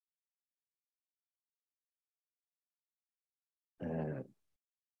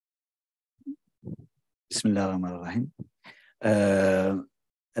بسم الله الرحمن الرحيم.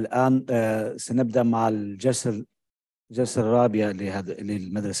 الآن سنبدأ مع الجلسة الرابعة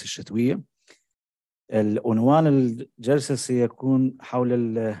للمدرسة الشتوية. العنوان الجلسة سيكون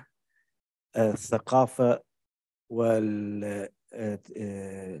حول الثقافة ودور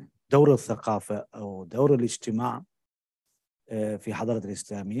الثقافة أو دور الاجتماع في حضارة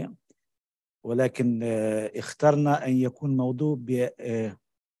الإسلامية، ولكن اخترنا أن يكون موضوع بأسس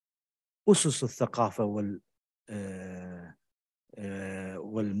الثقافة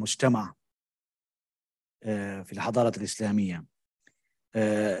والمجتمع في الحضارة الإسلامية،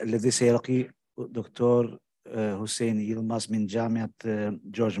 الذي سيلقي دكتور حسين يلماز من جامعة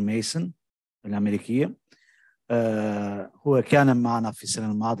جورج ميسون الأمريكية. هو كان معنا في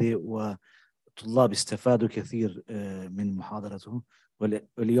السنة الماضية وطلاب استفادوا كثير من محاضرته،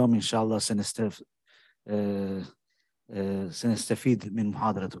 واليوم إن شاء الله سنستفيد من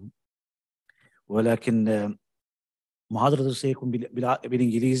محاضرته، ولكن محاضرته سيكون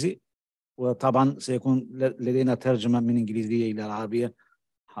بالإنجليزي، وطبعا سيكون لدينا ترجمة من إنجليزية إلى العربية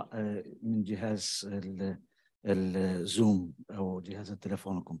من جهاز الزوم أو جهاز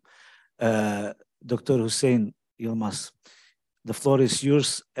تلفونكم. Dr. Hussein Yilmaz, the floor is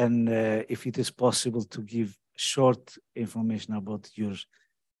yours, and if it is possible to give short information about your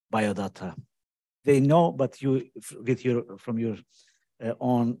biodata. They know, but you, from your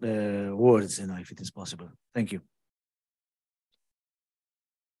own words, if it is possible. Thank you.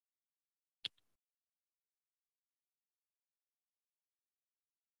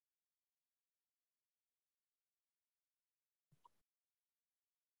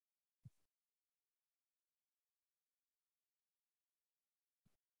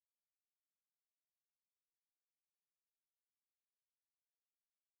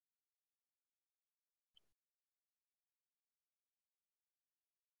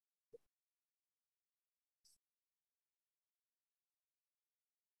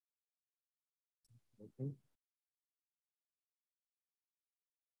 Okay.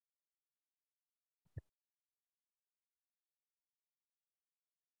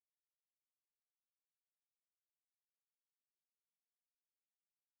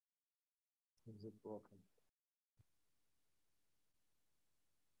 Is it broken?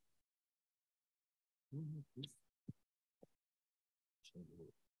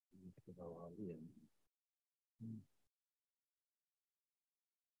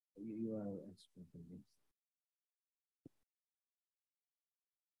 You are expecting this.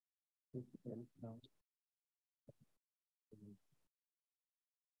 Okay,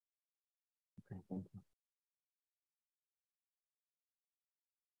 thank you.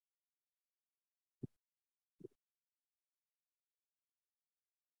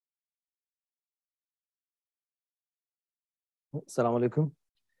 Assalamu alaikum.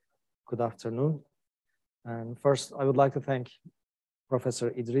 Good afternoon. And first, I would like to thank Professor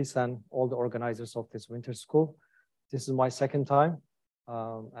Idris and all the organizers of this winter school. This is my second time,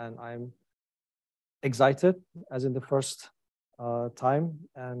 and I'm excited as in the first time.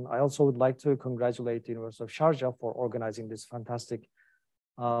 And I also would like to congratulate the University of Sharjah for organizing this fantastic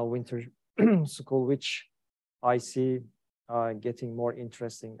winter school, which I see getting more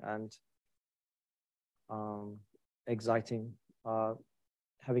interesting and exciting,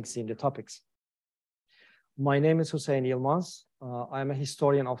 having seen the topics. My name is Huseyin Yilmaz. I'm a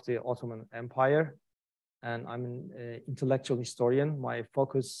historian of the Ottoman Empire, and I'm an intellectual historian. My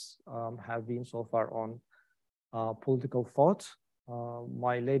focus have been so far on political thought.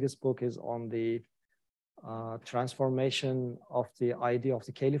 My latest book is on the transformation of the idea of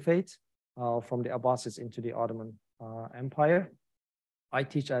the caliphate from the Abbasids into the Ottoman Empire. I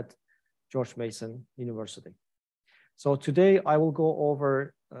teach at George Mason University. So today I will go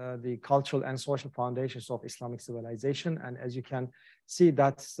over the cultural and social foundations of Islamic civilization. And as you can see,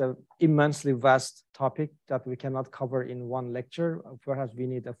 that's an immensely vast topic that we cannot cover in one lecture. Perhaps we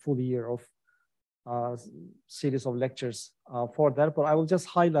need a full year of series of lectures for that. But I will just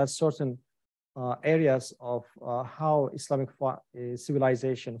highlight certain areas of how Islamic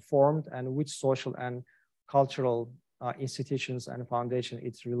civilization formed and which social and cultural institutions and foundation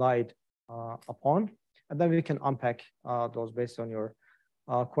it's relied upon. And then we can unpack those based on your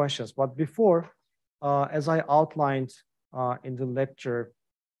questions. But before, as I outlined in the lecture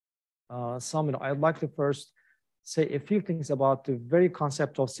summit, I'd like to first say a few things about the very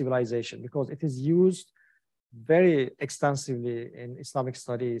concept of civilization, because it is used very extensively in Islamic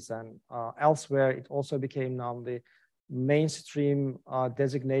studies and elsewhere. It also became now the mainstream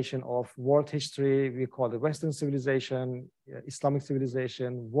designation of world history. We call it Western civilization, Islamic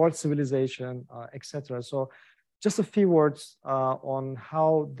civilization, world civilization, etc. So just a few words on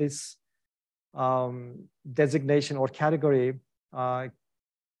how this designation or category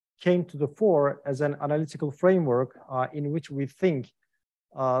came to the fore as an analytical framework in which we think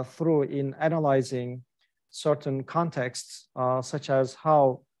through in analyzing certain contexts, such as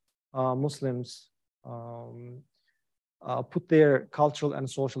how Muslims put their cultural and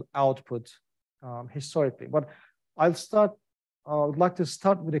social output historically. But I would like to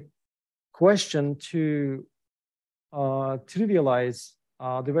start with a question to trivialize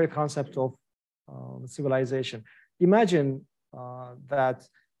the very concept of civilization. Imagine that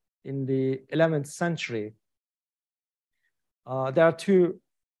in the 11th century, there are two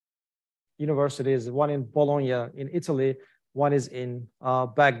universities, one in Bologna in Italy, one is in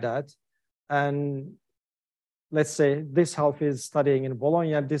Baghdad. And let's say this half is studying in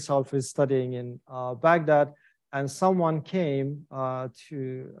Bologna, this half is studying in Baghdad, and someone came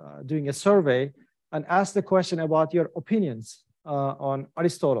to doing a survey and asked the question about your opinions on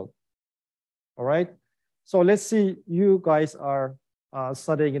Aristotle. All right. So let's see, you guys are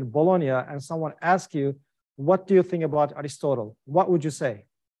studying in Bologna and someone asks you, what do you think about Aristotle? What would you say?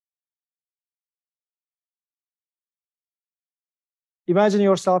 Imagine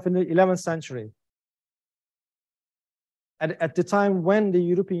yourself in the 11th century. And at the time when the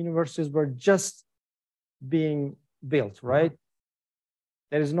European universities were just being built, right?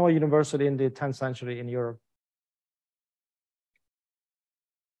 There is no university in the 10th century in Europe.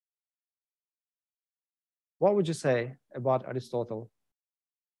 What would you say about Aristotle?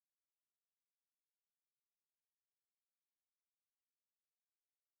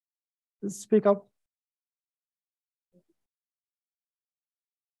 Speak up.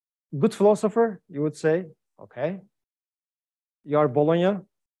 Good philosopher, you would say. Okay. You are Bologna.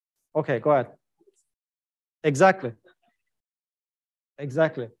 Okay, go ahead. Exactly.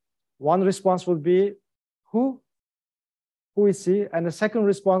 Exactly. One response would be, who is he? And the second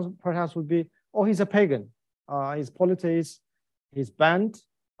response perhaps would be, oh, he's a pagan. He's polytheist. He's banned.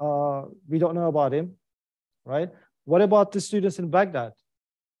 We don't know about him, right? What about the students in Baghdad?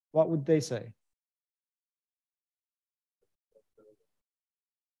 What would they say?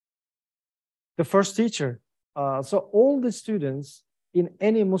 The first teacher. So all the students in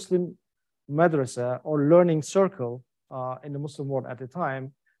any Muslim madrasa or learning circle in the Muslim world at the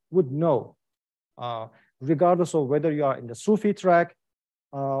time would know, regardless of whether you are in the Sufi track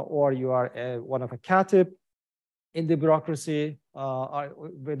or you are one of a katib in the bureaucracy, or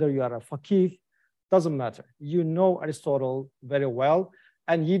whether you are a faqih, doesn't matter. You know Aristotle very well,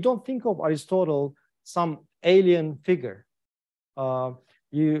 and you don't think of Aristotle some alien figure.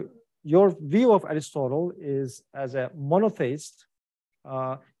 Your view of Aristotle is as a monotheist.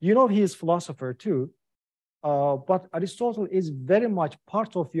 You know he is philosopher too, but Aristotle is very much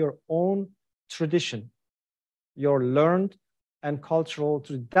part of your own tradition, your learned and cultural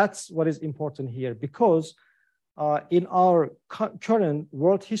tradition. That's what is important here, because in our current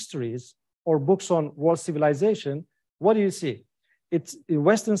world histories or books on world civilization, what do you see? It's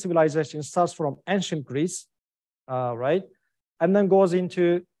Western civilization starts from ancient Greece, right? And then goes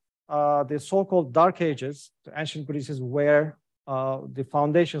into the so-called Dark Ages. The ancient Greece is where the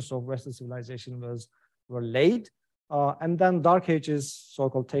foundations of Western civilization were laid. And then Dark Ages,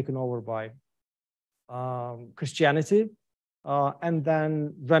 so-called, taken over by Christianity. And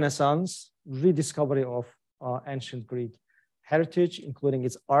then Renaissance, rediscovery of ancient Greek heritage, including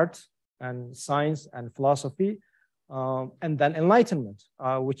its art and science and philosophy. And then Enlightenment,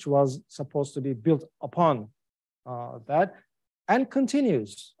 which was supposed to be built upon that, and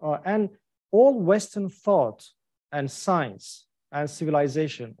continues. And all Western thought and science and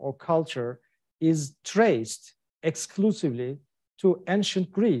civilization or culture is traced exclusively to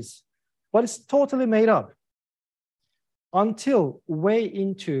ancient Greece, but it's totally made up until way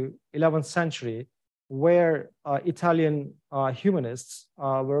into 11th century, where Italian humanists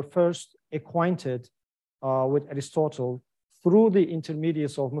were first acquainted with Aristotle through the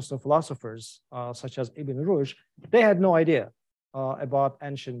intermediates of Muslim philosophers, such as Ibn Rushd. They had no idea about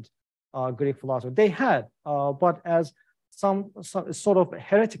ancient Greek philosophy. They had, but as some sort of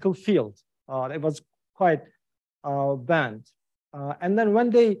heretical field. It was quite banned. And then when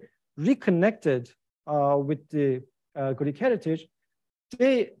they reconnected with the Greek heritage,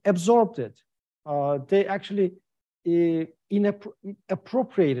 they absorbed it. They actually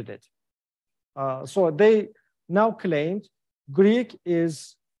appropriated it. So they now claimed Greek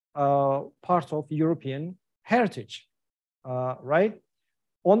is part of European heritage, right?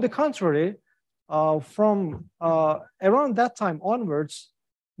 On the contrary, from around that time onwards,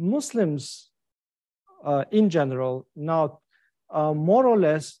 Muslims in general now more or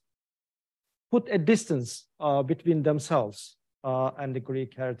less put a distance between themselves and the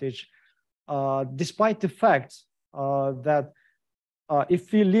Greek heritage. despite the fact that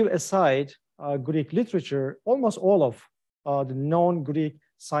if we leave aside Greek literature, almost all of the known Greek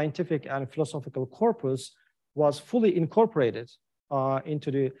scientific and philosophical corpus was fully incorporated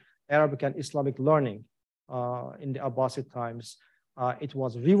into the Arabic and Islamic learning in the Abbasid times. It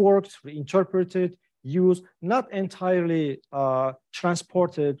was reworked, reinterpreted, used, not entirely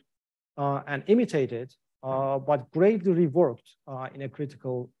transported and imitated, but greatly reworked in a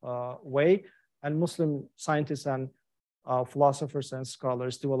critical way. And Muslim scientists and philosophers and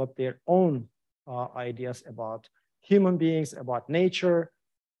scholars developed their own ideas about human beings, about nature,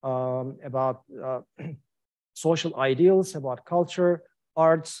 about social ideals, about culture,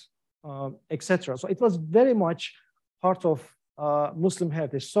 arts, etc. So it was very much part of Muslim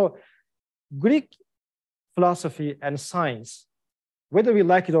heritage. So Greek philosophy and science, whether we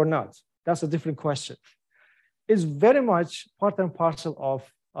like it or not, that's a different question, is very much part and parcel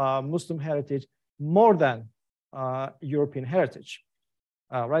of Muslim heritage more than European heritage,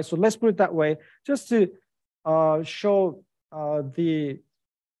 right? So let's put it that way, just to show the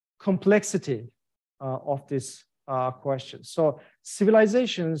complexity of this question. So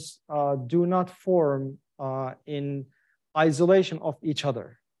civilizations do not form in isolation of each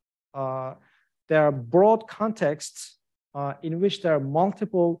other. There are broad contexts in which there are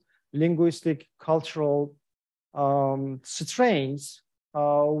multiple linguistic, cultural strains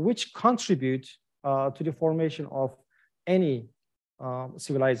which contribute to the formation of any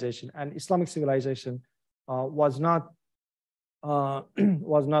civilization. And Islamic civilization was no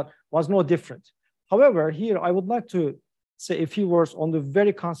different. However, here I would like to say a few words on the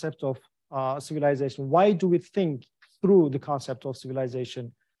very concept of civilization. Why do we think through the concept of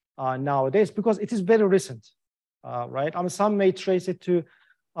civilization nowadays? Because it is very recent, right? I mean, some may trace it to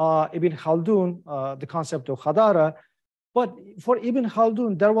Ibn Khaldun, the concept of Hadara, but for Ibn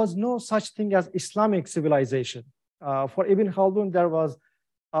Khaldun, there was no such thing as Islamic civilization. For Ibn Khaldun, there was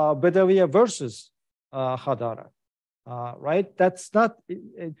Badawiya versus Hadara, right? That's not,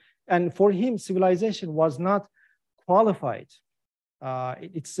 and for him, civilization was not qualified.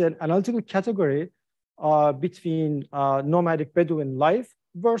 It's an analytical category between nomadic Bedouin life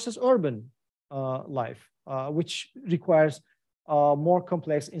versus urban life, which requires more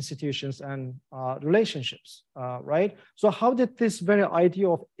complex institutions and relationships, right? So how did this very idea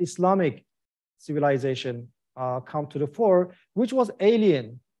of Islamic civilization come to the fore, which was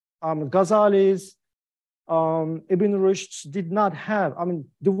alien? Ghazali's, Ibn Rushd did not have, I mean,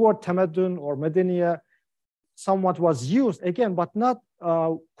 the word Tamaddun or Madaniya somewhat was used again, but not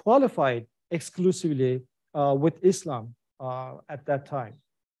qualified exclusively with Islam at that time.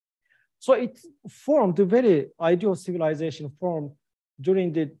 So it formed, the very idea of civilization formed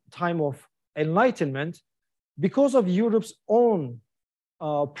during the time of Enlightenment because of Europe's own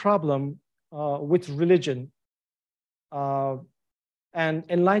problem with religion. And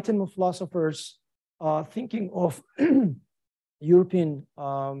Enlightenment philosophers thinking of European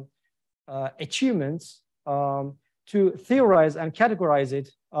achievements to theorize and categorize it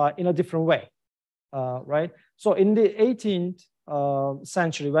in a different way, right? So in the 18th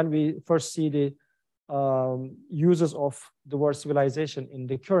century, when we first see the uses of the word civilization in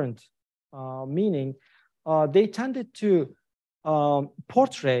the current meaning, they tended to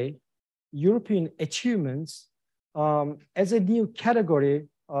portray European achievements as a new category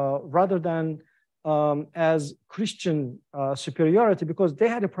rather than as Christian superiority, because they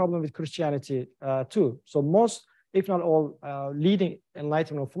had a problem with Christianity too. So most, if not all, leading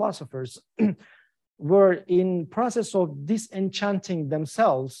Enlightenment philosophers were in process of disenchanting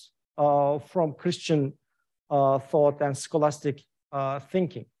themselves from Christian thought and scholastic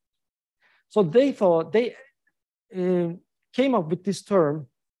thinking. So they thought, they came up with this term,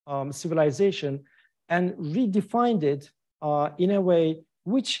 civilization, and redefined it in a way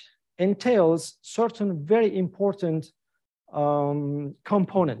which entails certain very important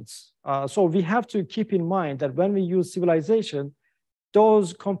components. So we have to keep in mind that when we use civilization,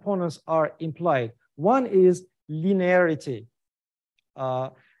 those components are implied. One is linearity,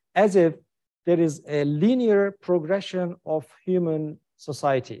 as if there is a linear progression of human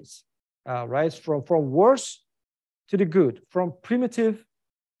societies, right? From worse to the good, from primitive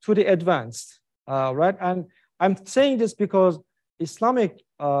to the advanced, right? And I'm saying this because Islamic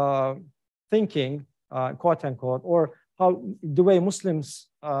thinking, quote unquote, or how the way Muslims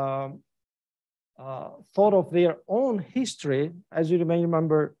thought of their own history, as you may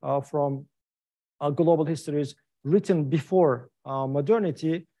remember from global histories written before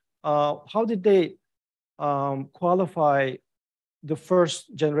modernity, how did they qualify the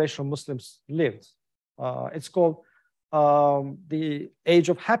first generation Muslims lived? It's called the age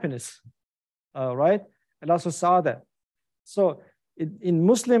of happiness, right? And also Sa'adah. So in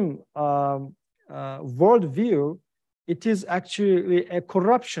Muslim worldview, it is actually a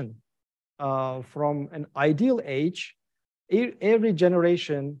corruption from an ideal age. Every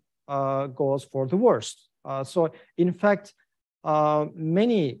generation goes for the worst. So in fact,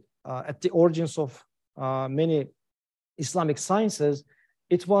 many at the origins of many Islamic sciences,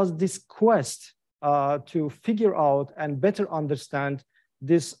 it was this quest to figure out and better understand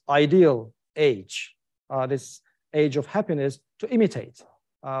this ideal age, this age of happiness, to imitate,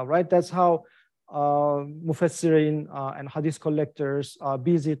 right? That's how Mufassirin and Hadith collectors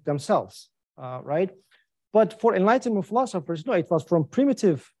busy themselves, right? But for Enlightenment philosophers, no, it was from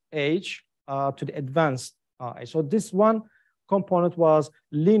primitive age to the advanced age. So this one component was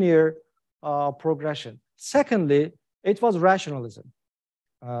linear progression. Secondly, it was rationalism,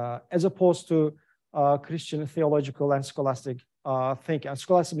 as opposed to Christian theological and scholastic thinking. And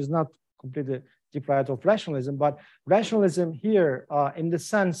scholasticism is not completely deprived of rationalism, but rationalism here in the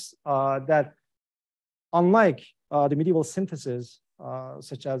sense that unlike the medieval synthesis,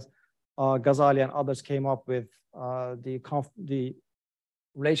 such as Ghazali and others came up with the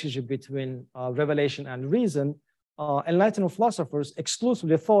relationship between revelation and reason, Enlightenment philosophers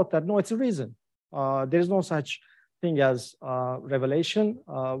exclusively thought that no, it's a reason. There is no such thing as revelation,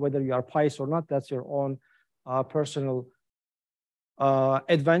 whether you are pious or not, that's your own personal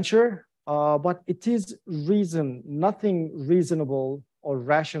adventure. But it is reason, nothing reasonable or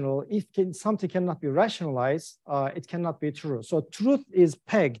rational. If something cannot be rationalized, it cannot be true. So truth is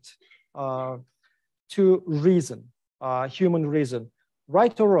pegged to reason, human reason,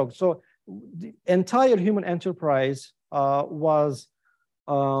 right or wrong. So the entire human enterprise was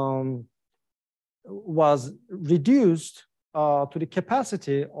reduced to the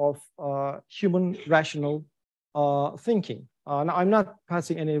capacity of human rational thinking. Now, I'm not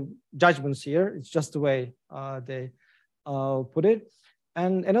passing any judgments here. It's just the way they put it.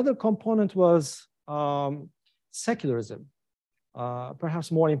 And another component was secularism,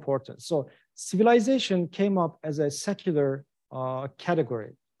 perhaps more important. So civilization came up as a secular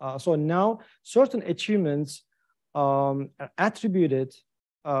category. So now certain achievements are attributed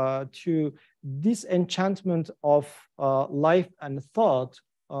to disenchantment of life and thought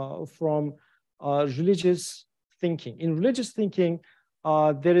from religious thinking. In religious thinking,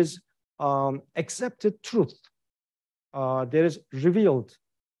 there is accepted truth. There is revealed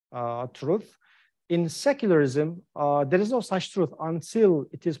truth. In secularism, there is no such truth until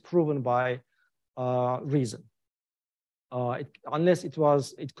it is proven by reason. Unless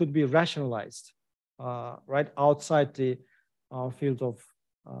it could be rationalized, right, outside the field of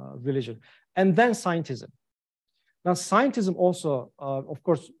religion. And then scientism. Now, scientism also, of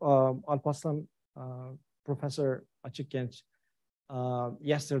course, Alparslan, Professor Açıkgenç,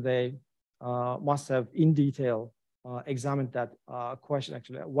 yesterday must have in detail examined that question,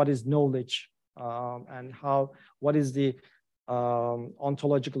 actually. What is knowledge and what is the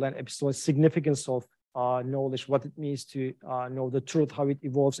ontological and epistemic significance of knowledge, what it means to know the truth, how it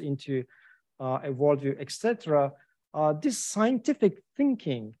evolves into a worldview, etc. This scientific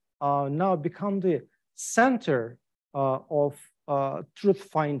thinking now become the center of truth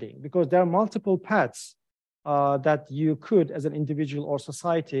finding, because there are multiple paths that you could, as an individual or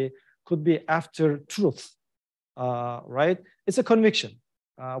society, could be after truth, right? It's a conviction.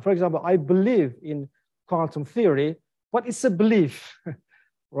 For example, I believe in quantum theory, but it's a belief,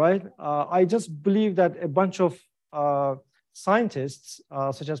 right? I just believe that a bunch of scientists,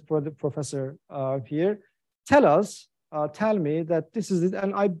 such as Professor here, tell me that this is it,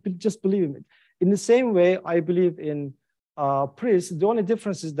 and I just believe in it. In the same way, I believe in priests. The only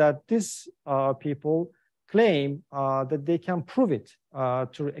difference is that these people claim that they can prove it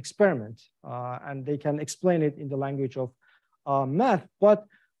through experiment, and they can explain it in the language of math. But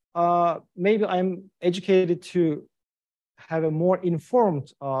maybe I'm educated to have a more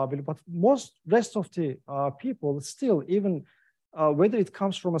informed belief, but most rest of the people still, even whether it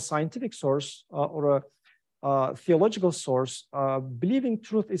comes from a scientific source or a theological source, believing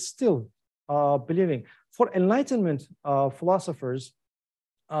truth is still believing. For Enlightenment philosophers,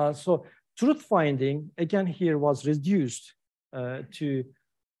 so truth finding, again, here was reduced to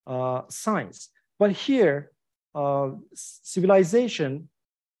science. But here, civilization,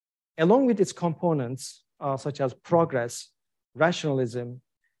 along with its components, such as progress, rationalism,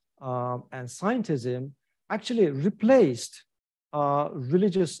 and scientism, actually replaced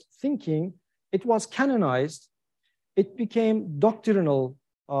religious thinking. It was canonized. It became doctrinal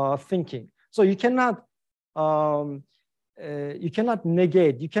thinking. So you cannot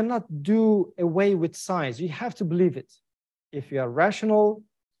negate, you cannot do away with science. You have to believe it. If you are rational,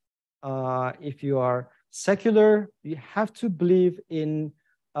 if you are secular, you have to believe in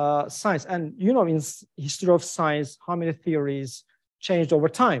science. And you know, in history of science, how many theories changed over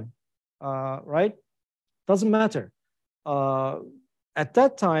time, right? Doesn't matter. At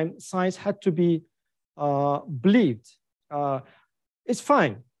that time, science had to be believed. It's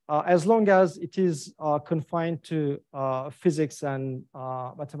fine as long as it is confined to physics and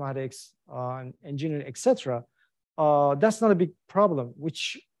mathematics and engineering, etc. That's not a big problem,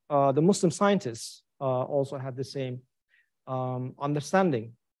 which the Muslim scientists also had the same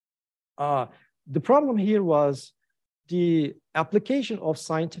understanding. The problem here was the application of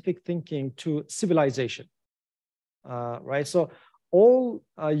scientific thinking to civilization, right? So all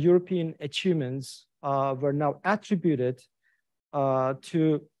European achievements were now attributed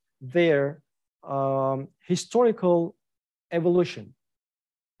to their historical evolution,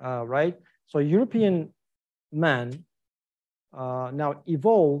 right? So European man now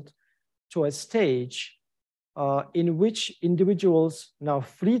evolved to a stage in which individuals now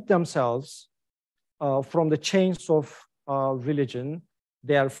freed themselves from the chains of religion.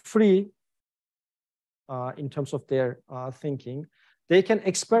 They are free in terms of their thinking. They can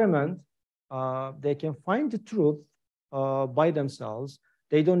experiment. They can find the truth by themselves.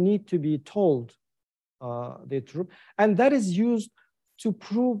 They don't need to be told the truth. And that is used to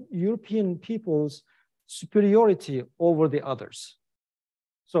prove European people's superiority over the others.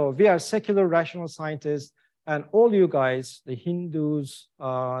 So we are secular rational scientists, and all you guys, the Hindus,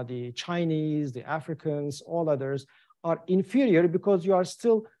 the Chinese, the Africans, all others are inferior because you are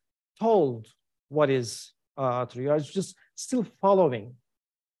still told what is true. You are just still following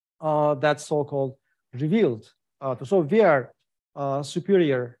that so-called revealed. So we are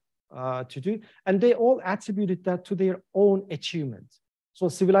superior to do, and they all attributed that to their own achievement. So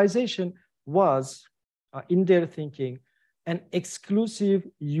civilization was, in their thinking, an exclusive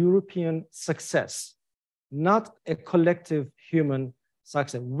European success, not a collective human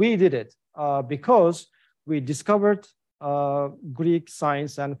success. We did it because we discovered Greek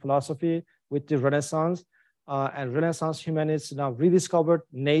science and philosophy with the Renaissance, and Renaissance humanists now rediscovered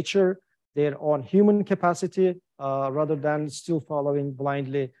nature, their own human capacity, rather than still following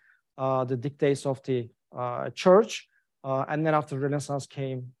blindly the dictates of the church. And then after Renaissance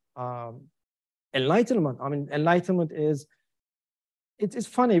came Enlightenment. I mean, Enlightenment is, it is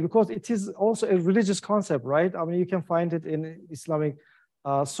funny because it is also a religious concept, right? I mean, you can find it in Islamic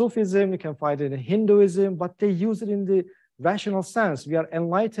Sufism, you can find it in Hinduism, but they use it in the rational sense. We are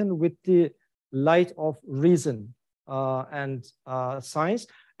enlightened with the light of reason and science.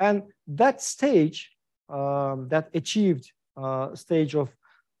 And that stage, that achieved stage of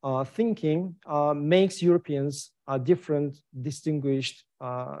thinking makes Europeans different, distinguished,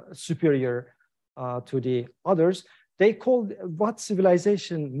 superior to the others. They called what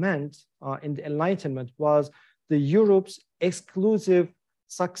civilization meant in the Enlightenment was the Europe's exclusive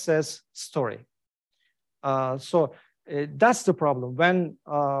success story. So that's the problem. When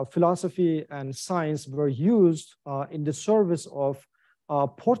philosophy and science were used in the service of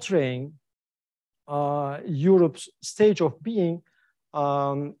portraying Europe's stage of being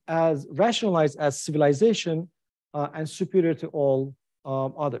as rationalized as civilization and superior to all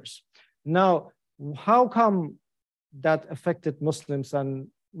others. Now, how come that affected Muslims and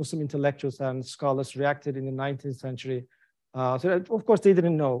Muslim intellectuals and scholars reacted in the 19th century? So of course, they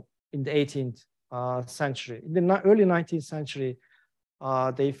didn't know in the 18th century. In the early 19th century,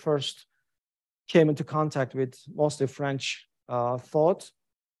 they first came into contact with mostly French thought.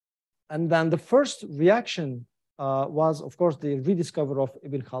 And then the first reaction was, of course, the rediscovery of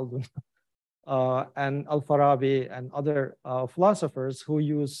Ibn Khaldun and Al-Farabi and other philosophers who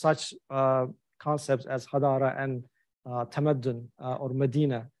use such concepts as Hadara and Tamaddun or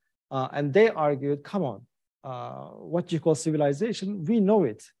Medina. And they argued, come on, what you call civilization, we know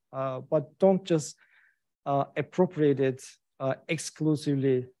it, but don't just appropriate it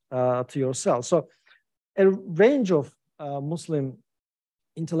exclusively to yourself. So a range of Muslim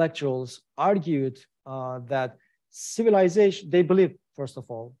intellectuals argued that civilization, they believe, first of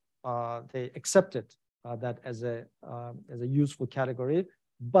all, they accepted that as a useful category,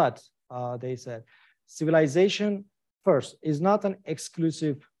 but they said civilization first is not an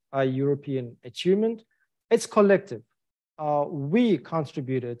exclusive European achievement, it's collective. We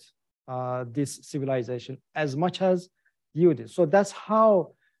contributed this civilization as much as you did. So that's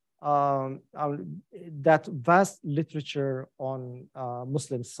how that vast literature on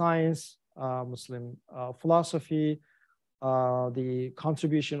Muslim science, Muslim philosophy, the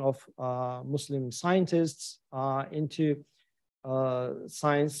contribution of Muslim scientists into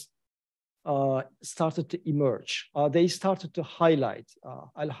science started to emerge. They started to highlight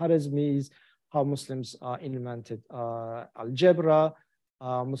Al-Khwarizmis, how Muslims invented algebra,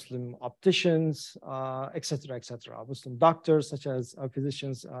 Muslim opticians, etc., etc. Muslim doctors such as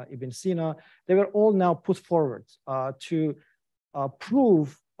physicians Ibn Sina. They were all now put forward to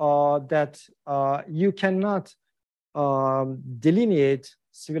prove that you cannot delineate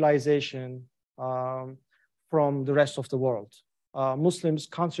civilization from the rest of the world. Muslims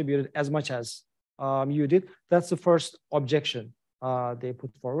contributed as much as you did. That's the first objection they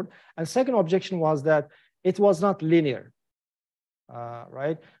put forward. And second objection was that it was not linear,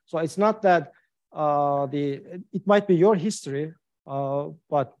 right? So it's not that it might be your history,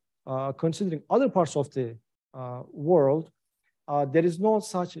 but considering other parts of the world, there is no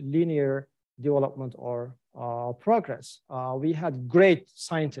such linear development or progress. We had great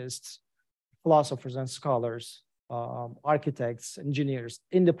scientists, philosophers and scholars, architects, engineers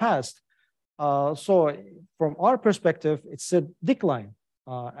in the past. So from our perspective, it's a decline,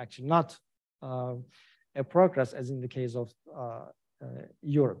 actually, not a progress as in the case of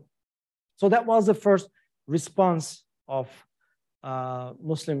Europe. So that was the first response of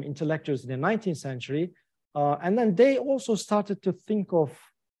Muslim intellectuals in the 19th century. And then they also started to think of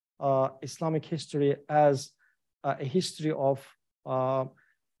Islamic history as a history of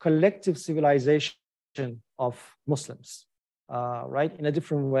collective civilization of Muslims, right, in a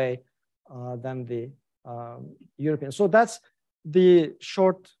different way than the Europeans. So that's the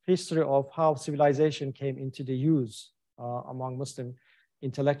short history of how civilization came into the use among Muslim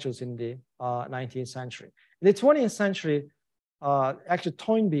intellectuals in the 19th century. In the 20th century, actually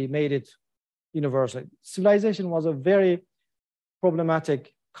Toynbee made it universal. Civilization was a very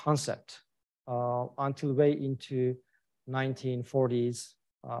problematic concept until way into 1940s,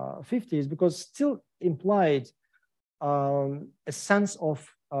 50s, because still implied a sense of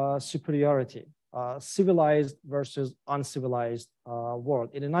superiority, civilized versus uncivilized world.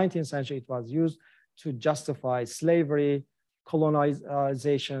 In the 19th century, it was used to justify slavery,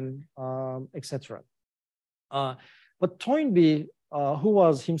 colonization, etc. But Toynbee, who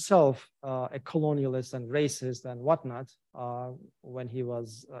was himself a colonialist and racist and whatnot when he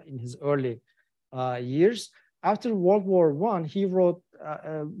was in his early years, after World War I, he wrote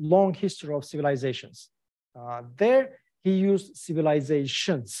a long history of civilizations. There, he used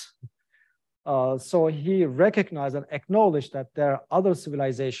civilizations. So he recognized and acknowledged that there are other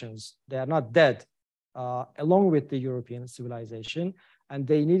civilizations. They are not dead, along with the European civilization, and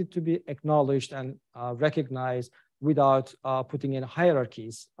they needed to be acknowledged and recognized without putting in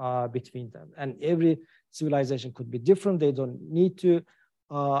hierarchies between them. And every civilization could be different. They don't need to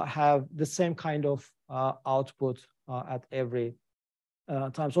have the same kind of output at every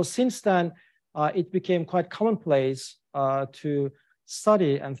time. So since then, it became quite commonplace to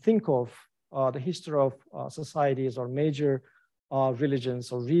study and think of the history of societies or major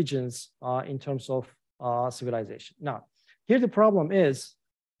religions or regions in terms of civilization. Now, here the problem is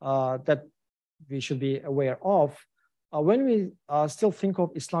that we should be aware of when we still think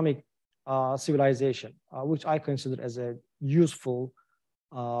of Islamic civilization, which I consider as a useful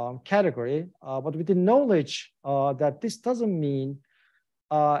category, but with the knowledge that this doesn't mean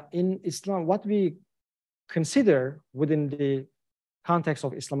in Islam, what we consider within the context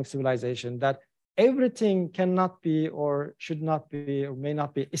of Islamic civilization, that everything cannot be or should not be or may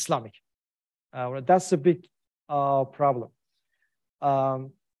not be Islamic. That's a big problem.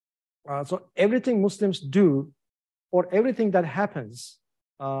 So everything Muslims do or everything that happens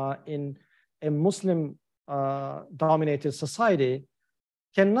in a Muslim dominated society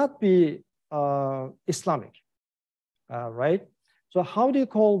cannot be Islamic, right? So how do you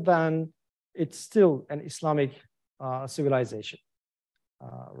call then it's still an Islamic civilization,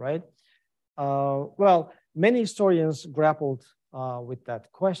 right? Well, many historians grappled with that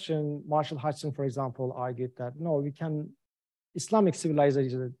question. Marshall Hodgson, for example, argued that no, Islamic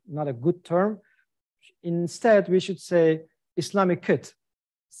civilization is not a good term. Instead, we should say Islamic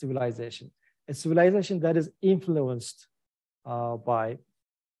civilization, a civilization that is influenced by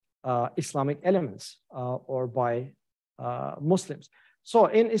Islamic elements or by Muslims. So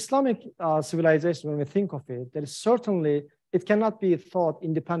in Islamic civilization, when we think of it, there is certainly, it cannot be thought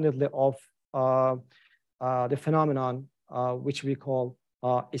independently of the phenomenon which we call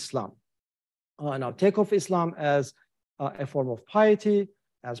Islam. Now, take of Islam as a form of piety,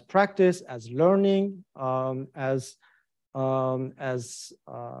 as practice, as learning, as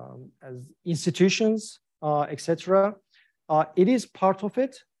institutions, etc. It is part of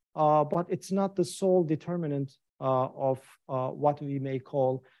it, but it's not the sole determinant of what we may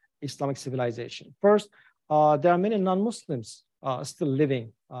call Islamic civilization. First, there are many non-Muslims still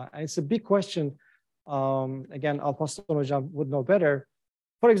living? And it's a big question. Again, Alparslan Hocam would know better.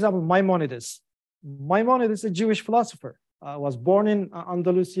 For example, Maimonides. Maimonides, a Jewish philosopher, was born in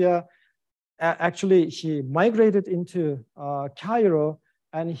Andalusia. Actually, he migrated into Cairo,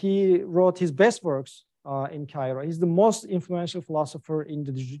 and he wrote his best works in Cairo. He's the most influential philosopher in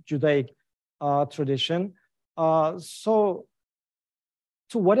the Judaic tradition. So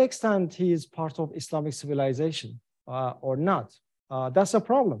to what extent he is part of Islamic civilization or not? That's a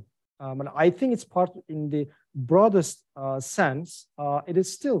problem. And I think it's part in the broadest sense. It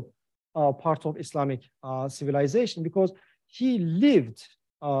is still part of Islamic civilization because he lived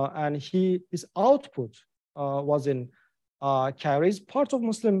and his output was in Cairo. He's part of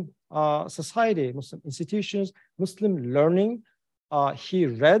Muslim society, Muslim institutions, Muslim learning. He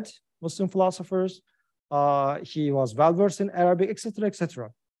read Muslim philosophers. He was well-versed in Arabic, etc.,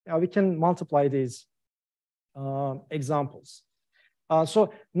 etc. We can multiply these examples.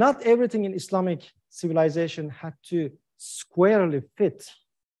 So not everything in Islamic civilization had to squarely fit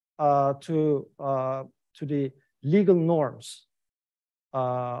to the legal norms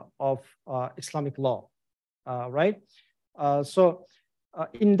of Islamic law, right? So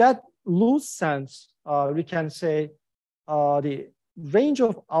in that loose sense, we can say the range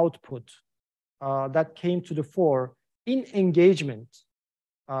of output that came to the fore in engagement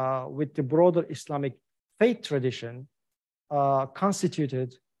with the broader Islamic faith tradition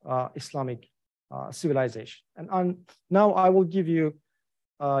constituted Islamic civilization. And now I will give you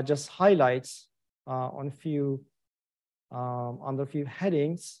just highlights on a few under a few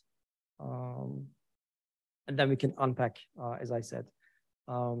headings, and then we can unpack, as I said,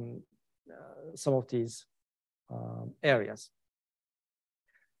 some of these areas.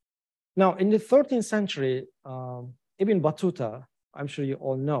 Now, in the 13th century, Ibn Battuta, I'm sure you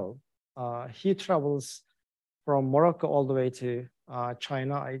all know, he travels from Morocco all the way to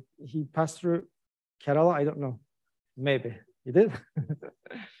China. He passed through Kerala, I don't know, maybe he did.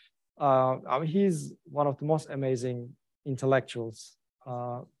 I mean, he's one of the most amazing intellectuals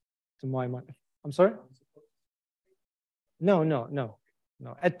to my mind. I'm sorry? No.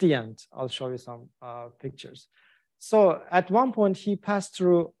 At the end, I'll show you some pictures. So at one point, he passed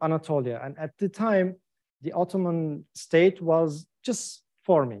through Anatolia. And at the time, the Ottoman state was just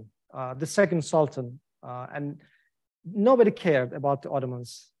forming, the second Sultan. And nobody cared about the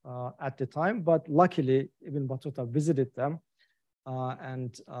Ottomans at the time. But luckily, Ibn Battuta visited them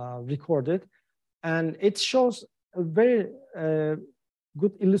and recorded. And it shows a very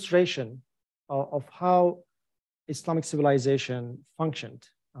good illustration of how Islamic civilization functioned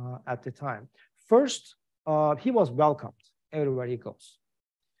at the time. First, he was welcomed everywhere he goes.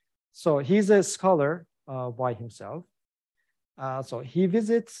 So he's a scholar by himself. So he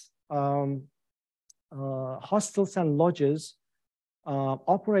visits hostels and lodges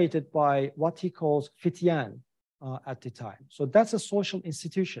operated by what he calls fityan at the time. So that's a social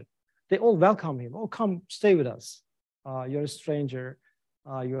institution. They all welcome him. Oh, come stay with us. You're a stranger.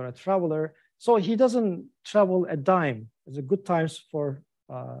 You're a traveler. So he doesn't travel a dime. It's a good times for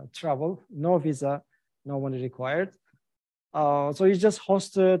travel. No visa, no money required. So he's just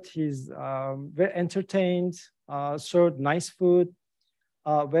hosted. He's very entertained. Served nice food.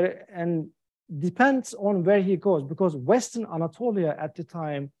 And depends on where he goes, because Western Anatolia at the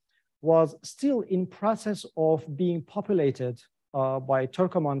time was still in process of being populated by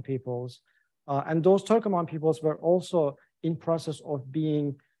Turkoman peoples. And those Turkoman peoples were also in process of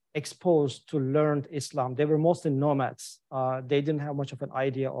being exposed to learned Islam. They were mostly nomads. They didn't have much of an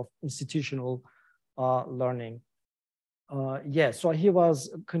idea of institutional learning. Yeah, so he was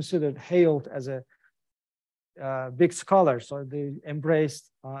considered, hailed as a big scholar. So they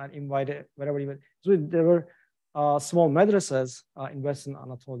embraced and invited wherever he went. So there were small madrasas in Western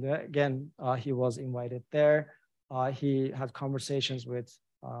Anatolia. Again, he was invited there. He had conversations with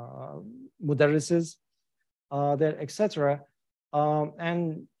mudarrises there, etc.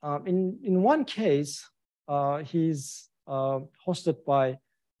 And in one case, he's hosted by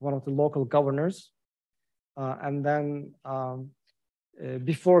one of the local governors. And then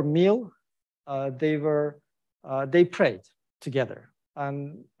before meal, they prayed together.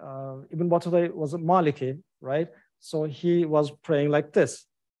 And Ibn Battuta was a Maliki, right? So he was praying like this.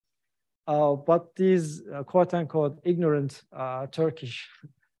 But these quote unquote ignorant Turkish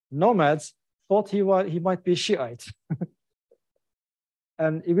nomads thought he might be Shiite.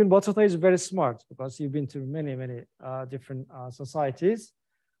 And Ibn Battuta is very smart because he's been to many different societies.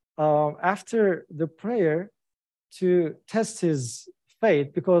 After the prayer, to test his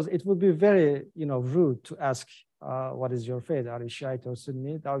faith, because it would be very rude to ask what is your faith, are you Shiite or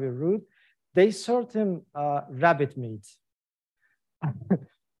Sunni? That would be rude. They served him rabbit meat.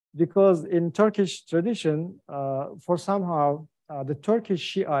 because in Turkish tradition, for somehow the Turkish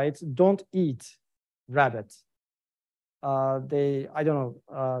Shiites don't eat rabbit. I don't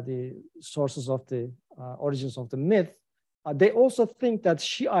know the sources of the origins of the myth. They also think that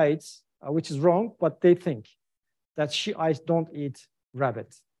Shiites, which is wrong, but they think that Shiites don't eat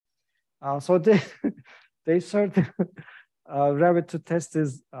rabbit. So they served rabbit to test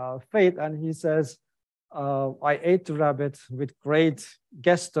his faith, and he says, I ate the rabbit with great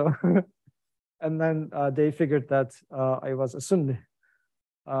gusto. And then they figured that I was a Sunni.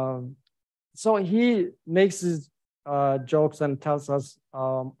 So he makes his jokes and tells us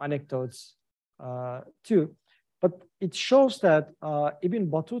anecdotes too. But it shows that Ibn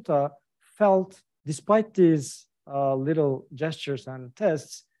Battuta felt, despite these little gestures and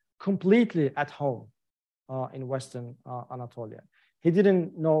tests, completely at home in Western Anatolia. He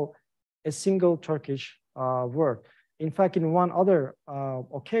didn't know a single Turkish word. In fact, in one other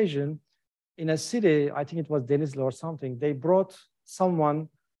occasion, in a city, I think it was Denizli or something, they brought someone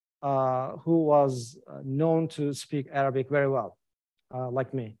who was known to speak Arabic very well,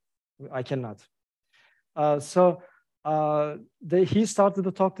 like me. I cannot. So he started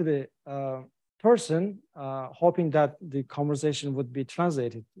to talk to the person, hoping that the conversation would be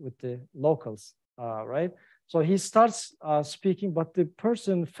translated with the locals, right? So he starts speaking, but the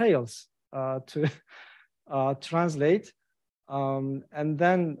person fails to translate. And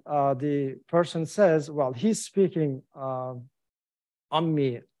then the person says, well, he's speaking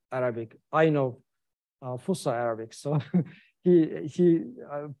Ammi Arabic. I know Fusa Arabic. So he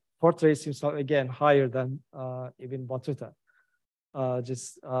portrays himself again higher than Ibn Battuta,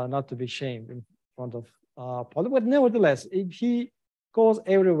 just not to be shamed in front of public. But nevertheless, he goes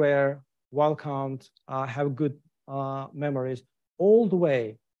everywhere, welcomed, have good memories, all the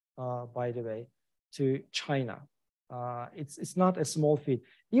way, by the way, to China. It's not a small feat.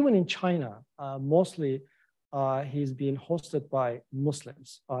 Even in China, mostly he's being hosted by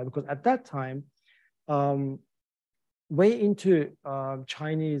Muslims, because at that time, way into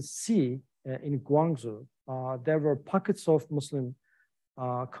Chinese Sea in Guangzhou, there were pockets of Muslim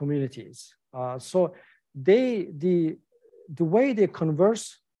communities. So the way they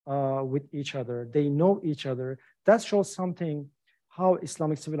converse with each other, they know each other, that shows something how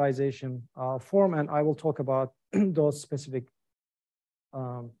Islamic civilization formed, and I will talk about those specific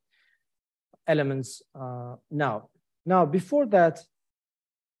elements now. Now, before that,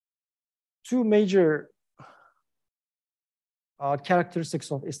 two major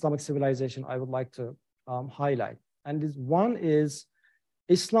characteristics of Islamic civilization I would like to highlight. And this one is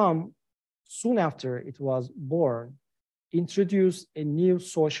Islam, soon after it was born, introduced a new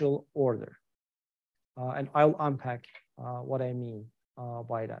social order. And I'll unpack what I mean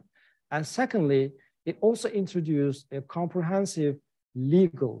by that. And secondly, it also introduced a comprehensive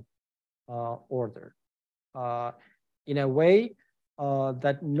legal order in a way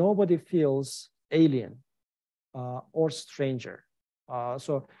that nobody feels alien or stranger.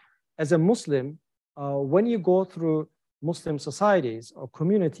 So as a Muslim, when you go through Muslim societies or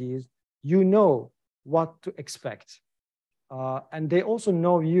communities, you know what to expect. And they also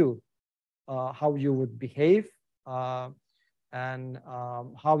know you, how you would behave and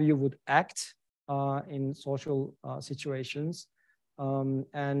how you would act in social situations,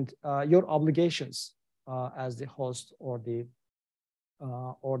 and your obligations as the host or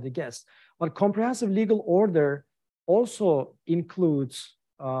the guest. But comprehensive legal order also includes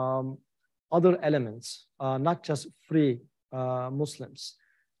other elements, not just free Muslims.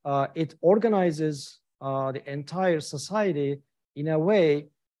 It organizes the entire society in a way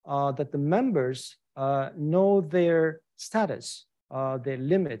that the members know their status, their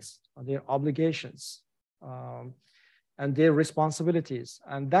limits, their obligations, and their responsibilities.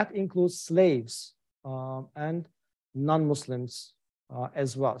 And that includes slaves and non-Muslims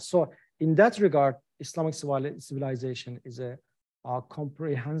as well. So in that regard, Islamic civilization is a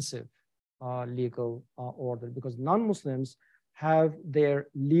comprehensive legal order, because non-Muslims have their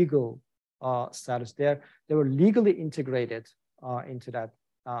legal status. They were legally integrated into that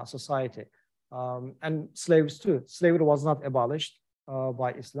society. And slaves too. Slavery was not abolished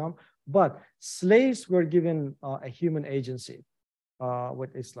by Islam, but slaves were given a human agency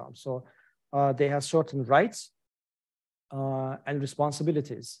with Islam. So they have certain rights and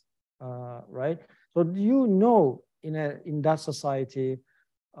responsibilities, right? So you know in that society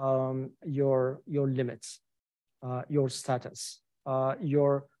your limits, your status,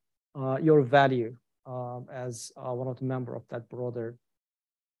 your value as one of the members of that broader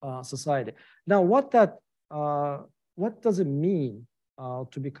society. Now, what does it mean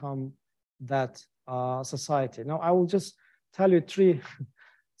to become that society? Now, I will just tell you three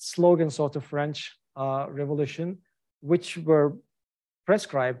slogans of the French Revolution, which were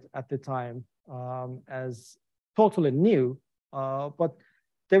prescribed at the time as totally new, but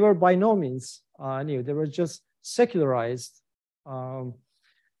they were by no means new. They were just secularized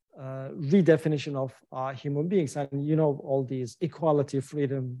redefinition of human beings. And you know, all these equality,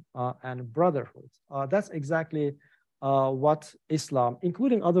 freedom, and brotherhood. That's exactly what Islam,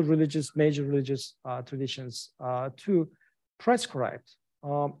 including other major religious traditions, to prescribe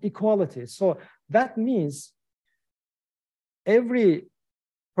equality. So that means every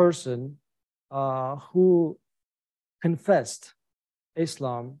person who confessed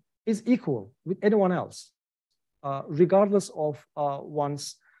Islam is equal with anyone else, regardless of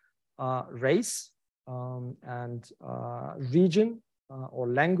one's race and region or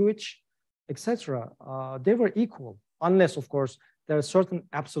language, etc. They were equal, unless, of course, there are certain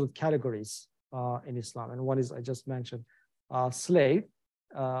absolute categories in Islam. And one is, I just mentioned, slave.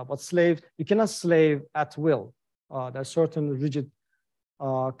 But slave, you cannot slave at will. There are certain rigid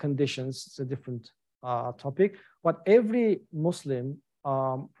conditions. It's a different topic. But every Muslim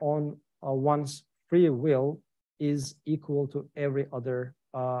on one's free will is equal to every other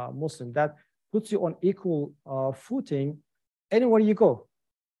Muslim. That puts you on equal footing anywhere you go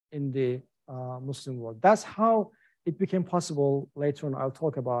in the Muslim world. That's how it became possible. Later on, I'll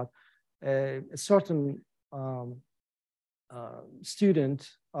talk about a certain student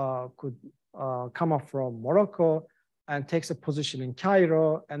could come up from Morocco and takes a position in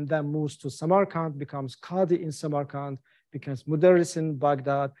Cairo and then moves to Samarkand, becomes Qadi in Samarkand, becomes Mudarris in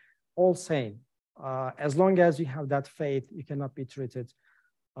Baghdad, all same. As long as you have that faith, you cannot be treated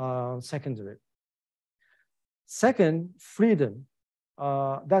secondary. Second, freedom,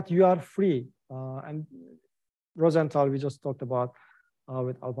 that you are free. And Rosenthal, we just talked about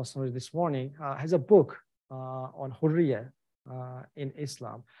with Al-Basri this morning, has a book on Hurriya in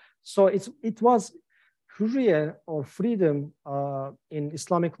Islam. So it was Hurriya, or freedom, in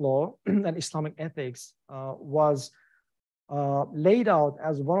Islamic law and Islamic ethics was laid out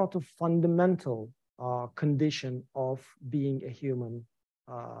as one of the fundamental condition of being a human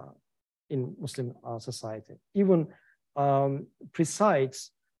in Muslim society, even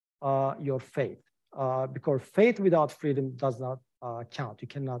presides your faith, because faith without freedom does not count. You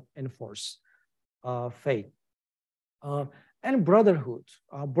cannot enforce faith. And brotherhood.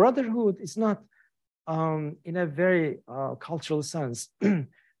 Brotherhood is not in a very cultural sense.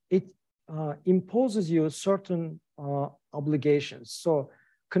 It imposes you certain obligations. So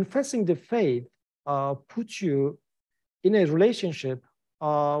confessing the faith puts you in a relationship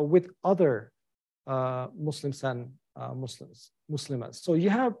with other Muslims and Muslimas. So you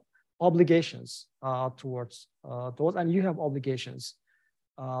have obligations towards those, and you have obligations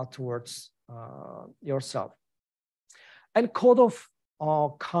towards yourself. And code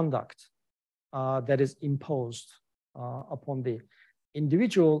of conduct that is imposed upon the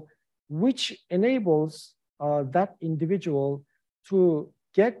individual, which enables that individual to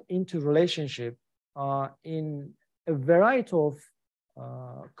get into relationship in a variety of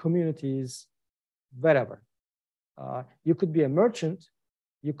communities, wherever. You could be a merchant,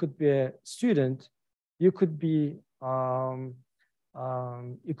 you could be a student, you could be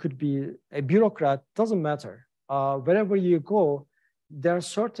a bureaucrat, doesn't matter. Wherever you go, there are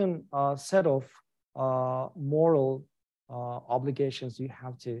certain set of moral obligations you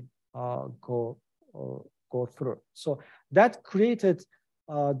have to go through. So that created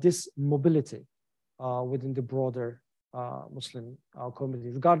this mobility within the broader Muslim community,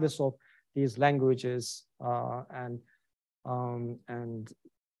 regardless of these languages and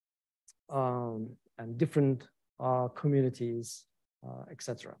different communities,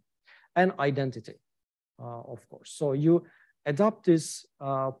 etc. And identity, of course. So you adopt this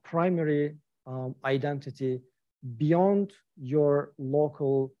primary identity beyond your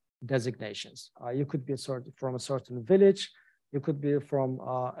local designations. You could be from a certain village, you could be from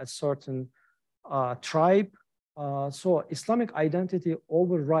a certain tribe. So Islamic identity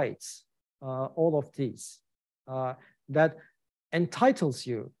overrides all of these, that entitles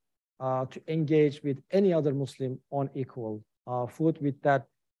you to engage with any other Muslim on equal foot with that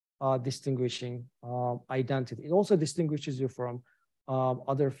distinguishing identity. It also distinguishes you from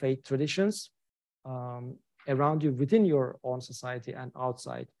other faith traditions around you, within your own society and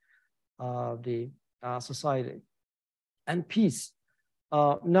outside the society. And peace.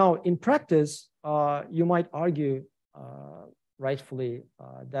 Now, in practice, you might argue rightfully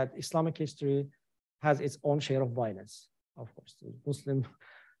that Islamic history has its own share of violence. Of course, the Muslim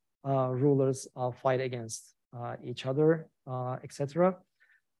rulers fight against each other, etc.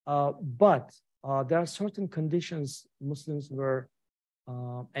 But there are certain conditions Muslims were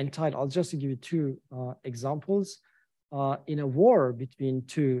entitled. I'll just give you two examples. In a war between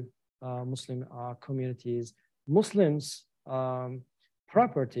two Muslim communities, Muslims'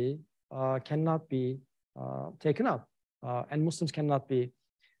 property cannot be taken up, and Muslims cannot be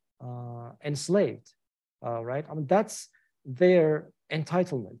enslaved, right? I mean, that's their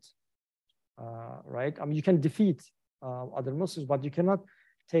entitlement, right? I mean, you can defeat other Muslims, but you cannot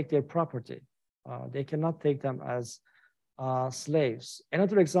take their property. They cannot take them as slaves.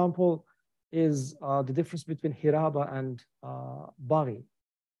 Another example is the difference between hiraba and baghi,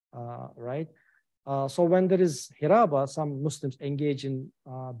 right? So when there is hiraba, some Muslims engage in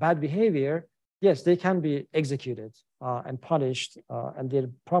bad behavior, yes, they can be executed and punished, and their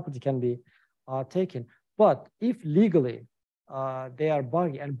property can be taken. But if legally they are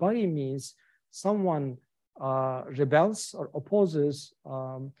baghi, and baghi means someone rebels or opposes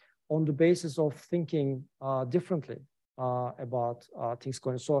on the basis of thinking differently about things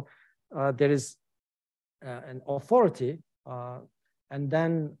going. So there is an authority, and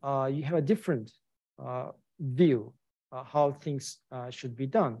then you have a different view how things should be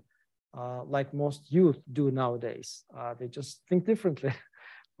done, like most youth do nowadays. They just think differently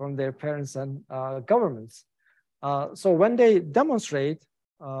from their parents and governments. So when they demonstrate,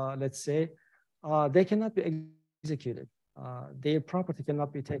 let's say, they cannot be executed. Their property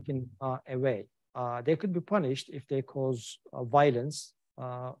cannot be taken away. They could be punished if they cause violence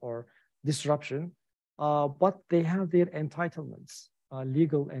or disruption, but they have their entitlements,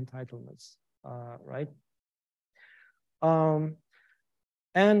 legal entitlements, right?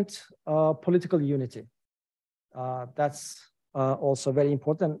 And political unity. That's also very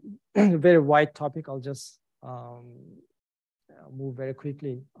important, very wide topic. I'll just move very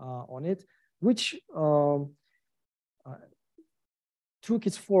quickly on it, which took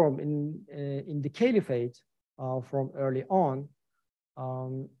its form in the caliphate from early on.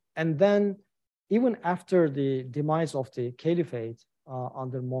 And then even after the demise of the caliphate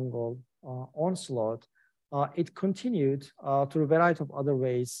under Mongol onslaught, it continued through a variety of other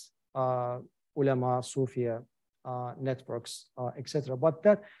ways, ulama, Sufia, networks, etc. But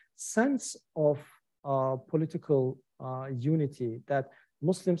that sense of political unity, that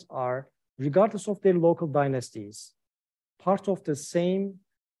Muslims are, regardless of their local dynasties, part of the same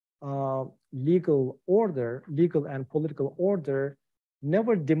legal order, legal and political order,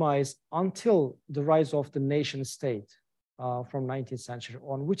 never demise until the rise of the nation state from 19th century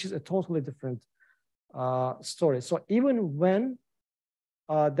on, which is a totally different story. So even when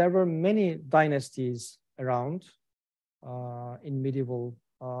there were many dynasties around in medieval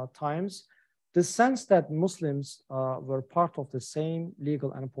times, the sense that Muslims were part of the same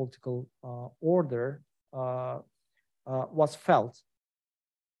legal and political order was felt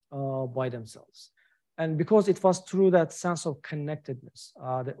by themselves. And because it was through that sense of connectedness,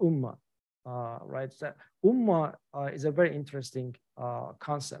 the ummah, right? The ummah is a very interesting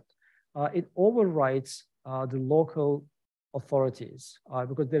concept. It overrides the local authorities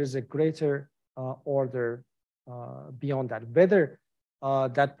because there is a greater order beyond that. Whether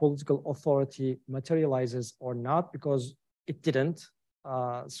that political authority materializes or not, because it didn't.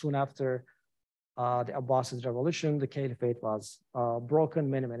 Soon after the Abbasid revolution, the caliphate was broken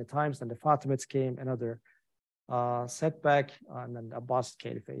many, many times. Then the Fatimids came, another setback, and then the Abbasid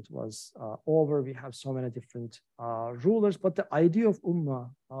caliphate was over. We have so many different rulers, but the idea of ummah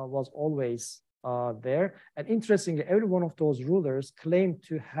was always there. And interestingly, every one of those rulers claimed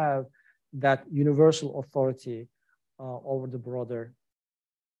to have that universal authority over the broader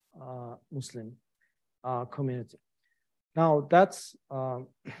Muslim community. Now that's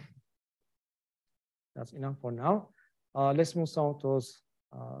enough for now. Let's move on to those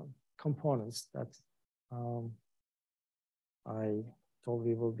components that I told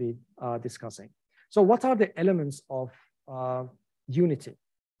we will be discussing. So what are the elements of unity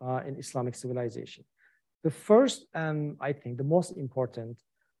in Islamic civilization? The first, and I think the most important,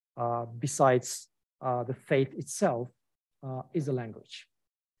 besides the faith itself, is the language.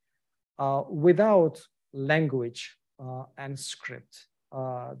 Without language and script,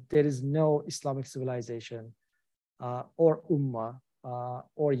 there is no Islamic civilization or ummah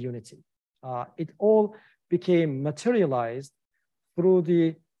or unity. It all became materialized through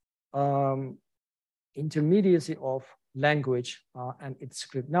the intermediacy of language and its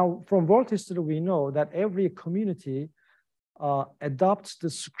script. Now, from world history, we know that every community adopts the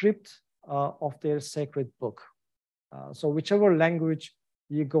script of their sacred book. So whichever language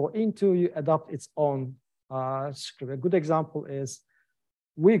you go into, you adopt its own script. A good example is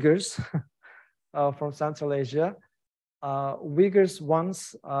Uyghurs from Central Asia. Uyghurs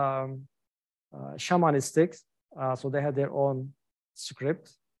once shamanistic, so they had their own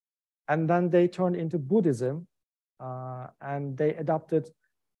script. And then they turned into Buddhism, and they adopted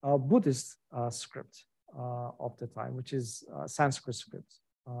a Buddhist script of the time, which is Sanskrit script,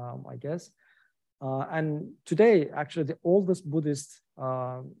 I guess. And today, actually, the oldest Buddhist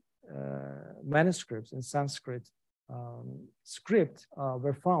manuscripts in Sanskrit script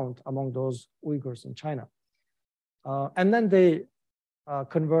were found among those Uyghurs in China. And then they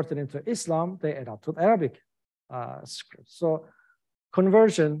converted into Islam, they adopted Arabic script. So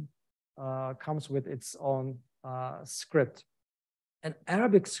conversion comes with its own script. And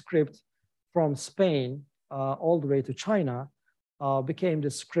Arabic script from Spain all the way to China became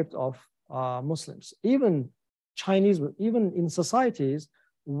the script of Muslims. Even Chinese, even in societies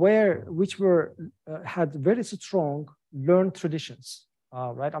which had very strong learned traditions,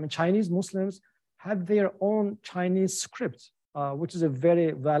 right? I mean, Chinese Muslims had their own Chinese script, which is a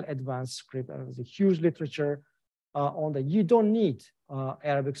very well advanced script, and there's a huge literature on that. You don't need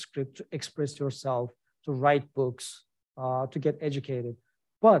Arabic script to express yourself, to write books, to get educated,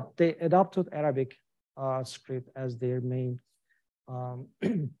 but they adopted Arabic script as their main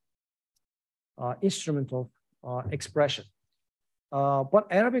instrument of expression. But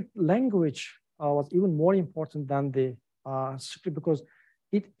Arabic language was even more important than the script, because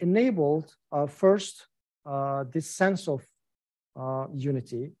it enabled first this sense of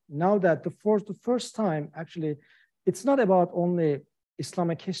unity. Now that for the first time, actually, it's not about only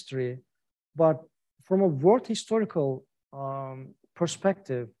Islamic history, but from a world historical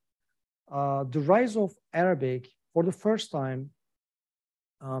perspective, the rise of Arabic for the first time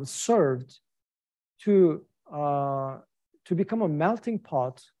served to become a melting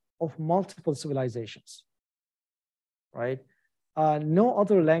pot of multiple civilizations, right? No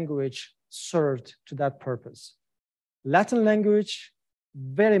other language served to that purpose. Latin language,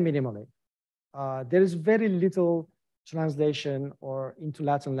 very minimally. There is very little translation or into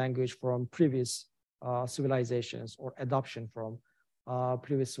Latin language from previous civilizations or adoption from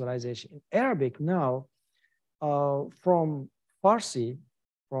previous civilization. In Arabic now, from Farsi,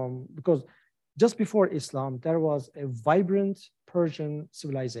 because just before Islam, there was a vibrant Persian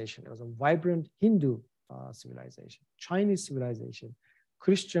civilization. There was a vibrant Hindu civilization, Chinese civilization,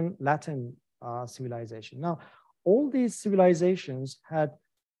 Christian Latin civilization. Now, all these civilizations had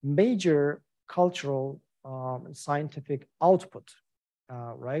major cultural and scientific output,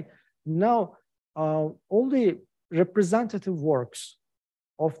 right? Now, all the representative works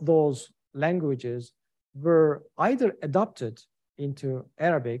of those languages were either adopted into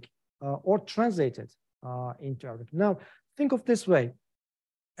Arabic or translated into Arabic. Now, think of this way.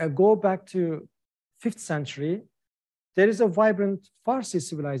 Go back to 5th century, there is a vibrant Farsi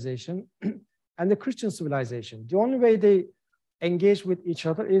civilization and the Christian civilization. The only way they engage with each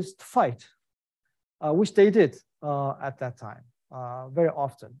other is to fight, which they did at that time very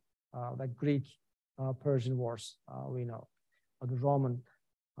often, like Greek Persian wars, we know, or the Roman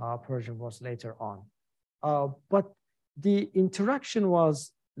Persian wars later on. But the interaction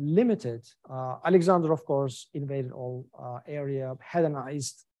was limited. Alexander, of course, invaded all area,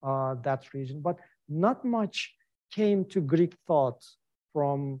 Hellenized that region, but not much came to Greek thought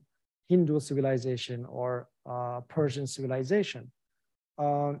from Hindu civilization or Persian civilization.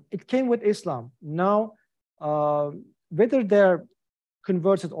 It came with Islam. Now, whether they're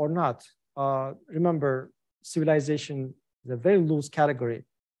converted or not, remember, civilization is a very loose category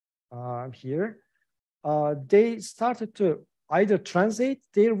here. They started to either translate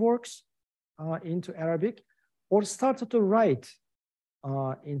their works into Arabic or started to write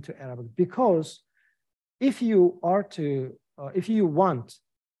into Arabic, because if you want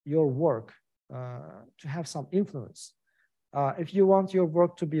your work to have some influence, if you want your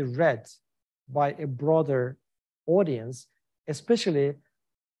work to be read by a broader audience, especially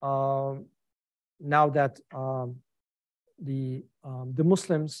now that the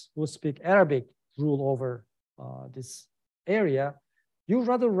Muslims who speak Arabic rule over this area, you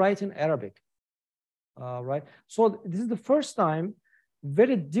rather write in Arabic, right? So this is the first time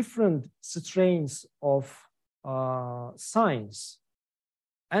very different strains of science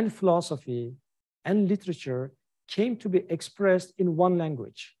and philosophy and literature came to be expressed in one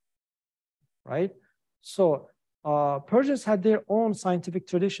language, right? So Persians had their own scientific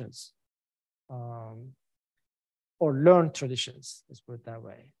traditions, or learned traditions, let's put it that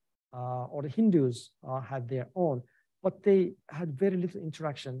way. Or the Hindus had their own, but they had very little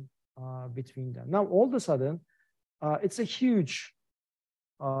interaction between them. Now, all of a sudden, it's a huge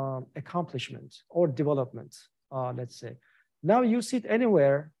accomplishment or development, let's say. Now you sit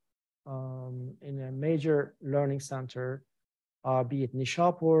anywhere in a major learning center, be it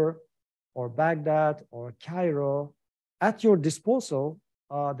Nishapur, or Baghdad or Cairo, at your disposal.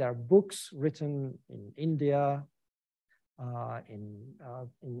 There are books written in India,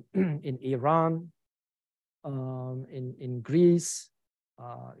 in Iran, in Greece,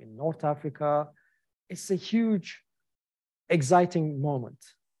 in North Africa. It's a huge, exciting moment,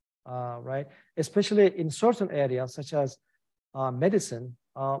 right? Especially in certain areas such as medicine,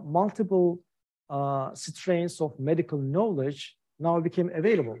 multiple strains of medical knowledge now became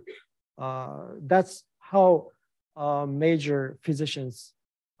available. That's how major physicians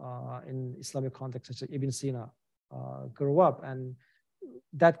in Islamic context, such as Ibn Sina, grew up, and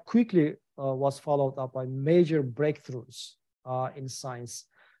that quickly was followed up by major breakthroughs in science,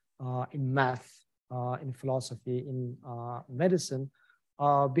 in math, in philosophy, in medicine,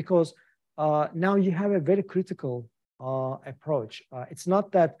 because now you have a very critical approach. It's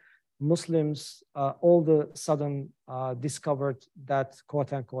not that Muslims all of a sudden discovered that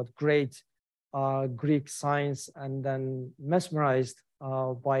quote unquote great Greek science and then mesmerized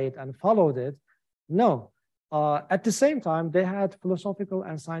by it and followed it. No. At the same time, they had philosophical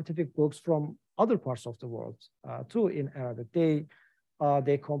and scientific books from other parts of the world too in Arabic.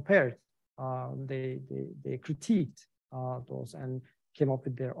 They compared, they critiqued those and came up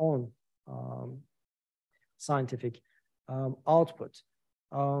with their own scientific output.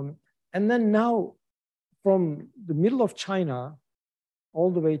 And then now, from the middle of China all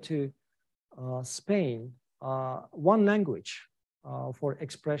the way to Spain, one language for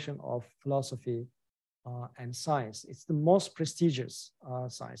expression of philosophy and science. It's the most prestigious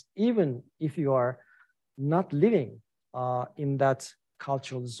science. Even if you are not living in that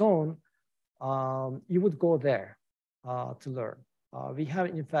cultural zone, you would go there to learn. We have,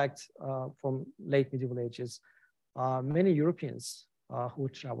 in fact, from late medieval ages, many Europeans who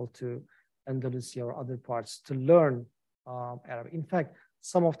travel to Andalusia or other parts to learn Arabic. In fact,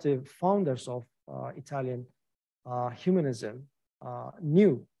 some of the founders of Italian humanism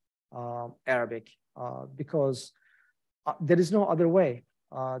knew Arabic because there is no other way.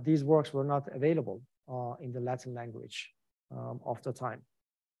 These works were not available in the Latin language of the time.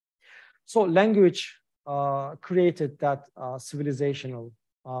 So language created that civilizational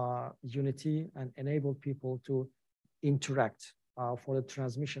unity and enabled people to interact for the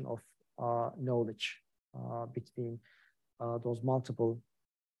transmission of knowledge between those multiple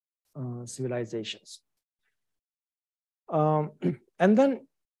civilizations. And then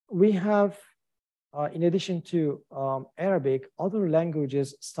we have, in addition to Arabic, other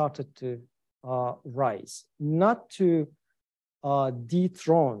languages started to rise, not to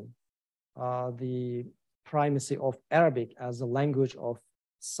dethrone the primacy of Arabic as a language of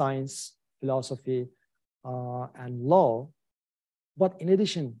science, philosophy, and law. But in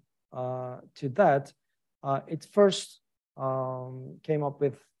addition to that, it first came up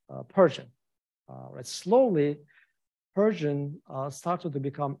with Persian. Right? Slowly, Persian started to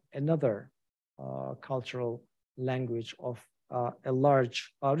become another cultural language of a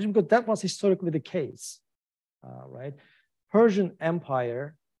large region, because that was historically the case, right? Persian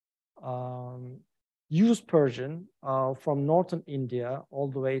Empire used Persian from northern India all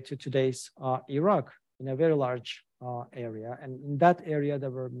the way to today's Iraq in a very large area. And in that area,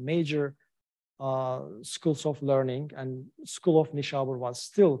 there were major schools of learning, and School of Nishabur was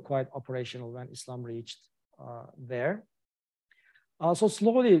still quite operational when Islam reached there. So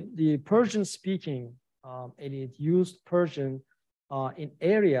slowly, the Persian-speaking elite used Persian in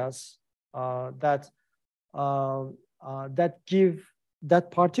areas that give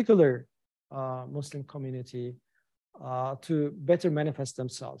that particular Muslim community to better manifest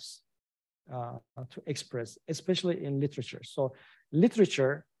themselves, to express, especially in literature. So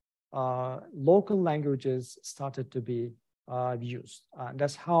literature, local languages started to be used.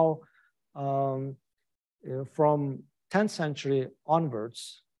 That's how from 10th century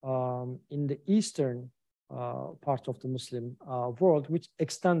onwards, in the eastern part of the Muslim world, which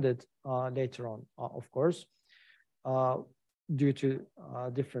extended later on, of course, due to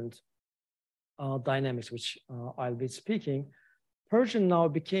different dynamics, which I'll be speaking, Persian now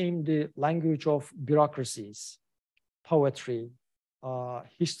became the language of bureaucracies, poetry,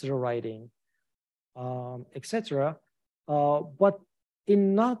 history writing, etc., but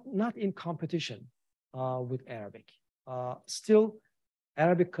not in competition with Arabic. Still,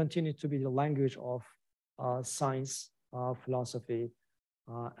 Arabic continued to be the language of science, philosophy,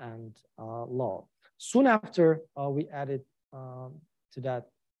 and law. Soon after, we added to that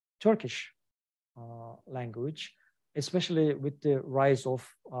Turkish language, especially with the rise of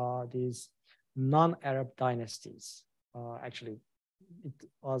these non-Arab dynasties. Actually, it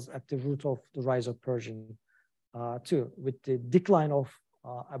was at the root of the rise of Persian too. With the decline of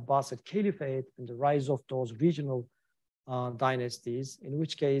Abbasid Caliphate and the rise of those regional dynasties, in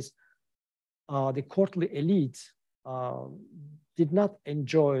which case the courtly elite did not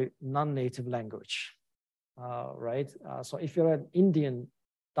enjoy non-native language, right? So if you're an Indian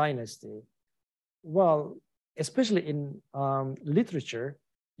dynasty, well, especially in literature,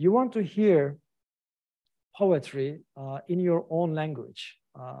 you want to hear poetry in your own language,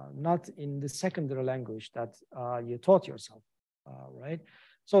 not in the secondary language that you taught yourself, right?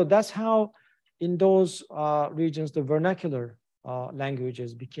 So that's how in those regions, the vernacular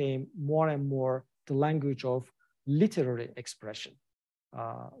languages became more and more the language of literary expression,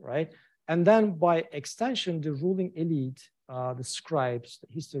 right? And then by extension, the ruling elite, the scribes, the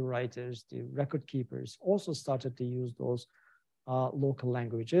history writers, the record keepers also started to use those local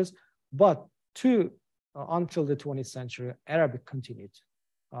languages. But until the 20th century, Arabic continued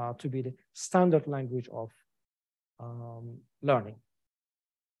to be the standard language of learning.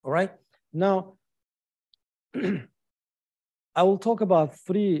 All right. Now, I will talk about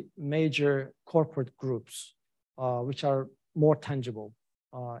three major corporate groups, which are more tangible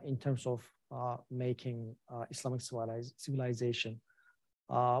in terms of making Islamic civilization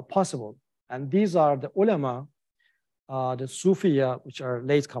possible. And these are the ulama, the Sufiya, which are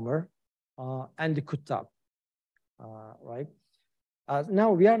latecomer, and the Kuttab, right?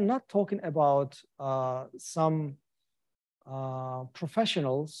 Now, we are not talking about some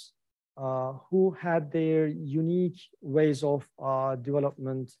professionals who had their unique ways of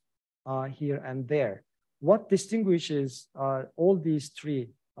development here and there. What distinguishes all these three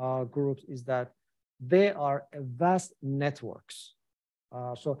groups is that they are vast networks.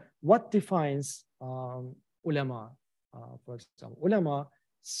 So what defines ulama, for example? Ulama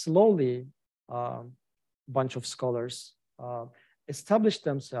slowly, bunch of scholars established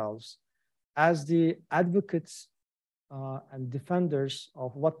themselves as the advocates and defenders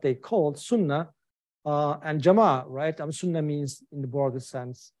of what they called Sunnah and Jama'ah, right? Sunnah means, in the broader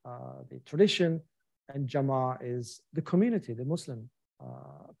sense, the tradition, and Jama'ah is the community, the Muslim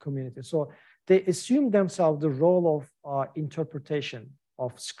community. So they assumed themselves the role of interpretation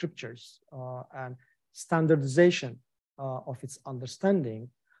of scriptures and standardization of its understanding,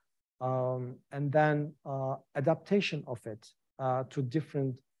 and then adaptation of it to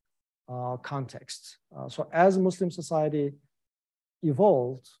different contexts. So as Muslim society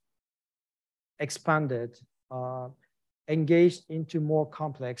evolved, expanded, engaged into more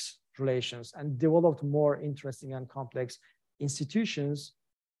complex relations, and developed more interesting and complex institutions,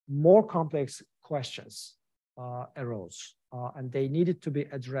 more complex questions arose, and they needed to be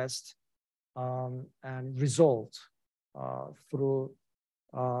addressed and resolved through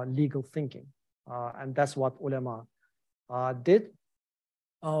legal thinking. And that's what ulama did.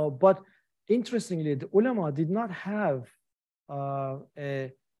 But interestingly, the ulama did not have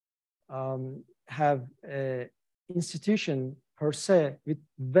a institution per se with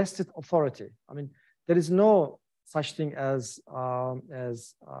vested authority. I mean, there is no such thing as a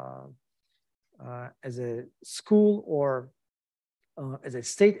school or as a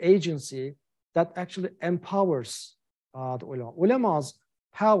state agency that actually empowers the ulama. Ulama's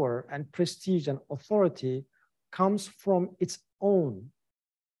power and prestige and authority comes from its own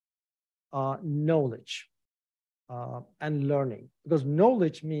knowledge and learning, because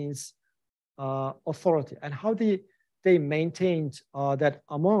knowledge means authority, and how they maintained that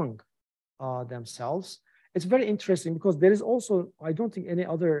among themselves. It's very interesting because there is also, I don't think, any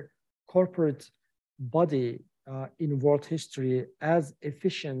other corporate body in world history as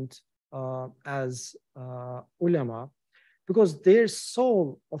efficient as ulama, because their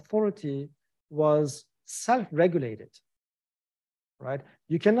sole authority was self-regulated, right?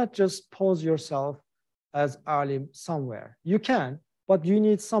 You cannot just pose yourself as alim somewhere. You can, but you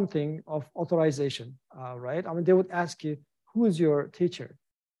need something of authorization, right? I mean, they would ask you, who is your teacher,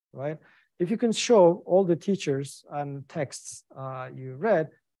 right? If you can show all the teachers and texts you read,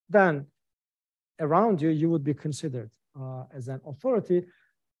 then around you, you would be considered as an authority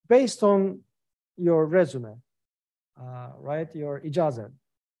based on your resume, right? Your ijazah.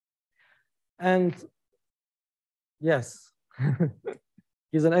 And yes,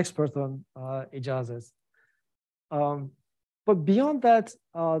 he's an expert on ijazahs. But beyond that,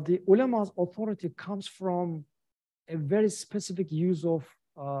 the ulama's authority comes from a very specific use of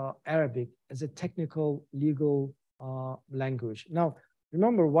Arabic as a technical legal language. Now,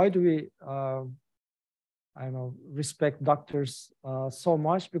 remember, why do we, I don't know, respect doctors so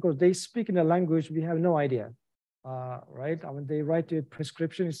much? Because they speak in a language we have no idea, right? I mean, they write a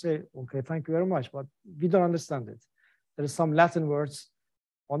prescription, you say, okay, thank you very much, but we don't understand it. There are some Latin words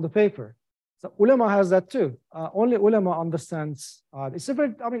on the paper. So ulama has that too. Only ulama understands. It's a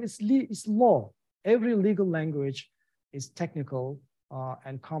very, I mean, it's law. Every legal language is technical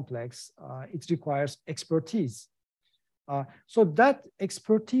and complex. It requires expertise. So that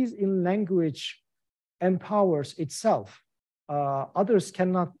expertise in language empowers itself. Others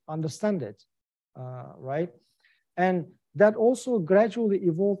cannot understand it, right? And that also gradually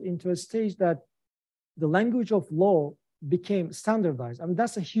evolved into a stage that the language of law became standardized. I mean,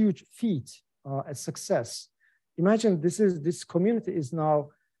 that's a huge feat, a success. Imagine this community is now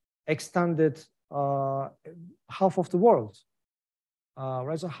extended half of the world,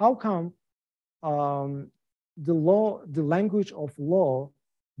 right? So how come the language of law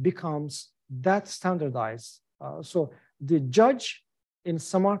becomes that standardized? So the judge in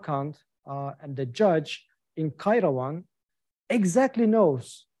Samarkand and the judge in Kairawan exactly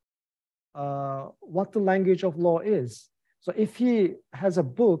knows what the language of law is. So if he has a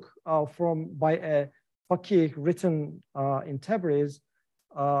book by a faqih written in Tabriz,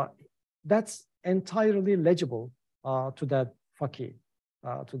 that's entirely legible to that faqih,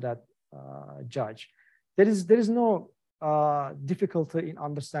 to that judge. There is no difficulty in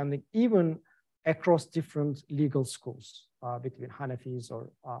understanding, even across different legal schools between Hanafis or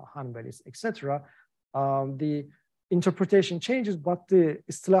Hanbalis, etc. The interpretation changes, but the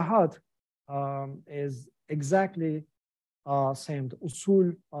istilahat is exactly same. The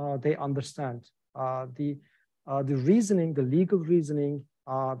usul they understand. The reasoning, the legal reasoning,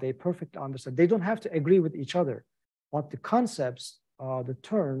 they perfectly understand. They don't have to agree with each other, but the concepts, the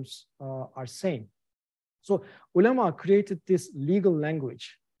terms are same. So ulama created this legal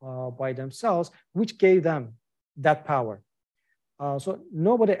language by themselves, which gave them that power. So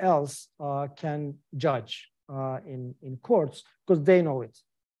nobody else can judge in courts because they know it.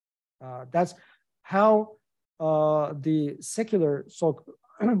 That's how the secular, so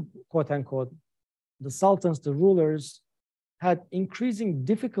quote unquote, the sultans, the rulers, had increasing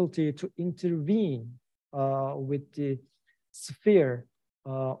difficulty to intervene with the sphere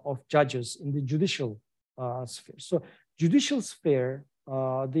of judges in the judicial sphere. So judicial sphere,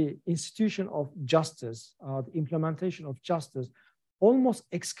 the institution of justice, the implementation of justice, almost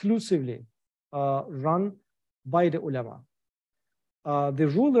exclusively run by the ulama. The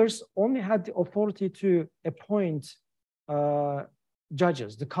rulers only had the authority to appoint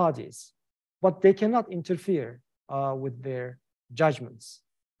judges, the qadis, but they cannot interfere with their judgments,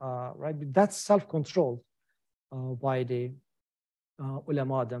 right? But that's self-controlled by the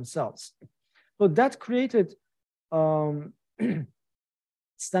ulama themselves. So that created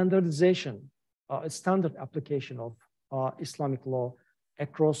standardization, a standard application of Islamic law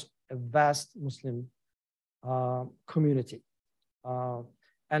across a vast Muslim community.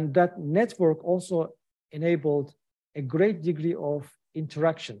 And that network also enabled a great degree of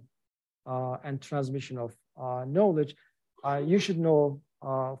interaction and transmission of knowledge. You should know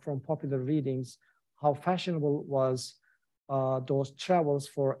from popular readings how fashionable was those travels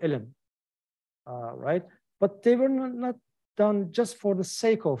for ilm, right? But they were not done just for the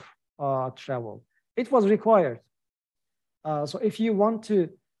sake of travel. It was required. So if you want to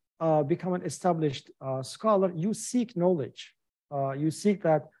become an established scholar, you seek knowledge. You seek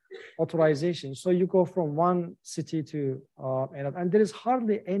that authorization. So you go from one city to another. And there is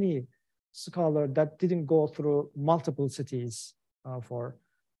hardly any scholar that didn't go through multiple cities for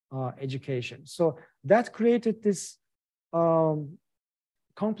education. So that created this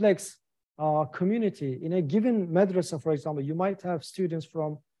complex community. In a given madrasa, for example, you might have students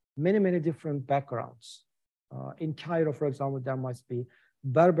from many, many different backgrounds. In Cairo, for example, there must be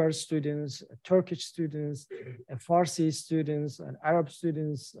Berber students, Turkish students, Farsi students, and Arab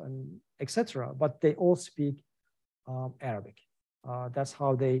students, and etc. But they all speak Arabic. That's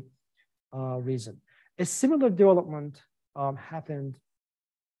how they reason. A similar development happened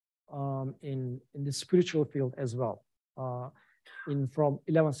in the spiritual field as well, from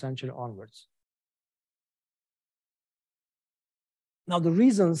 11th century onwards. Now, the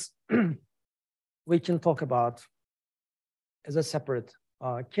reasons we can talk about as a separate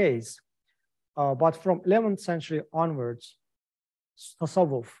case, but from 11th century onwards,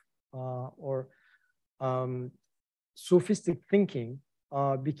 tasawwuf or Sufistic thinking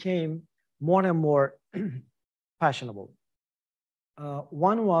became more and more fashionable.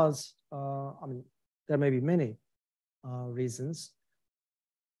 One was, I mean, there may be many reasons.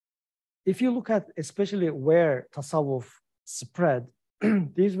 If you look at especially where tasawwuf spread,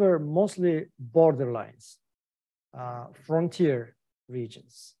 these were mostly borderlines, frontier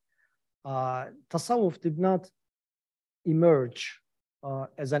regions. Tasawwuf did not emerge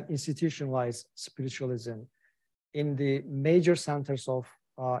as an institutionalized spiritualism in the major centers of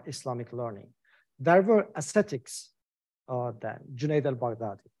Islamic learning. There were ascetics then. Junaid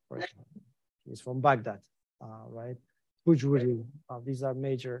al-Baghdadi, for example, he's from Baghdad, right? Hujwiri, these are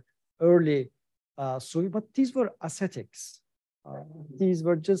major early Sufi, but these were ascetics. These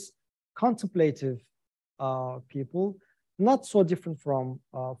were just contemplative people, not so different from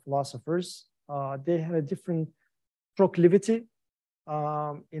philosophers. They had a different proclivity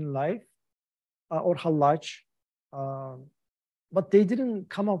in life, or halaj, but they didn't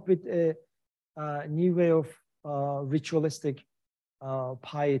come up with a new way of ritualistic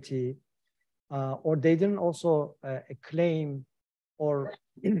piety, or they didn't also claim or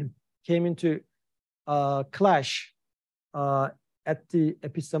came into clash at the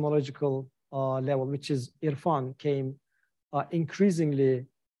epistemological level, which is irfan came increasingly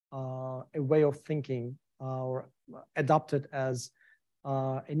a way of thinking or adopted as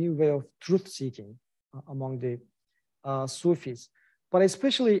a new way of truth seeking among the Sufis, but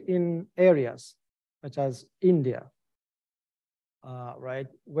especially in areas such as India, right,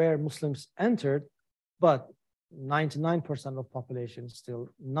 where Muslims entered, but 99% of population still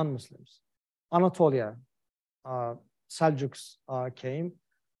non-Muslims. Anatolia, Seljuks came,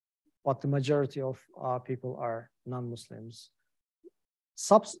 but the majority of people are non-Muslims.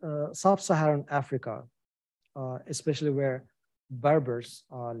 Sub-Saharan Africa, especially where Berbers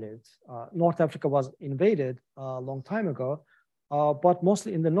lived. North Africa was invaded a long time ago, but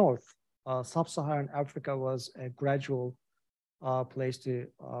mostly in the north. Sub-Saharan Africa was a gradual place to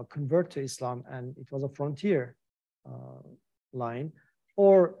convert to Islam, and it was a frontier line.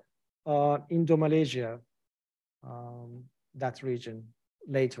 Or Indo-Malaysia, that region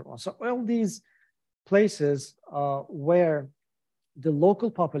later on. So all these places where the local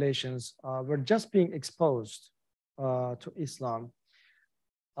populations were just being exposed to Islam,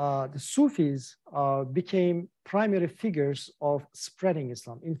 the Sufis became primary figures of spreading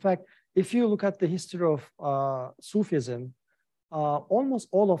Islam. In fact, if you look at the history of Sufism, almost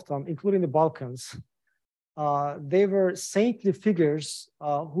all of them, including the Balkans, they were saintly figures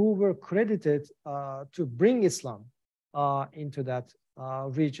who were credited to bring Islam into that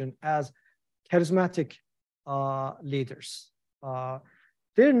region as charismatic leaders.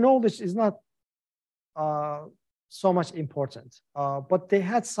 Their knowledge is not so much important, but they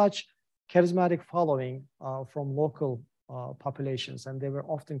had such charismatic following from local populations, and they were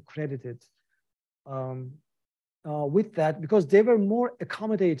often credited with that because they were more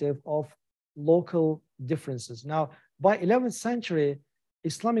accommodative of local differences. Now, by 11th century,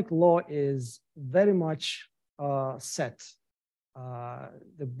 Islamic law is very much set.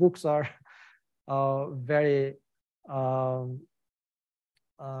 The books are very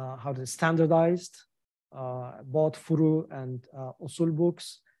standardized, both furu and usul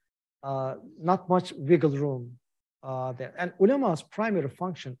books, not much wiggle room there. And ulama's primary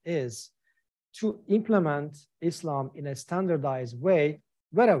function is to implement Islam in a standardized way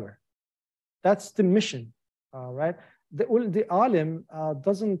wherever. That's the mission, right? The alim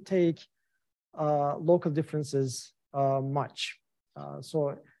doesn't take local differences much.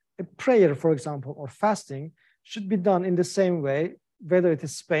 So a prayer, for example, or fasting should be done in the same way, whether it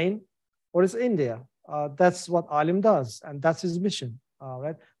is Spain or it's India. That's what alim does, and that's his mission,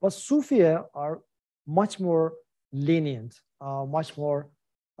 right? But Sufi are much more lenient, much more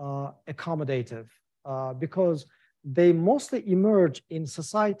accommodative, because they mostly emerge in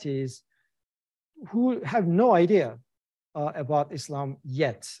societies who have no idea about Islam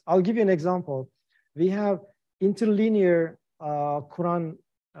yet. I'll give you an example. We have interlinear Quran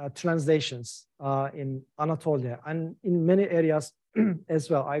translations in Anatolia and in many areas as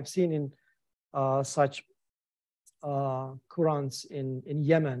well. I've seen in such Qurans in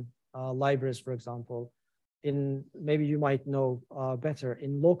Yemen, libraries, for example, in maybe you might know better,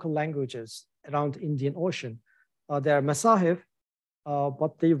 in local languages around Indian Ocean. There are masahif,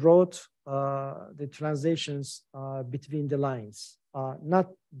 but they wrote the translations between the lines.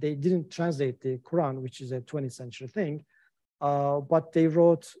 They didn't translate the Quran, which is a 20th century thing, but they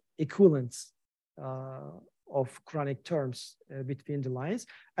wrote equivalents of Quranic terms between the lines.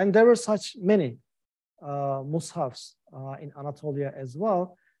 And there were such many mushafs in Anatolia as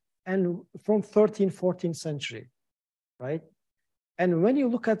well, and from 13th, 14th century, right? And when you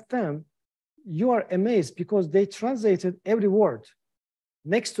look at them, you are amazed because they translated every word.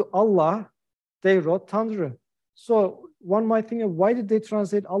 Next to Allah, they wrote Tanrı. So one might think, why did they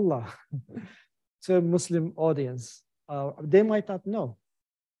translate Allah to a Muslim audience? They might not know.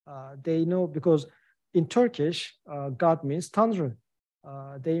 They know because in Turkish, God means Tanrı.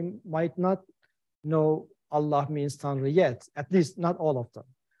 They might not know Allah means Tanrı yet, at least not all of them.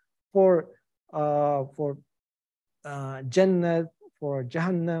 For Jannah, for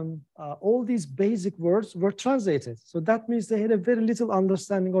Jahannam, all these basic words were translated. So that means they had a very little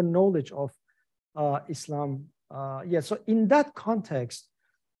understanding or knowledge of Islam. So in that context,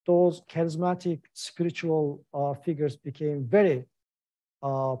 those charismatic spiritual figures became very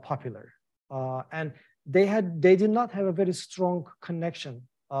popular. And they did not have a very strong connection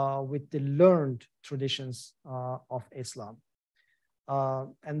with the learned traditions of Islam.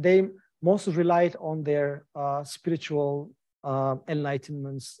 And they mostly relied on their spiritual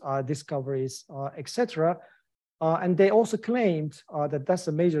enlightenments, discoveries, etc. And they also claimed that that's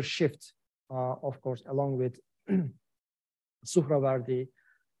a major shift, of course, along with Suhrawardi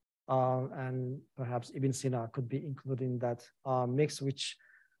and perhaps Ibn Sina could be included in that mix, which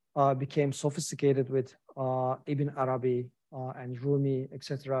became sophisticated with Ibn Arabi and Rumi,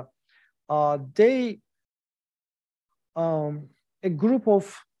 etc. A group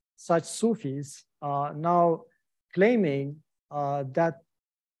of such Sufis now claiming that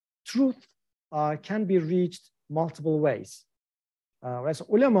truth can be reached multiple ways. So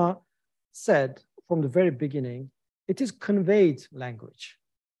ulama said from the very beginning, it is conveyed language,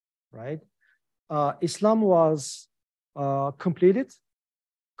 right? Islam was complete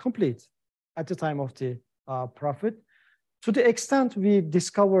at the time of the Prophet. To the extent we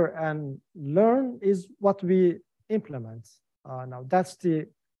discover and learn is what we implement. Now that's the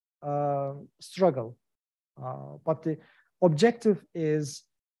struggle. But the objective is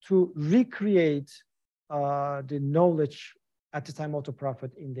to recreate the knowledge at the time of the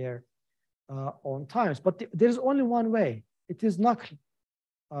Prophet in their own times. But there is only one way. It is naql,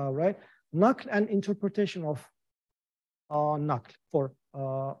 right? Naql and interpretation of naql for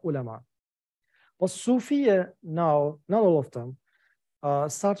ulama. But Sufiya now, not all of them,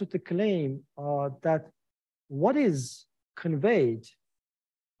 started to claim that what is conveyed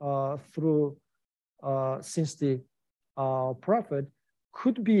through since the Prophet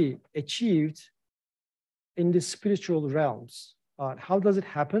could be achieved in the spiritual realms. How does it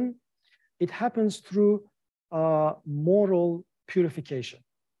happen? It happens through moral purification.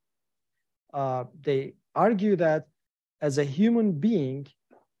 They argue that as a human being,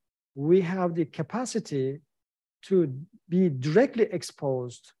 we have the capacity to be directly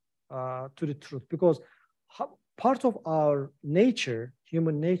exposed to the truth, because part of our nature,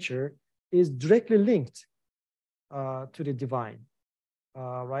 human nature, is directly linked to the divine,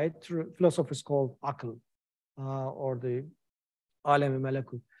 right? Through philosophers called aql or the alam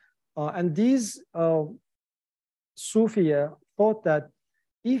malakut. And these Sufiya thought that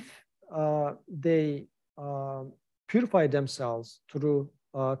if they purify themselves through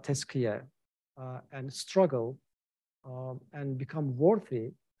tazkiyah and struggle and become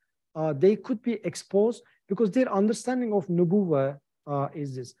worthy, they could be exposed, because their understanding of nubuwwah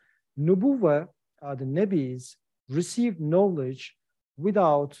is this. Nubuwwah, the Nabis, received knowledge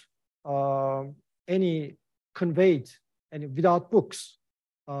without any conveyed, and without books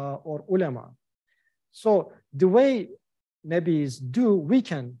or ulama. So the way Nabis do, we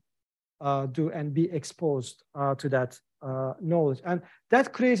can do and be exposed to that knowledge. And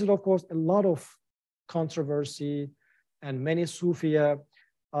that created, of course, a lot of controversy, and many Sufiya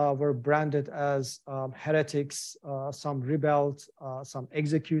were branded as heretics, some rebelled, some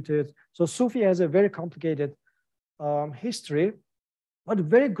executed. So Sufi has a very complicated history, but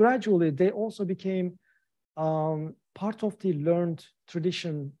very gradually they also became part of the learned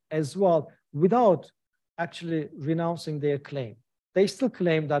tradition as well, without actually renouncing their claim. They still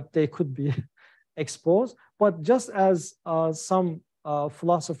claim that they could be exposed, but just as some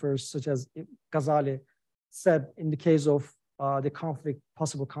philosophers such as Ghazali said in the case of the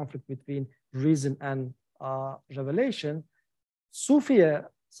possible conflict between reason and revelation, Sufiya,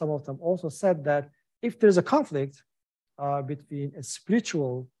 some of them also said that if there's a conflict between a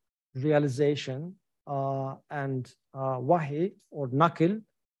spiritual realization and wahi or naql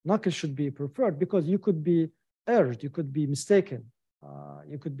should be preferred, because you could be erred, you could be mistaken,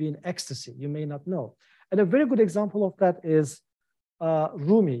 you could be in ecstasy, you may not know. And a very good example of that is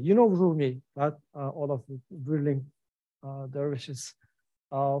Rumi. You know Rumi, right? All of the whirling dervishes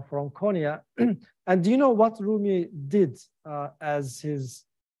from Konya. And do you know what Rumi did as his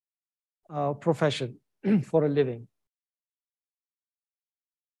profession for a living?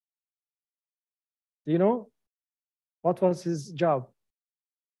 Do you know what was his job?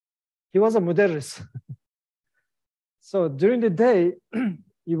 He was a mudarris. So during the day,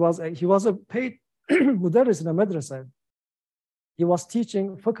 he was a paid mudarris in a madrasa. He was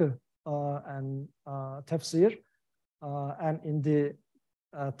teaching fiqh and tafsir, and in the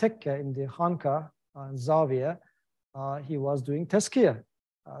tekke, in the khanka and zawiya, he was doing tazkiyah.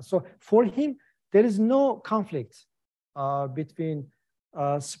 So for him, there is no conflict between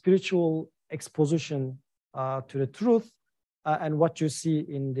spiritual exposition to the truth and what you see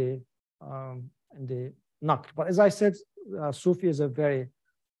in the Naql. But as I said, Sufi is a very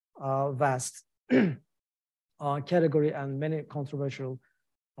vast category and many controversial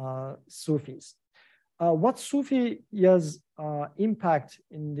Sufis. What Sufi's impact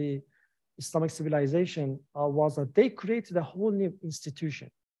in the Islamic civilization was that they created a whole new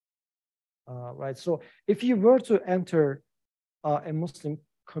institution, right? So if you were to enter a Muslim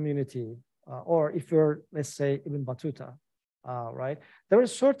community, or if you're, let's say, Ibn Battuta, right? There are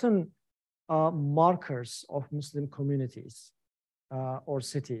certain markers of Muslim communities or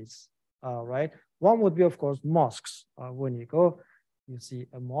cities, right? One would be, of course, mosques. When you go, you see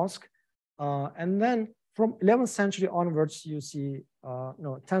a mosque. And then from 11th century onwards, you see,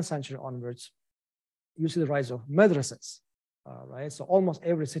 10th century onwards, you see the rise of madrasas, right? So almost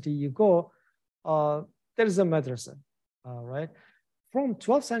every city you go, there is a madrasa, right? From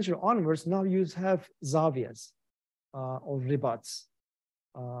 12th century onwards, now you have zaviyas or ribats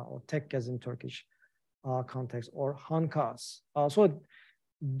or tekkas in Turkish context, or hankas. So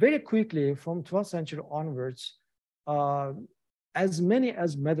very quickly from 12th century onwards, as many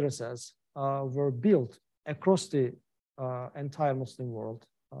as madrasas were built across the entire Muslim world,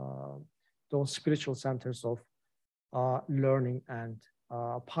 those spiritual centers of learning and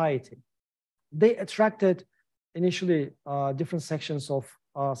piety. They attracted initially different sections of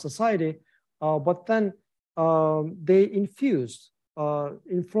society, but then they infused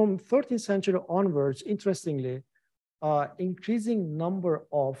from 13th century onwards, interestingly, increasing number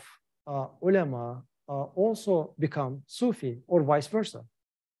of ulama also become Sufi or vice versa.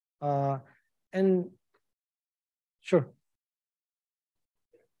 And sure.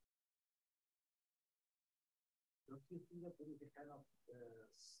 Don't you think that there is a kind of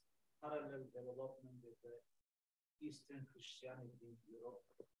parallel development with the Eastern Christianity in Europe,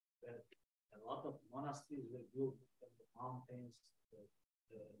 where a lot of monasteries were built in the mountains,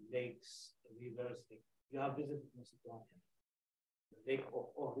 the lakes, the rivers? You have visited Macedonia. The Lake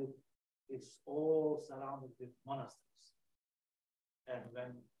of Ohrid is all surrounded with monasteries. And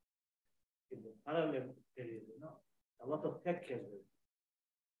when in the parallel period, a lot of tekkas were.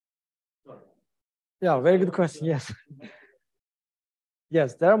 Sorry. Yeah, very good question. Yes.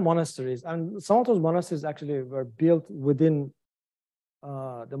 Yes, there are monasteries, and some of those monasteries actually were built within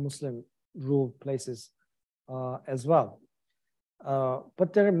the Muslim ruled places as well.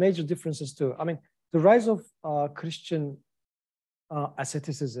 But there are major differences too. I mean, the rise of Christian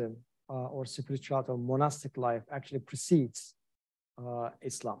asceticism or spirituality or monastic life actually precedes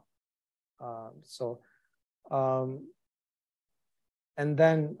Islam. And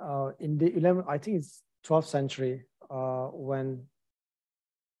then in the 11th, I think it's 12th century, when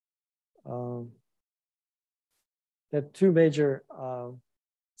there are two major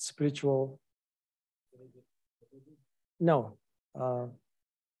spiritual,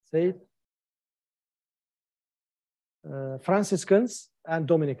 Franciscans and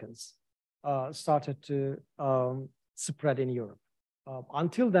Dominicans started to spread in Europe.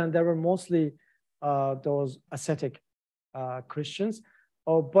 Until then, there were mostly those ascetic Christians,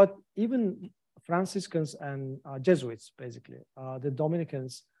 but even Franciscans and Jesuits, basically, the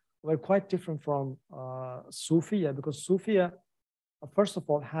Dominicans were quite different from Sufia, because Sufia, first of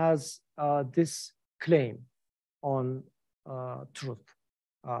all, has this claim on truth,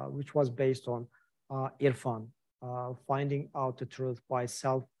 which was based on irfan, finding out the truth by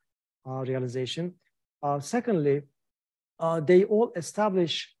self-realization. Secondly, they all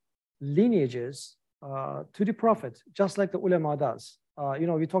establish lineages to the Prophet, just like the ulama does.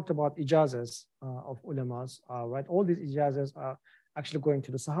 We talked about ijazas of ulamas, right? All these ijazas are actually going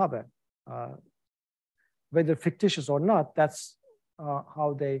to the Sahaba. Whether fictitious or not, that's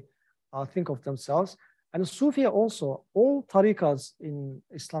how they think of themselves. And Sufia also, all tariqas in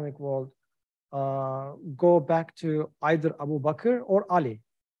Islamic world go back to either Abu Bakr or Ali,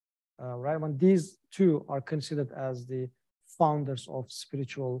 right? When these two are considered as the founders of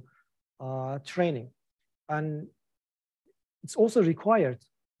spiritual training. And it's also required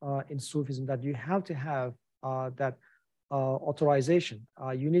in Sufism that you have to have that authorization.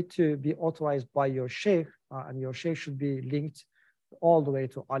 You need to be authorized by your sheikh, and your sheikh should be linked all the way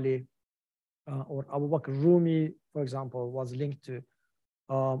to Ali or Abu Bakr. Rumi, for example, was linked to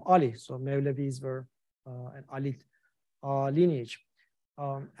Ali. So Mevlevis were an Ali lineage.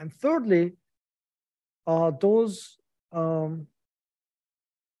 And thirdly,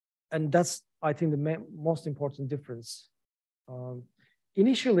 and that's, I think, the most important difference.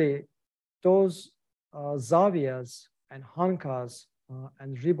 Initially, those zaviyas and hankas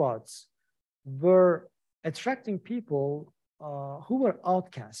and ribats were attracting people who were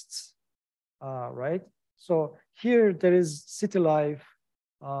outcasts, right? So here there is city life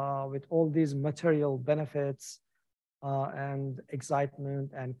with all these material benefits and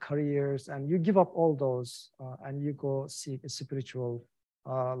excitement and careers, and you give up all those and you go seek a spiritual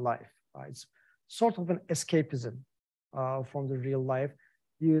life. It's sort of an escapism from the real life.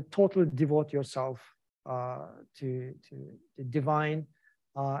 You totally devote yourself to the divine,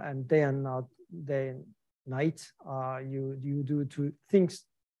 and day and night you do things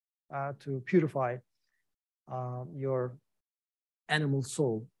to purify your animal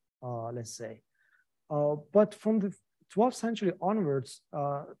soul, let's say. But from the 12th century onwards,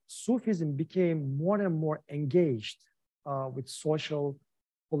 Sufism became more and more engaged with social,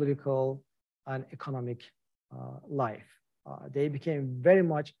 political, and economic life. They became very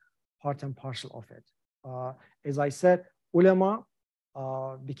much part and parcel of it. As I said, ulama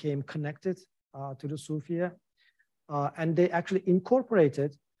became connected to the Sufia, and they actually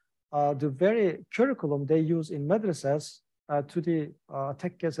incorporated the very curriculum they use in madrasas to the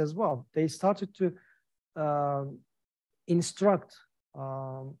tekkas as well. They started to instruct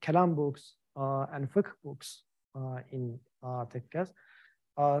kalam books and fiqh books in tekkas.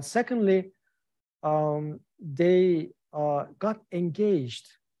 Secondly, they got engaged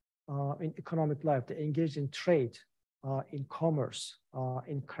in economic life. They engaged in trade, in commerce,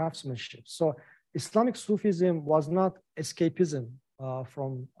 in craftsmanship. So Islamic Sufism was not escapism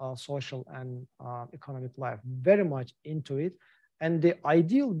from social and economic life, very much into it. And the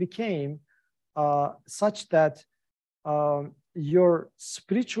ideal became such that your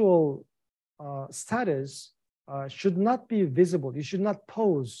spiritual status should not be visible. You should not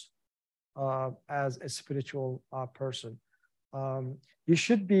pose as a spiritual person. You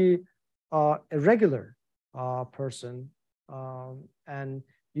should be a regular person, and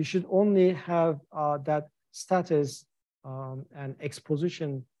you should only have that status and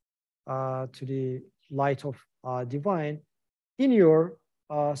exposition to the light of divine in your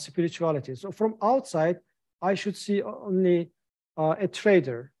spirituality. So from outside, I should see only a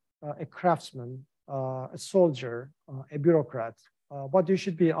trader, a craftsman, a soldier, a bureaucrat, but you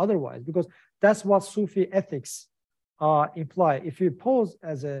should be otherwise, because that's what Sufi ethics imply. If you pose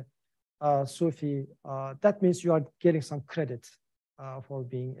as a Sufi, that means you are getting some credit for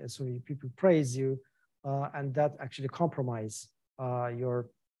being a Sufi. People praise you, and that actually compromise your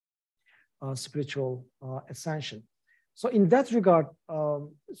spiritual ascension. So in that regard,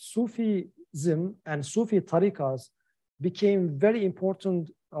 Sufism and Sufi tariqas became very important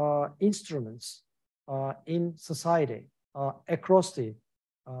instruments in society across the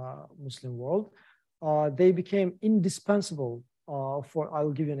Muslim world. They became indispensable for,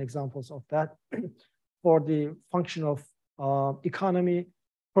 I'll give you an examples of that, for the function of economy,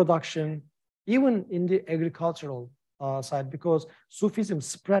 production, even in the agricultural side, because Sufism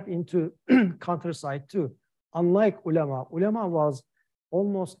spread into countryside too. Unlike ulama, ulama was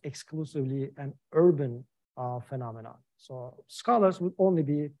almost exclusively an urban phenomenon. So scholars would only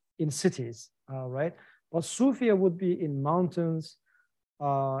be in cities, right? But Sufia would be in mountains,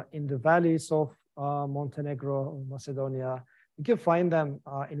 in the valleys of Montenegro, Macedonia. You can find them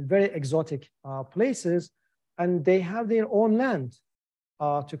in very exotic places, and they have their own land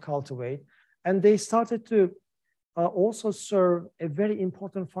to cultivate. And they started to also serve a very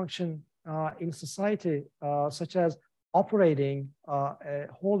important function in society, such as operating a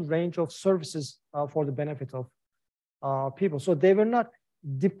whole range of services for the benefit of people. So they were not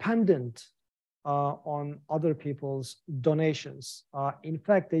dependent on other people's donations. In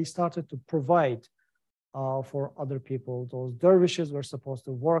fact, they started to provide for other people. Those dervishes were supposed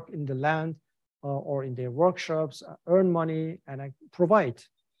to work in the land or in their workshops, earn money, and provide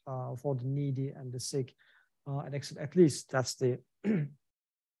for the needy and the sick. And at least that's the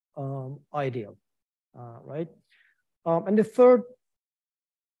ideal, right? And the third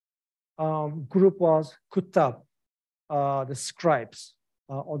group was Kuttab, the scribes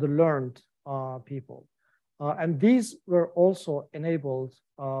or the learned people. And these were also enabled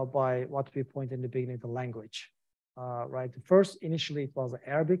by what we pointed in the beginning, the language, right? First, initially, it was the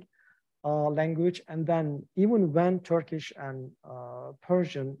Arabic language. And then even when Turkish and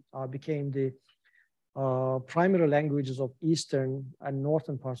Persian became the primary languages of Eastern and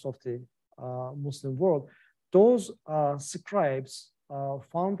Northern parts of the Muslim world, those scribes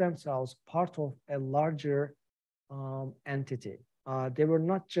found themselves part of a larger entity. They were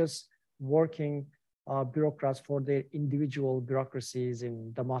not just working bureaucrats for their individual bureaucracies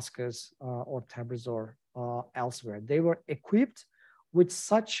in Damascus or Tabriz or elsewhere. They were equipped with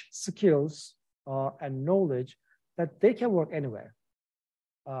such skills and knowledge that they can work anywhere.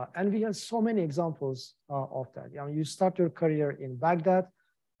 And we have so many examples of that. You know, you start your career in Baghdad,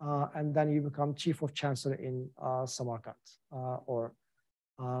 and then you become chief of chancellor in Samarkand, or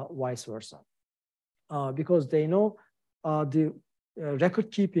vice versa, because they know the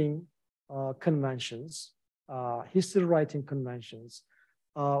record-keeping conventions, history writing conventions,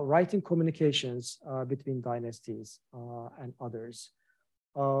 writing communications between dynasties and others,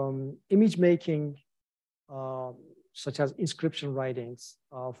 image making, such as inscription writings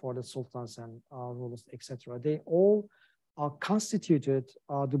for the sultans and rulers, etc. They all constituted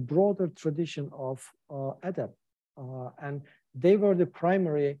the broader tradition of adab, and they were the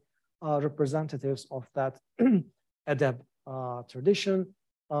primary representatives of that adab tradition,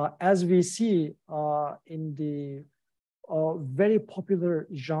 as we see in the very popular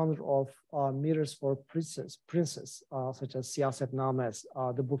genre of mirrors for princes, such as SIFHAMS,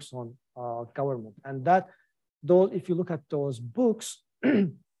 the books on government. And that, those, if you look at those books,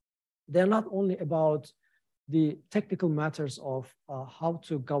 they're not only about the technical matters of how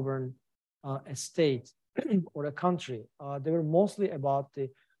to govern a state or a country. They were mostly about the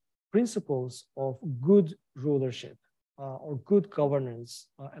principles of good rulership or good governance,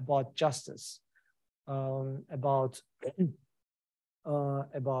 about justice, about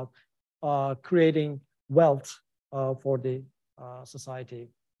creating wealth for the society,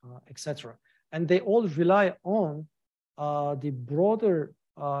 etc. And they all rely on the broader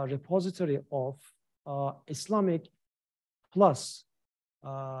repository of Islamic, plus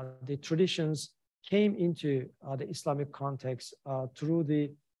the traditions came into the Islamic context through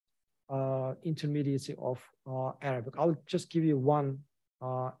the intermediacy of Arabic. I'll just give you one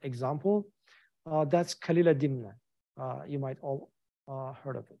example. That's Kalila Dimna. You might all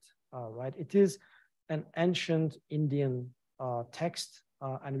heard of it, right? It is an ancient Indian text,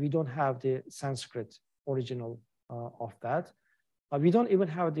 and we don't have the Sanskrit original of that. We don't even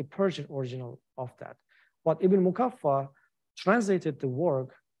have the Persian original of that. But Ibn Mukaffa translated the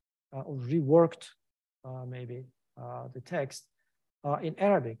work, or reworked maybe the text in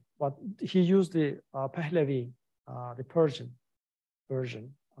Arabic, but he used the Pahlavi, the Persian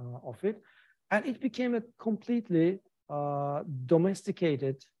version of it, and it became a completely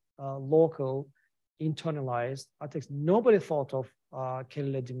domesticated, local, internalized text. Nobody thought of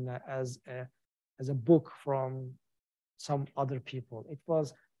Kalila Dimna as a book from some other people. It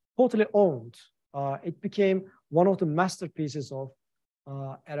was totally owned. It became one of the masterpieces of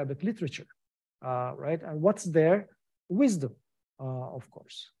Arabic literature, right? And what's there? Wisdom, of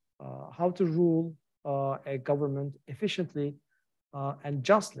course. How to rule a government efficiently and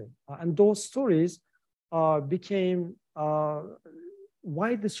justly. And those stories became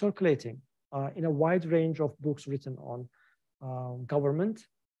widely circulating in a wide range of books written on government,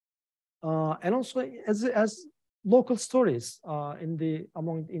 and also as local stories in the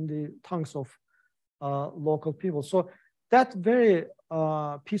tongues of local people. So that very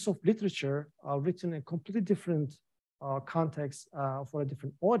piece of literature written in a completely different context for a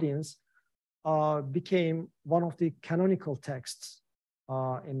different audience became one of the canonical texts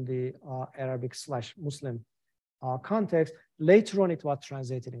in the Arabic/Muslim context. Later on, it was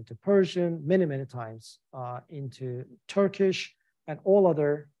translated into Persian many times, into Turkish and all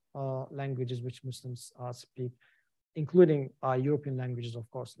other languages which Muslims speak, including European languages, of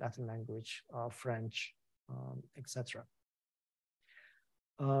course, Latin language, French, etc.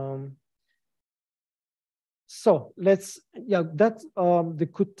 So let's, that's the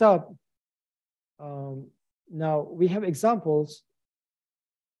Kuttab. Now we have examples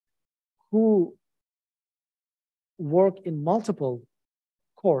who work in multiple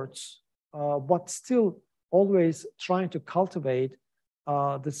courts, but still always trying to cultivate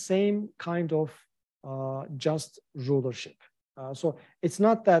the same kind of just rulership. So it's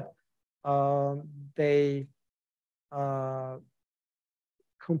not that they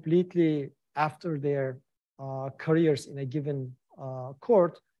completely, after their careers in a given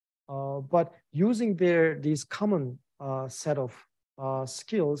court, but using these common set of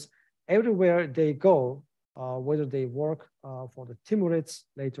skills everywhere they go, whether they work for the Timurids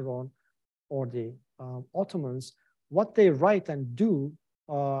later on or the Ottomans, what they write and do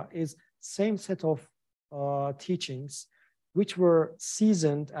is same set of teachings which were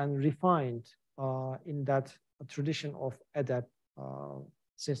seasoned and refined in that tradition of adab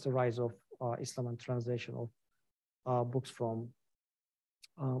since the rise of Islam and translation of books from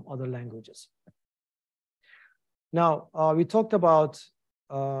other languages. Now, we talked about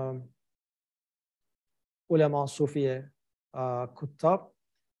ulama, Sufiye, Kuttab,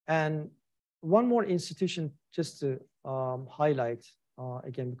 and one more institution just to highlight,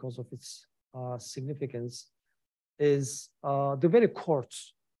 again, because of its significance, is the very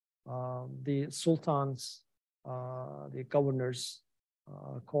courts the sultans, the governors'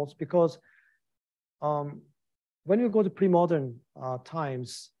 courts, because when you go to pre-modern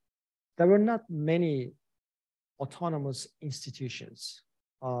times, there were not many autonomous institutions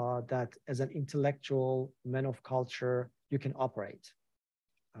that as an intellectual man of culture you can operate.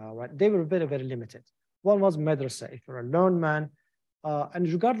 Right? They were very, very limited. One was madrasa. If you're a learned man,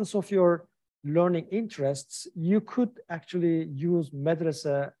 and regardless of your learning interests, you could actually use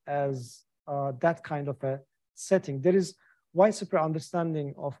madrasa as that kind of a setting. There is widespread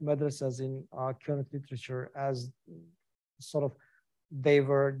understanding of madrasas in current literature as sort of they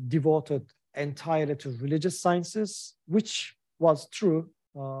were devoted entirely to religious sciences, which was true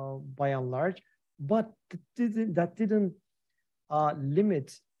by and large, but that didn't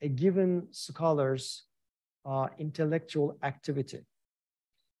limit a given scholar's intellectual activity.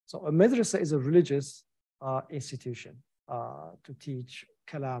 So a madrasa is a religious institution to teach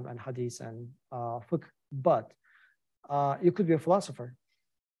kalam and hadith and fiqh, but you could be a philosopher,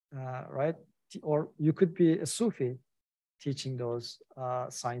 right? Or you could be a Sufi teaching those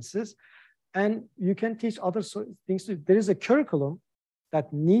sciences, and you can teach other things too. There is a curriculum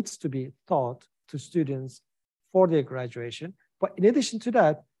that needs to be taught to students for their graduation. But in addition to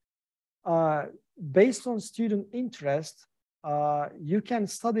that, based on student interest, you can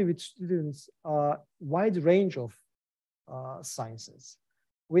study with students a wide range of sciences.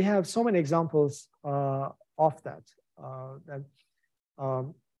 We have so many examples of that.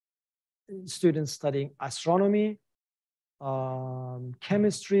 Students studying astronomy,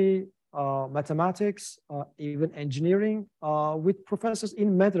 chemistry, mathematics, even engineering with professors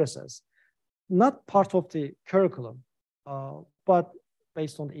in madrasas. Not part of the curriculum, but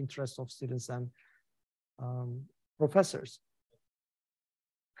based on the interest of students and professors.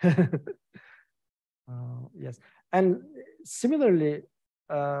 Yes, and similarly,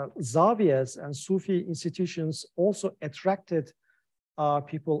 Zawiyas and Sufi institutions also attracted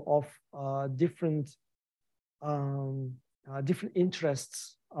people of different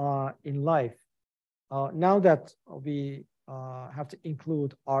interests in life. Now that we have to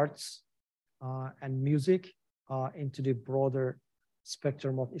include arts and music into the broader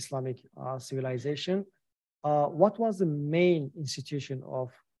spectrum of Islamic civilization, what was the main institution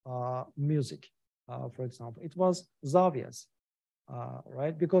of music, for example? It was Zawiyas,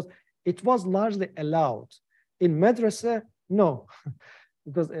 right? Because it was largely allowed. In madrasa, no,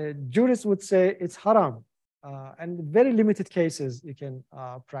 because jurists would say it's haram. And in very limited cases, you can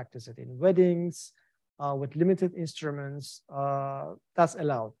practice it in weddings with limited instruments. That's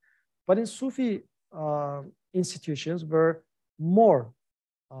allowed. But in Sufi institutions were more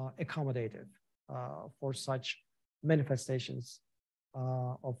accommodative for such manifestations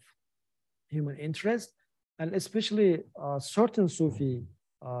of human interest, and especially certain Sufi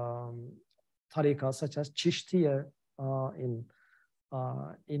tariqas such as Chishtiya in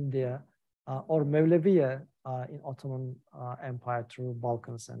India or Mevleviya in Ottoman Empire through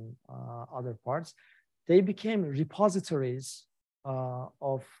Balkans and other parts. They became repositories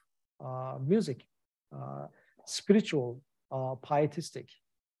of music, spiritual, pietistic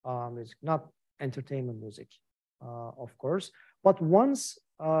music, not entertainment music, of course. But once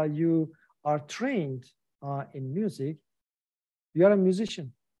you are trained in music, you are a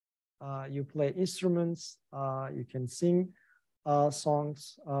musician. You play instruments, you can sing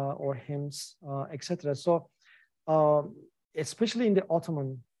songs or hymns, etc. So especially in the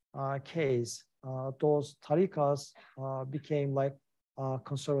Ottoman case, those tariqas became like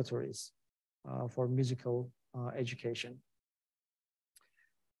conservatories for musical education.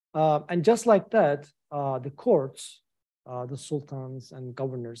 And just like that, the courts, the sultans and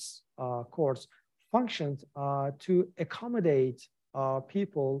governors' courts functioned to accommodate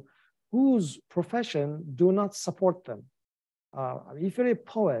people whose profession do not support them. If you're a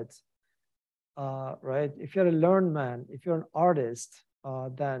poet, right, if you're a learned man, if you're an artist,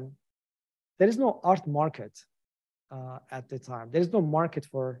 then there is no art market at the time. There is no market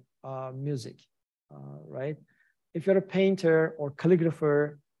for music, right? If you're a painter or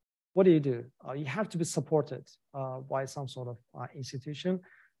calligrapher, what do? You have to be supported by some sort of institution.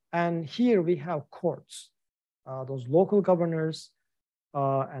 And here we have courts, those local governors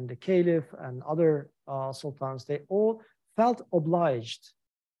and the caliph and other sultans, they all felt obliged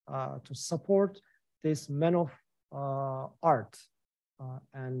to support this men of art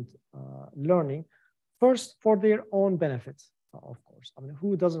and learning, first for their own benefit, of course. I mean,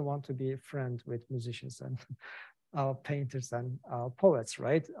 who doesn't want to be a friend with musicians and painters and poets,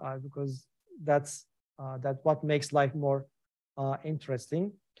 right? Because that's what makes life more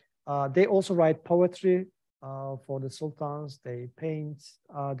interesting. They also write poetry, for the sultans. They paint,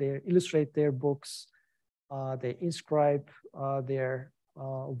 they illustrate their books, they inscribe their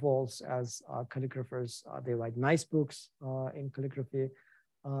walls as calligraphers. They write nice books in calligraphy,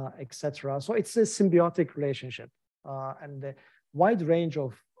 etc. So it's a symbiotic relationship, and the wide range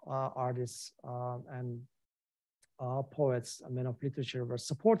of artists and poets and men of literature were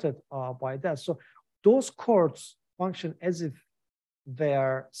supported by that. So those courts function as if they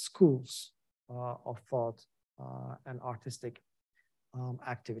are schools of thought and artistic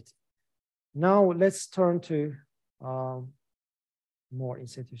activity. Now let's turn to more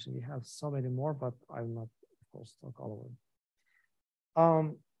institutions. We have so many more, but I will not, of course, talk all of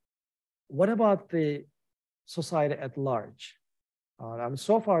them. What about the society at large?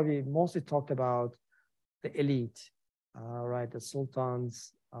 So far, we mostly talked about the elite, right? The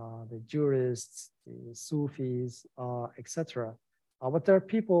sultans, the jurists, the Sufis, etc. But there are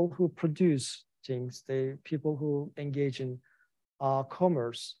people who produce things, the people who engage in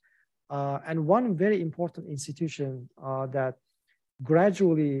commerce. And one very important institution that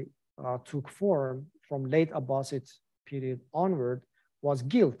gradually took form from late Abbasid period onward was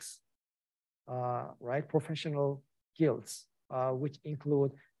guilds, right? Professional guilds, which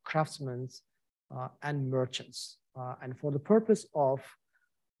include craftsmen and merchants. And for the purpose of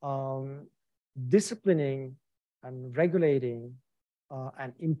disciplining and regulating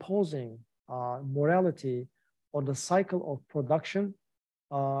and imposing morality on the cycle of production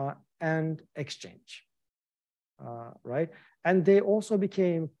and exchange, right? And they also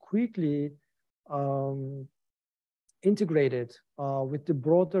became quickly integrated with the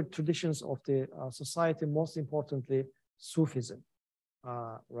broader traditions of the society, most importantly, Sufism,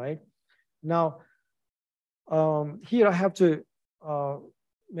 right? Now, here I have to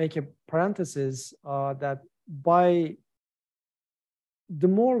make a parenthesis that by the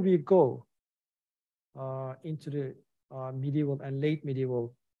more we go into the medieval and late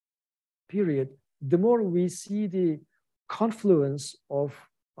medieval period, the more we see the confluence of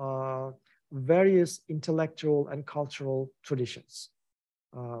various intellectual and cultural traditions,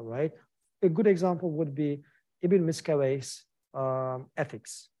 right? A good example would be Ibn Miskawayh's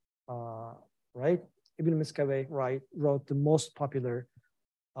Ethics, right? Ibn Miskawayh wrote the most popular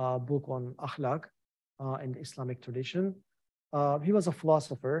book on akhlaq in the Islamic tradition. He was a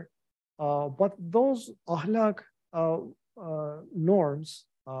philosopher, but those akhlaq norms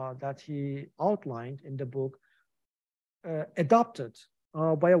that he outlined in the book adopted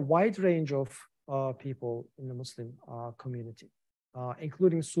by a wide range of people in the Muslim community,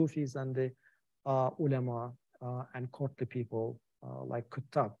 including Sufis and the ulama and courtly people like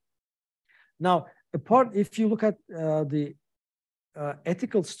Kuttab. Now, if you look at the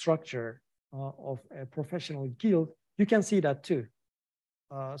ethical structure of a professional guild, you can see that too.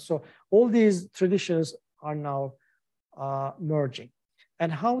 So all these traditions are now merging.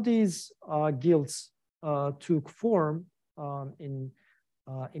 And how these guilds took form in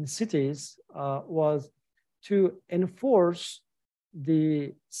cities was to enforce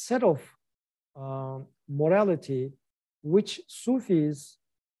the set of morality which Sufis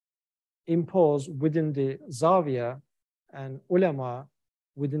impose within the Zawiya and ulama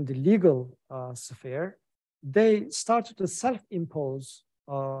within the legal sphere. They started to self-impose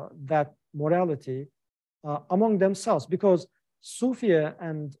that morality among themselves, because Sufia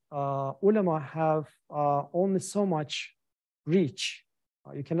and ulama have only so much reach.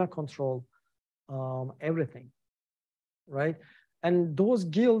 You cannot control everything, right? And those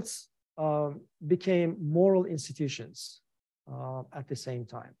guilds became moral institutions at the same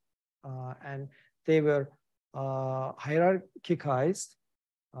time. And they were hierarchized.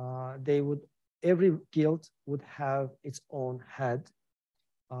 Every guild would have its own head,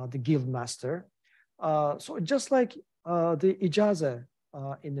 the guild master. So just like the ijaza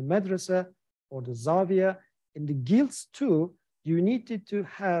in the madrasa or the zawiya, in the guilds too, you needed to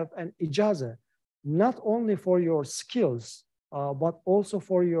have an ijaza, not only for your skills, but also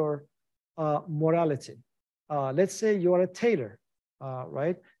for your morality. Let's say you are a tailor,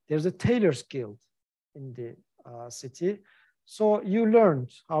 right? There's a tailor's guild in the city. So you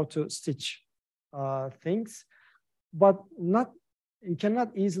learned how to stitch things, but you cannot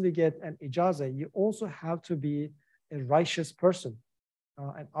easily get an ijaza. You also have to be a righteous person,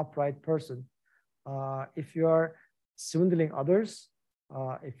 an upright person. If you are swindling others,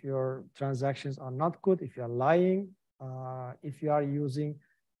 if your transactions are not good, if you are lying, if you are using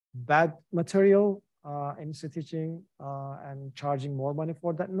bad material in stitching and charging more money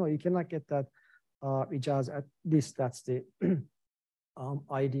for that, no, you cannot get that ijaza. At least that's the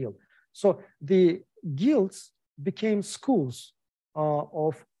ideal. So the guilds became schools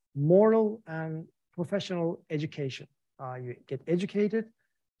of moral and professional education. You get educated,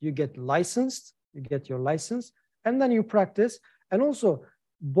 you get licensed, you get your license, and then you practice. And also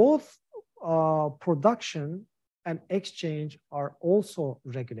both production and exchange are also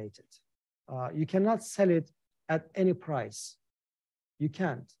regulated. You cannot sell it at any price. You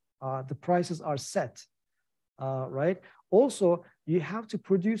can't. The prices are set, right? Also, you have to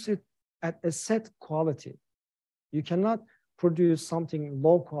produce it at a set quality. You cannot produce something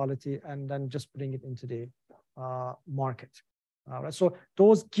low quality and then just bring it into the market. Right? So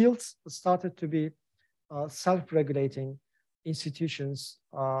those guilds started to be self-regulating institutions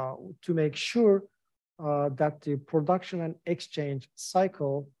to make sure that the production and exchange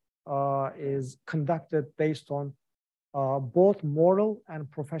cycle is conducted based on both moral and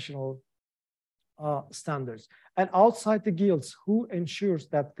professional standards. And outside the guilds, who ensures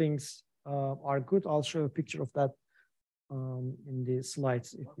that things are good? I'll show a picture of that in the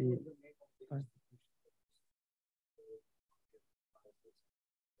slides. If we,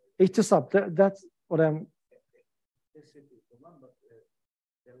 ihtisab, that's what I'm.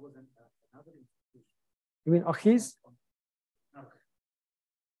 You mean Akhiz?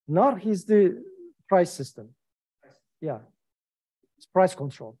 Narh is the price system. Yeah, it's price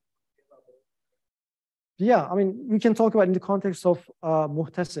control. Yeah, I mean, we can talk about in the context of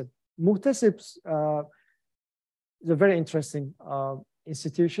Muhtasib. Muhtasib is a very interesting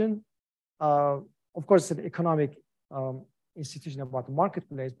institution. Of course, it's an economic institution about the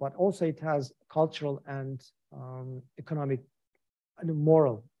marketplace, but also it has cultural and economic and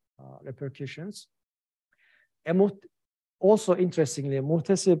moral repercussions. And also, interestingly,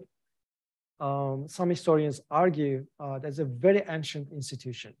 Muhtasib, some historians argue there's a very ancient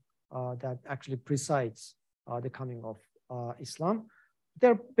institution that actually precedes the coming of Islam.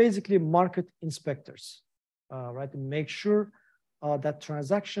 They're basically market inspectors, right? To make sure that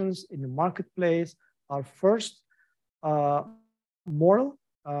transactions in the marketplace are first moral,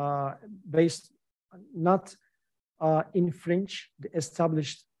 based, not infringe the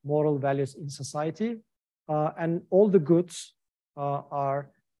established moral values in society, and all the goods are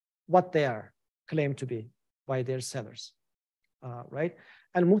what they are claimed to be by their sellers, right?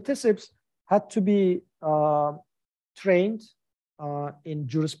 And muhtasibs had to be trained in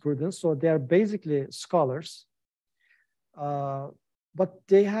jurisprudence, so they are basically scholars, but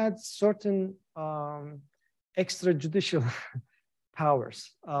they had certain extrajudicial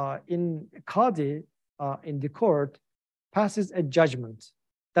powers. In Qadi, in the court, passes a judgment.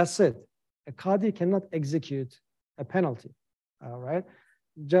 That's it. A Qadi cannot execute a penalty, right?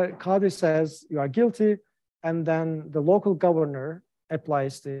 Qadi says you are guilty, and then the local governor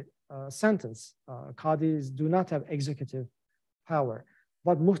applies the sentence. Qadis do not have executive power,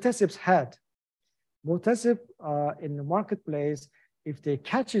 but muhtasibs had. Muhtasib in the marketplace, if they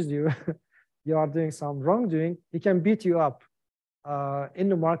catches you, you are doing some wrongdoing, he can beat you up in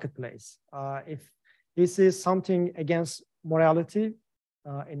the marketplace. If he sees something against morality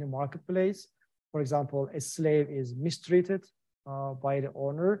in the marketplace, for example, a slave is mistreated by the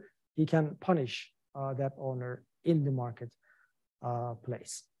owner, he can punish that owner in the market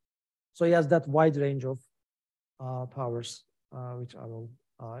place. So he has that wide range of powers, which I will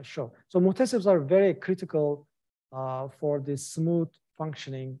show. So muhtasibs are very critical for the smooth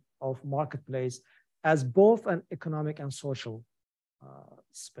functioning of marketplace as both an economic and social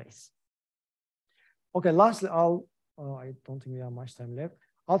space. Okay, lastly, I don't think we have much time left.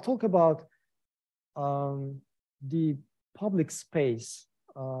 I'll talk about the public space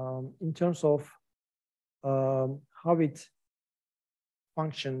in terms of how it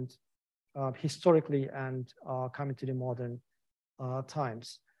functioned historically and coming to the modern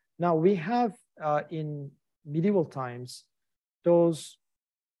times. Now we have in medieval times those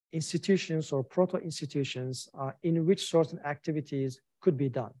institutions or proto-institutions in which certain activities could be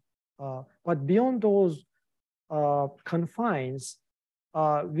done. But beyond those confines,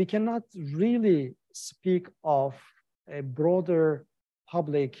 we cannot really speak of a broader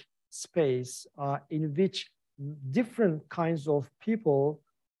public space in which different kinds of people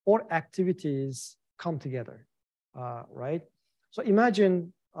or activities come together, right? So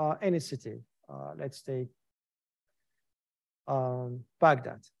imagine any city, let's take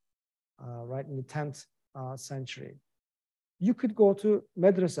Baghdad, right, in the 10th century. You could go to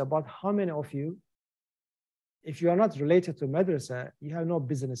madrasa, but how many of you, if you are not related to madrasa, you have no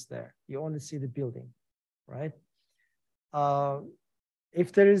business there. You only see the building, right?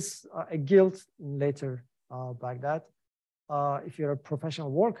 If there is a guild in later Baghdad, if you're a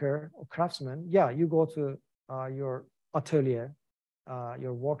professional worker or craftsman, yeah, you go to your atelier,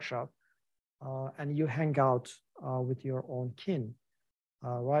 your workshop, and you hang out with your own kin.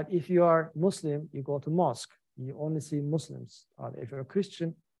 right? If you are Muslim, you go to mosque. You only see Muslims. If you're a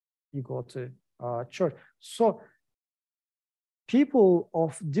Christian, you go to church. So people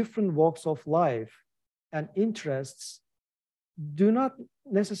of different walks of life and interests do not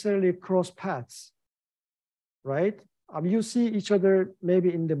necessarily cross paths, right? You see each other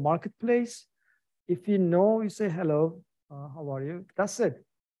maybe in the marketplace. If you know, you say hello, how are you? That's it.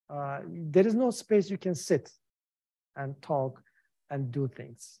 There is no space you can sit and talk and do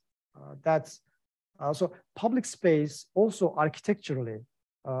things. That's so public space also architecturally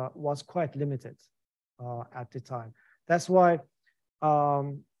was quite limited at the time. That's why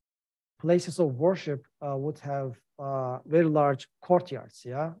places of worship would have very large courtyards,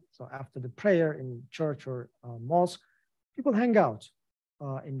 yeah? So after the prayer in church or mosque, people hang out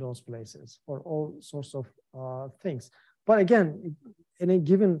in those places for all sorts of things. But again, in a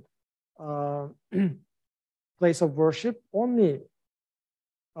given place of worship only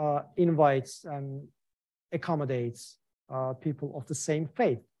invites and accommodates people of the same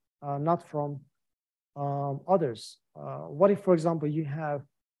faith, not from others. What if, for example, you have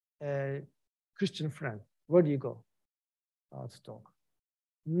a Christian friend? Where do you go to talk?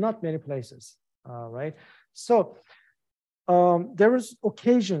 Not many places, right? So there was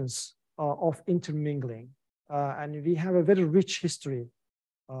occasions of intermingling, and we have a very rich history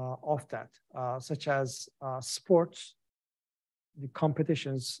of that, such as sports, the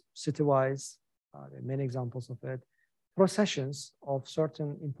competitions city-wise, there are many examples of it, processions of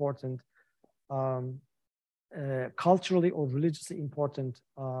certain important culturally or religiously important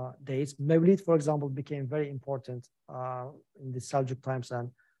dates. Mevlid, for example, became very important in the Seljuk times and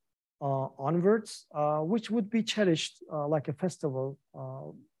onwards, which would be cherished like a festival.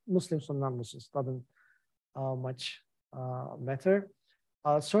 Muslims or non-Muslims, doesn't much matter.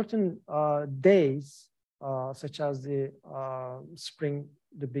 Certain days, such as the spring,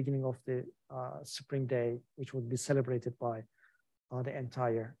 the beginning of the spring day, which would be celebrated by the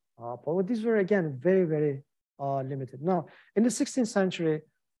entire but these were, again, very, very limited. Now, in the 16th century,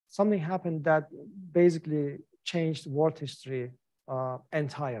 something happened that basically changed world history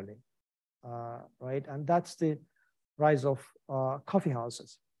entirely, right? And that's the rise of coffee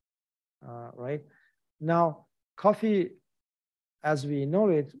houses, right? Now, coffee, as we know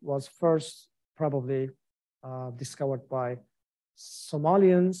it, was first probably discovered by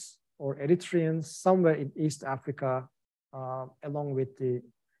Somalians or Eritreans somewhere in East Africa, along with the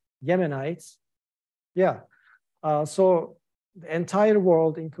Yemenites. Yeah. So the entire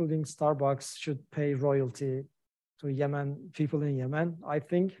world, including Starbucks, should pay royalty to Yemen, people in Yemen, I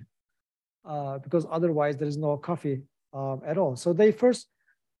think, because otherwise there is no coffee at all. So they first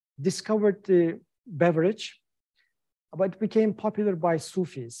discovered the beverage, but it became popular by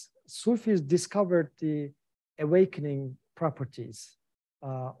Sufis. Sufis discovered the awakening properties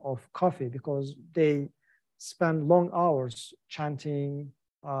of coffee because they spend long hours chanting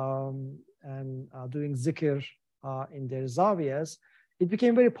and doing zikr in their zawiyas. It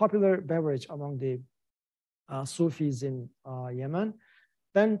became a very popular beverage among the Sufis in Yemen.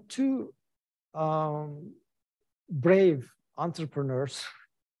 Then two brave entrepreneurs,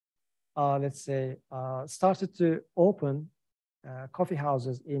 let's say, started to open coffee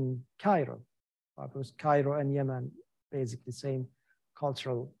houses in Cairo, because Cairo and Yemen basically same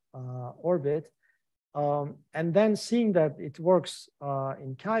cultural orbit. And then seeing that it works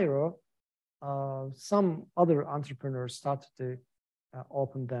in Cairo, some other entrepreneurs started to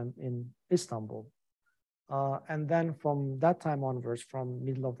open them in Istanbul. And then from that time onwards, from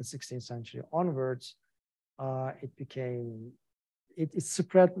middle of the 16th century onwards, it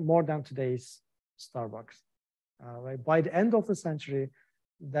spread more than today's Starbucks. Right? By the end of the century,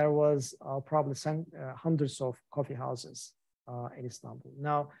 there was probably hundreds of coffee houses in Istanbul.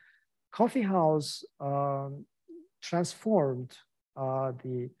 Now, coffee house transformed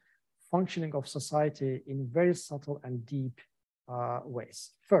the functioning of society in very subtle and deep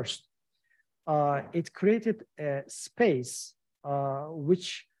ways. First, it created a space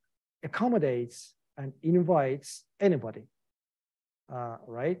which accommodates and invites anybody,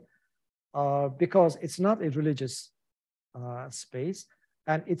 right? Because it's not a religious space,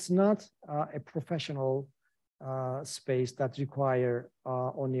 and it's not a professional space that require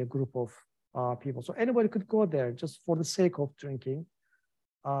only a group of people. So anybody could go there just for the sake of drinking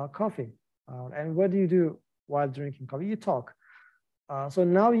coffee. And what do you do while drinking coffee? You talk. So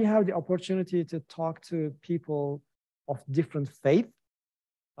now you have the opportunity to talk to people of different faith,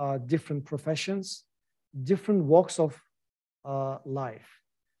 different professions, different walks of life.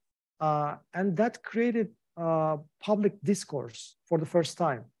 And that created public discourse for the first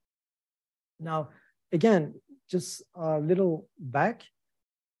time. Now, again, just a little back,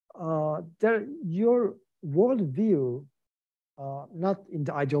 your worldview, not in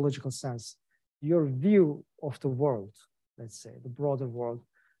the ideological sense, your view of the world, let's say, the broader world,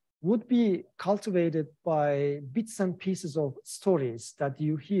 would be cultivated by bits and pieces of stories that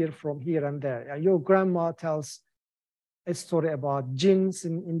you hear from here and there. Your grandma tells a story about jinns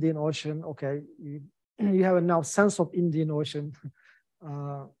in Indian Ocean. Okay, you have a now sense of Indian Ocean,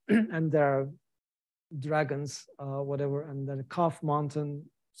 and there are dragons, whatever, and then Kaf Mountain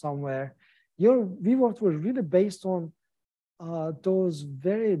somewhere. Your viewers were really based on those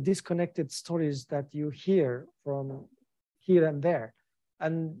very disconnected stories that you hear from here and there.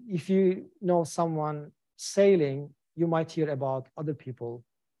 And if you know someone sailing, you might hear about other people,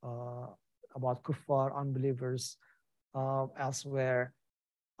 about kuffar, unbelievers, elsewhere.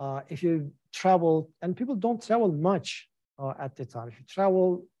 If you travel, and people don't travel much at the time. If you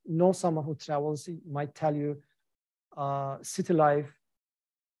travel, know someone who travels, he might tell you city life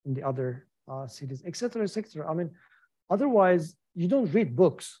in the other cities, etc., etc. I mean, otherwise, you don't read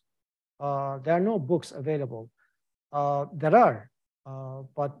books. There are no books available. There are,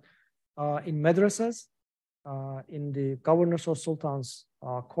 but in madrasas, in the governors or sultans'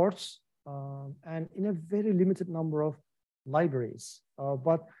 courts, and in a very limited number of libraries.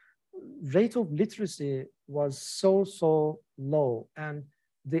 But rate of literacy was so low, and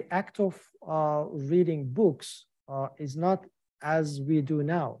the act of reading books is not as we do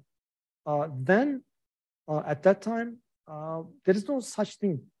now. Then, at that time, there is no such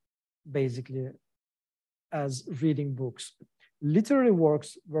thing, basically, as reading books. Literary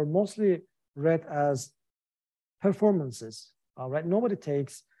works were mostly read as performances, right? Nobody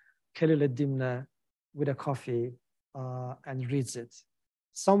takes Khalil ad-Dimna with a coffee and reads it.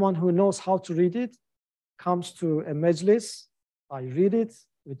 Someone who knows how to read it comes to a majlis, I read it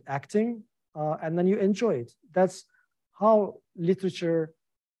with acting, and then you enjoy it. That's how literature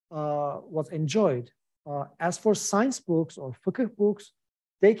was enjoyed. As for science books or fiqh books,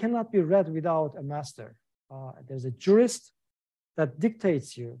 they cannot be read without a master. There's a jurist that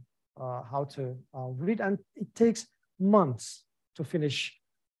dictates you how to read, and it takes months to finish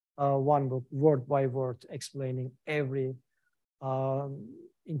one book, word by word, explaining every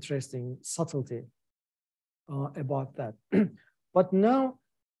interesting subtlety about that. But now,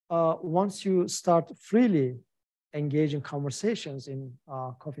 once you start freely engaging conversations in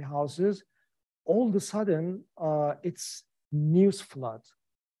coffee houses, all of a sudden, it's news flood.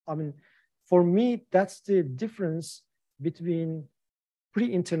 I mean, for me, that's the difference between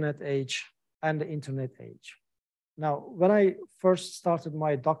pre-internet age and the internet age. Now, when I first started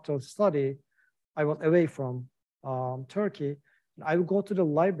my doctoral study, I was away from Turkey. I would go to the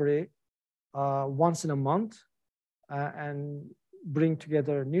library once in a month and bring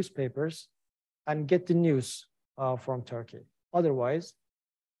together newspapers and get the news from Turkey. Otherwise,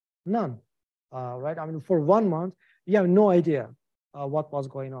 none, right? I mean, for 1 month, you have no idea what was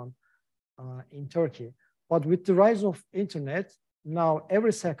going on in Turkey. But with the rise of internet, now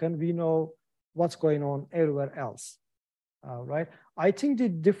every second we know what's going on everywhere else, right? I think the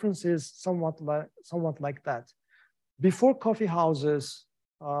difference is somewhat like that. Before coffee houses,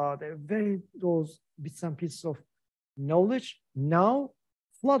 there were those bits and pieces of knowledge. Now,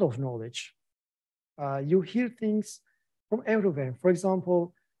 flood of knowledge. You hear things from everywhere. For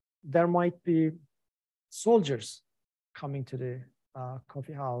example, there might be soldiers coming to the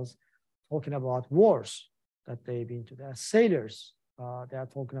coffee house talking about wars that they've been to. There are sailors. They are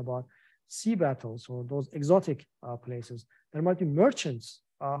talking about sea battles or those exotic places. There might be merchants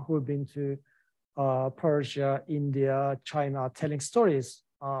who have been to Persia, India, China, telling stories,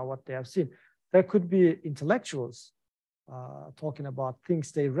 what they have seen. There could be intellectuals talking about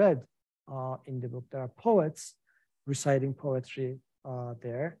things they read in the book. There are poets reciting poetry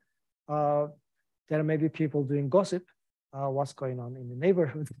there. There may be people doing gossip, what's going on in the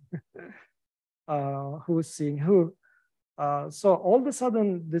neighborhood, who's seeing who. So all of a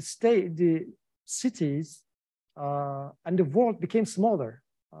sudden, the cities and the world became smaller.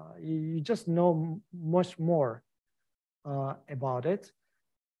 You just know much more about it.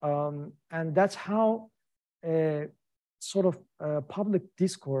 And that's how a sort of public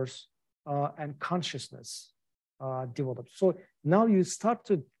discourse and consciousness developed. So now you start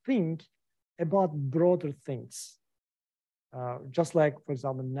to think about broader things. Just like, for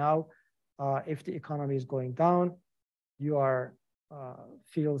example, now, if the economy is going down, you are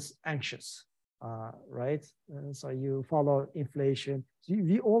feels anxious, right? And so you follow inflation. So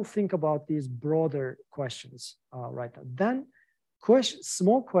we all think about these broader questions, right? Then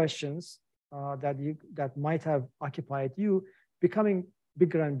small questions that might have occupied you becoming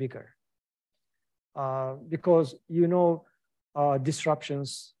bigger and bigger, because you know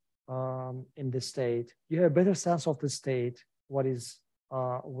disruptions in the state. You have a better sense of the state, what is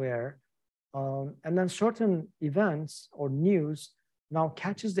where. And then certain events or news now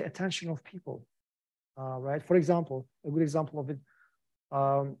catches the attention of people, right? For example, a good example of it,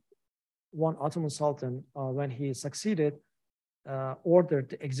 one Ottoman Sultan, when he succeeded, ordered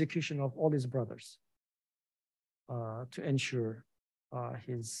the execution of all his brothers to ensure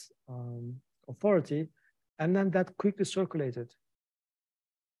his authority. And then that quickly circulated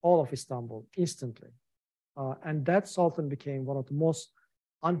all of Istanbul instantly. And that sultan became one of the most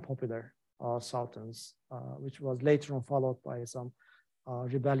unpopular sultans, which was later on followed by some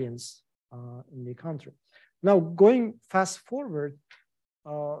rebellions in the country. Now, going fast forward,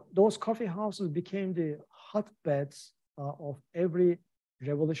 those coffee houses became the hotbeds of every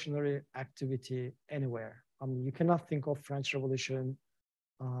revolutionary activity anywhere. I mean, you cannot think of French Revolution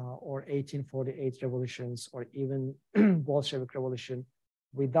or 1848 revolutions or even Bolshevik Revolution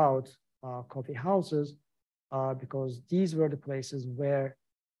without coffee houses, because these were the places where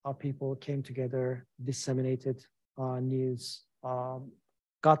people came together, disseminated news,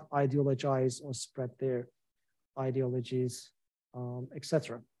 got ideologized or spread their ideologies,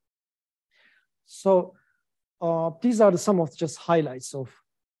 etc. So these are some of just highlights of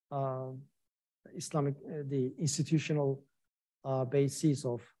Islamic, the institutional basis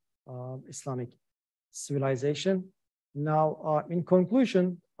of Islamic civilization. Now, in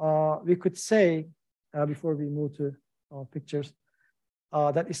conclusion, we could say, before we move to pictures,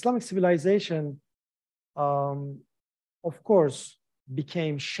 that Islamic civilization, of course,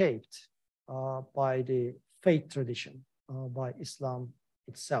 became shaped by the faith tradition, by Islam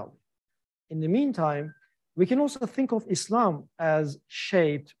itself. In the meantime, we can also think of Islam as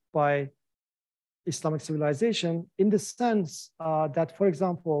shaped by Islamic civilization in the sense that, for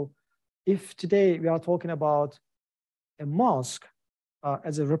example, if today we are talking about a mosque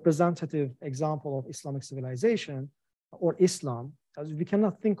as a representative example of Islamic civilization or Islam, as we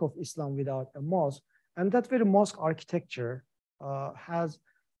cannot think of Islam without a mosque, and that very mosque architecture has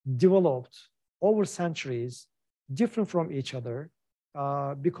developed over centuries, different from each other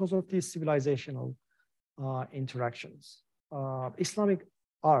because of these civilizational interactions. Islamic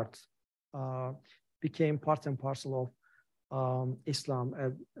art became part and parcel of Islam.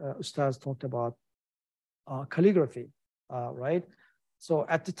 Ustaz talked about calligraphy, right? So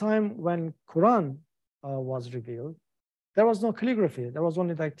at the time when Quran was revealed, there was no calligraphy. There was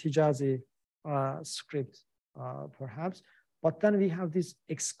only like Tijazi script, perhaps. But then we have this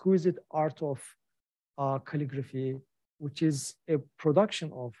exquisite art of calligraphy, which is a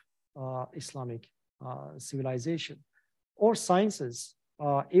production of Islamic civilization. Or sciences,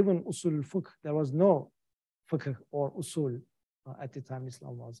 even usul fiqh, there was no fiqh or usul at the time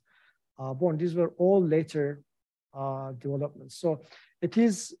Islam was born. These were all later developments. So it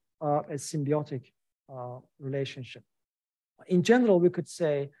is a symbiotic relationship. In general, we could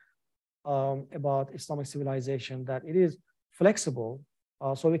say about Islamic civilization that it is flexible.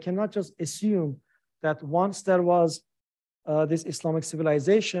 So we cannot just assume that once there was this Islamic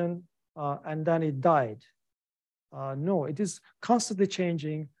civilization and then it died. No, it is constantly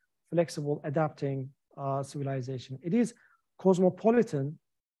changing, flexible, adapting civilization. It is cosmopolitan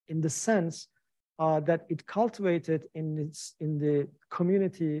in the sense that it cultivated in the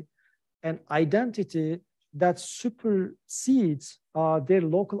community an identity that supersedes their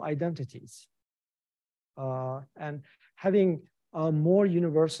local identities, and having more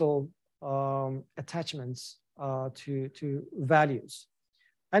universal attachments to values.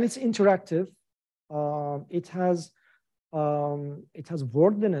 And it's interactive. It has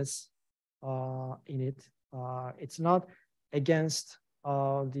worldliness in it. It's not against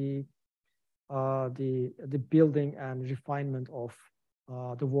the building and refinement of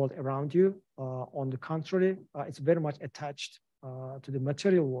the world around you. On the contrary, it's very much attached to the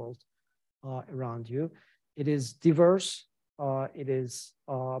material world around you. It is diverse. It is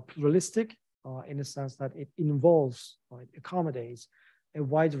pluralistic in the sense that it involves, or it accommodates a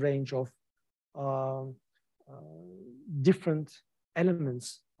wide range of different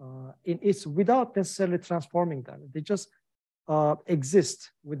elements in its without necessarily transforming them. They just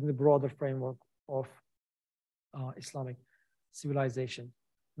exist within the broader framework of Islamic civilization.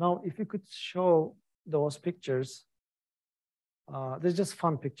 Now, if you could show those pictures, they're just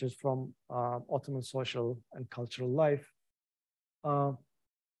fun pictures from Ottoman social and cultural life.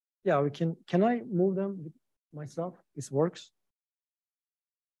 Yeah, we can I move them myself? This works?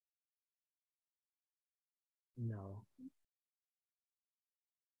 No.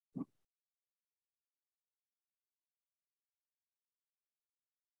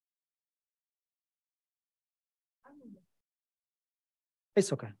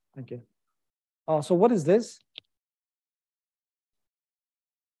 It's okay. Thank you. So what is this?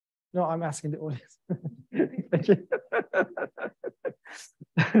 No, I'm asking the audience. Thank you.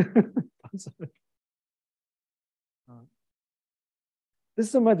 I'm sorry. This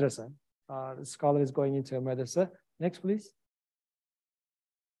is a madrasa. The scholar is going into a madrasa. Next, please.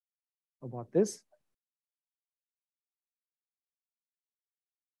 About this.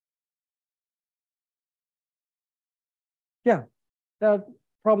 Yeah, there are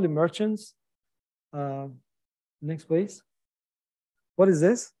probably merchants. Next, please. What is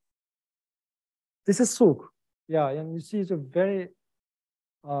this? This is souk. Yeah, and you see it's a very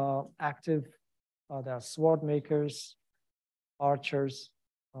active. There are sword makers, archers,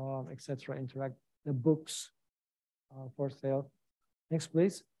 etc. Interact. The books for sale. Next,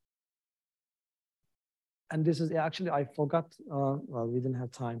 please. And this is actually, I forgot, well, we didn't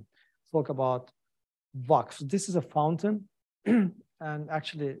have time to talk about waqf. This is a fountain, and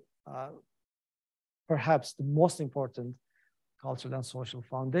actually, perhaps the most important cultural and social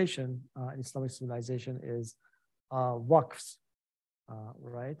foundation in Islamic civilization is waqfs,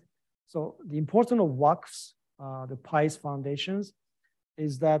 right? So the importance of waqfs, the pious foundations,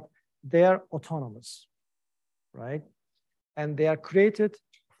 is that they are autonomous, right? And they are created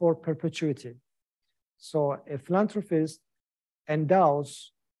for perpetuity. So a philanthropist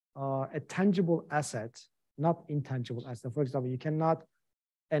endows a tangible asset, not intangible asset. For example, you cannot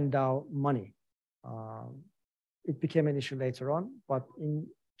endow money. It became an issue later on, but in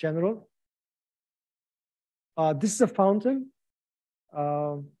general, this is a fountain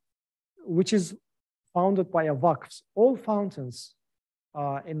which is founded by a waqf. All fountains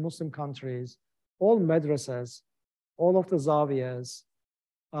in Muslim countries, all madrasas, all of the zawiyas,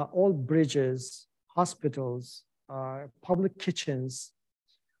 all bridges, hospitals, public kitchens,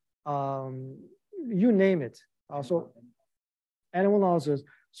 you name it. So animal houses.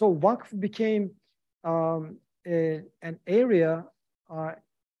 So waqf became an area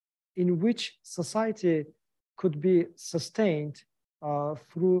in which society could be sustained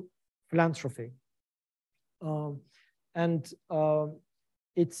through philanthropy.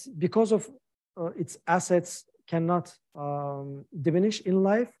 It's because of its assets cannot diminish in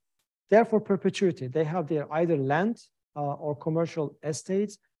life, therefore perpetuity. They have their either land or commercial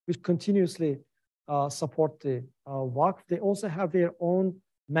estates which continuously support the waqf. They also have their own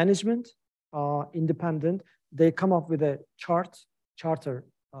management, independent. They come up with a charter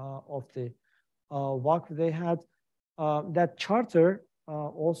of the waqf. They had that charter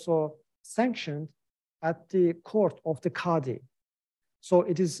also sanctioned at the court of the Qadi. So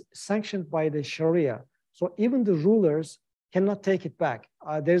it is sanctioned by the Sharia. So even the rulers cannot take it back.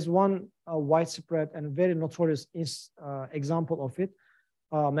 There's one widespread and very notorious example of it.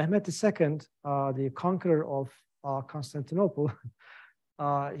 Mehmet II, the conqueror of Constantinople,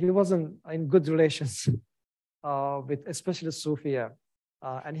 he wasn't in good relations with especially Sufia.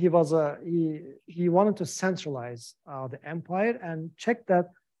 And he wanted to centralize the empire and check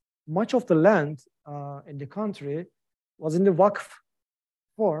that much of the land in the country was in the waqf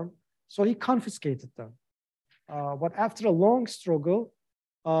form, so he confiscated them. But after a long struggle,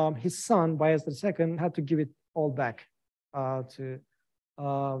 his son, Bayezid II, had to give it all back to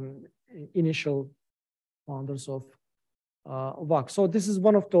initial founders of waqf. So this is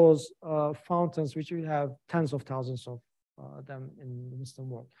one of those fountains which we have tens of thousands of them in the Muslim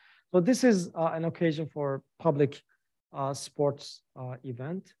world. So this is an occasion for public sports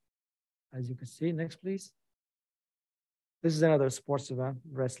event, as you can see. Next, please. This is another sports event,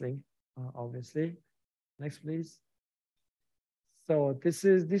 wrestling, obviously. Next, please. So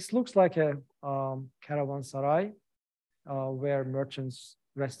this looks like a caravanserai where merchants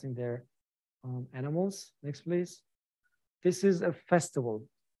resting their animals. Next, please. This is a festival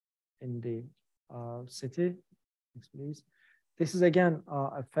in the city. Next, please. This is again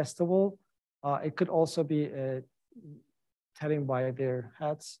a festival. It could also be telling by their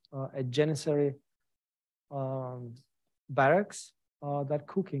hats a janissary barracks that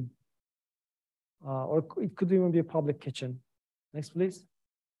cooking, or it could even be a public kitchen. Next, please.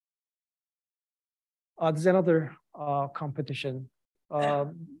 There's another competition.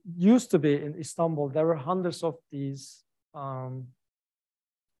 Used to be in Istanbul, there were hundreds of these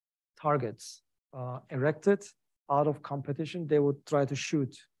targets erected out of competition. They would try to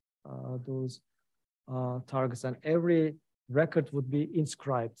shoot those targets, and every record would be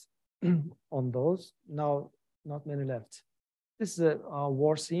inscribed on those. Now, not many left. This is a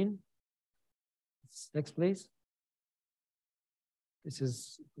war scene. Next, please. This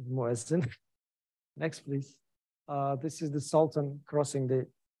is Muezzin. Next, please. This is the Sultan crossing the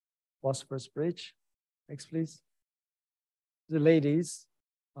Bosphorus Bridge. Next, please. The ladies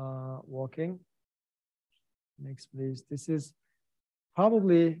walking. Next, please. This is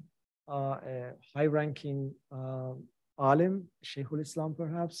probably a high-ranking alim, Sheikhul Islam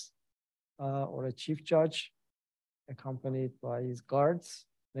perhaps, or a chief judge, accompanied by his guards.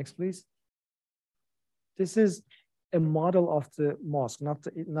 Next, please. This is a model of the mosque, not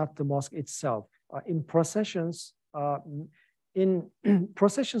the mosque itself. In processions,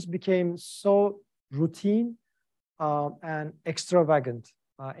 processions became so routine and extravagant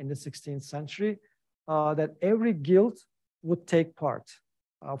in the 16th century that every guild would take part.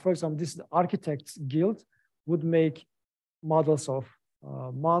 For example, this architects guild would make models of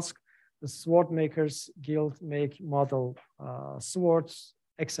mosque. The sword makers guild make model swords,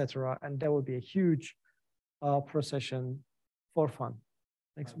 etc. And there would be a huge procession for fun.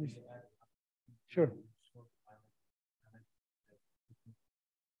 Next, please. Sure.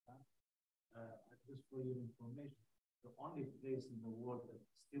 Just for your information, the only place in the world that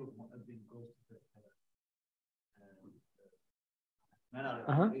still Mu'adhin goes to the minaret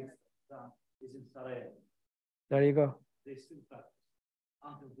is in Sarajevo. There you go. They still practice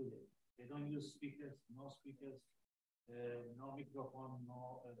until today. They don't use speakers, no microphone,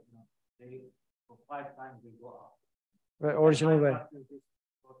 They for 5 times they go out. Right, original way.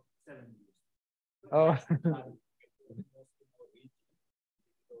 For 7 years. Oh.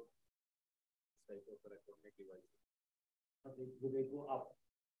 Do they go up?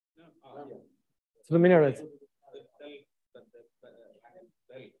 To the minaret.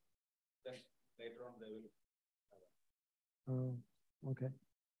 Later on they will. Okay.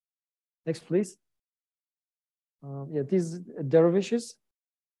 Next, please. Yeah, these dervishes,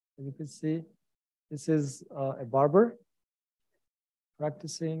 as you can see, this is a barber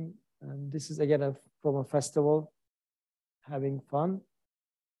practicing, and this is again from a festival, having fun.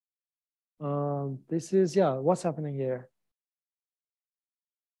 This is, yeah, what's happening here?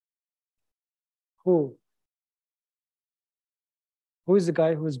 Who is the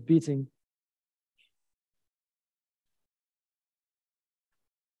guy who is beating?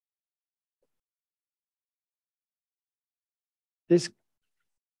 This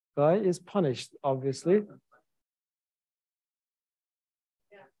guy is punished, obviously.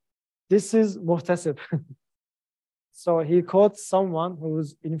 This is muhtasib. So he caught someone who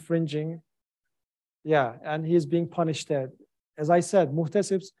was infringing. Yeah, and he's being punished there. As I said,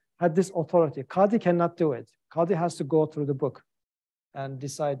 muhtasibs had this authority. Qadi cannot do it. Qadi has to go through the book and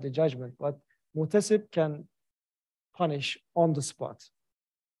decide the judgment, but muhtasib can punish on the spot.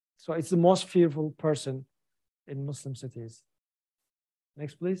 So it's the most fearful person in Muslim cities.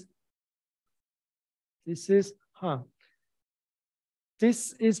 Next, please. This is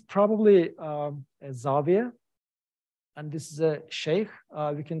probably a Zawiya, and this is a sheikh.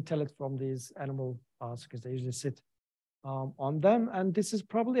 We can tell it from these animal because they usually sit on them. And this is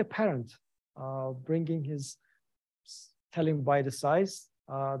probably a parent bringing telling by the size,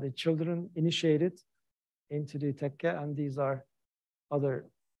 the children initiated into the tekke, and these are other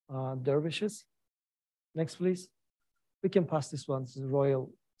dervishes. Next, please. We can pass this one. This is a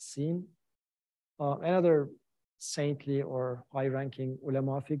royal scene. Another saintly or high-ranking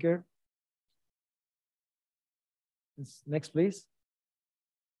ulama figure. Next, please.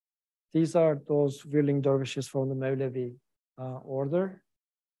 These are those whirling dervishes from the Mevlevi order.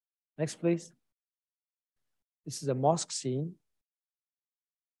 Next, please. This is a mosque scene.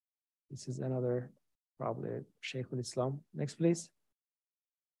 This is another, probably Sheikhul Islam. Next, please.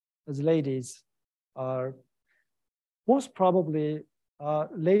 As ladies are, most probably,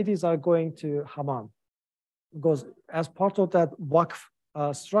 ladies are going to hammam, because as part of that waqf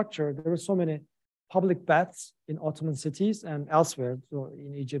structure, there were so many public baths in Ottoman cities and elsewhere, so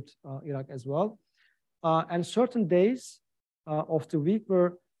in Egypt, Iraq as well. And certain days of the week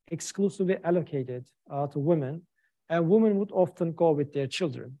were exclusively allocated to women, and women would often go with their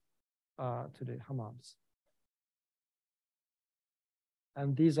children to the hammams.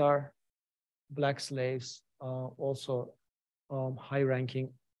 And these are black slaves, also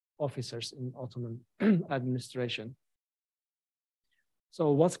high-ranking officers in Ottoman administration.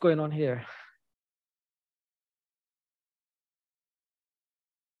 So what's going on here?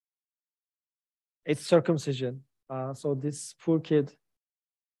 It's circumcision. So this poor kid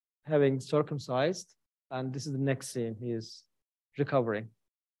having circumcised, and this is the next scene. He is recovering.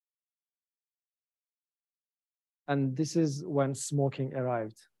 And this is when smoking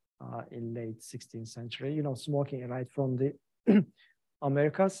arrived in late 16th century. You know, smoking arrived from the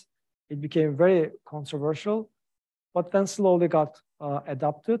Americas. It became very controversial, but then slowly got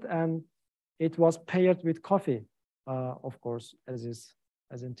adopted, and it was paired with coffee, of course,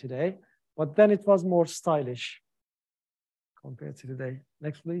 as in today. But then it was more stylish. compared to today.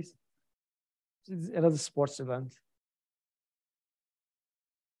 Next, please. This is another sports event.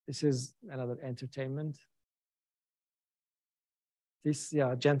 This is another entertainment. This,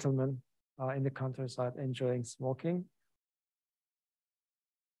 yeah, gentleman in the countryside enjoying smoking.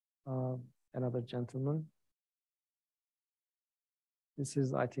 Another gentleman. This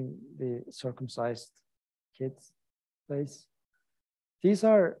is, I think, the circumcised kids place. These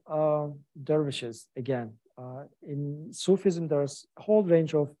are dervishes, again. In Sufism, there's a whole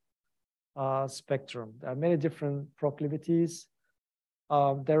range of spectrum. There are many different proclivities.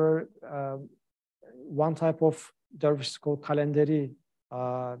 There are one type of dervish called Kalenderi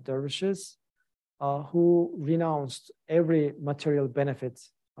dervishes who renounced every material benefit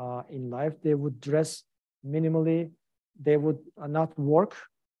in life. They would dress minimally. They would not work.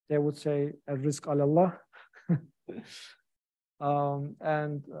 They would say, "Rizq Allah."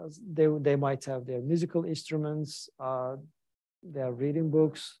 And they might have their musical instruments. They are reading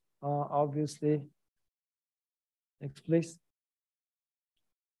books, obviously. Next, please.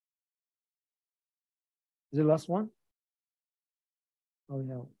 Is the last one? Oh, we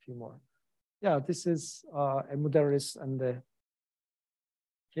have a few more. Yeah, this is a mudarris and the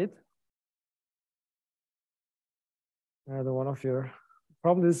kid. Another one of your,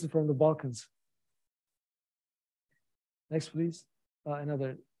 probably this is from the Balkans. Next, please.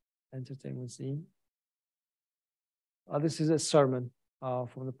 Another entertainment scene. This is a sermon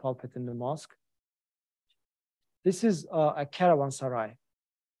from the pulpit in the mosque. This is a caravanserai.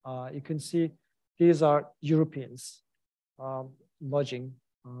 You can see these are Europeans lodging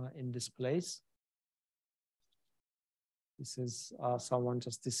in this place. This is someone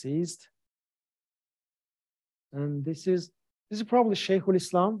just deceased. And this is probably Sheikhul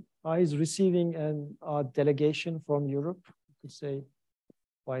Islam. He's receiving a delegation from Europe, you could say,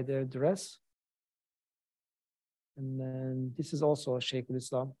 by their dress. And then this is also Sheikhul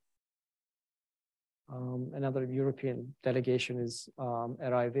Islam. Another European delegation is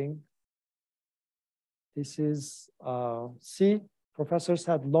arriving. This is, see, professors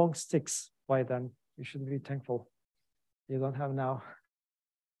had long sticks by then. You should be thankful. You don't have now.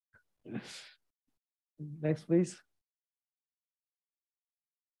 Next, please.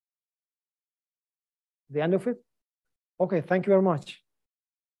 The end of it? Okay, thank you very much.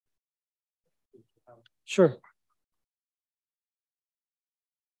 Sure.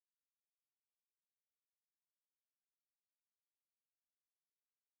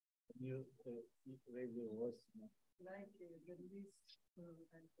 You raise your voice. Like the release and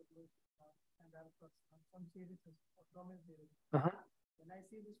some series of common series. When I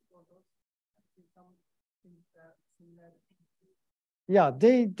see these photos, I see something similar. Yeah,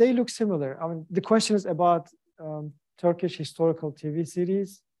 they look similar. I mean, the question is about Turkish historical TV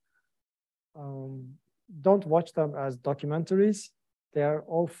series. Don't watch them as documentaries. They are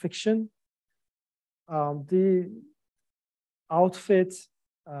all fiction. The outfits,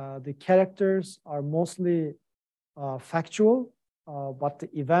 the characters are mostly factual, but the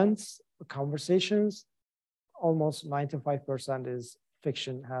events, the conversations, almost 95% is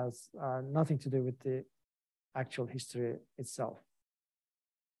fiction, has nothing to do with the actual history itself.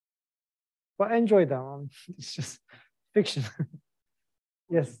 But enjoy them. It's just fiction.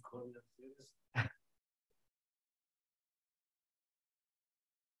 Yes.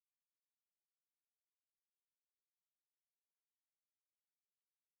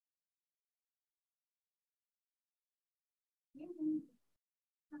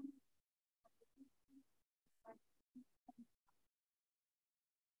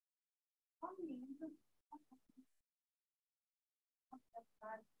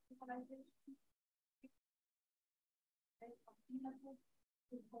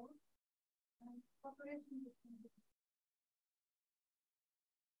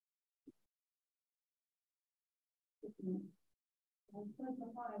 First of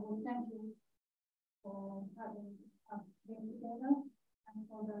all, I will thank you for having us been together and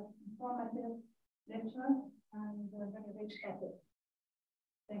for the informative lecture and the very rich topic.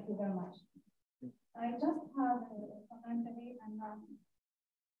 Thank you very much. I just have a commentary and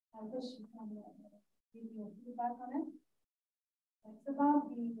I wish you can give your feedback on it. It's about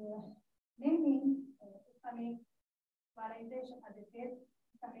the naming Islamic validation as a faith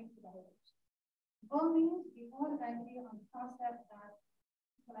Islamic validation. All means we all agree on the concept that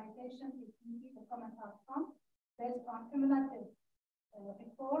civilization is indeed a common outcome based on cumulative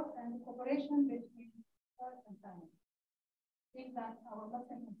effort and cooperation between earth and planet. Think that our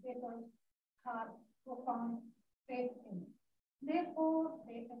Muslim ancestors have profound faith in. Therefore,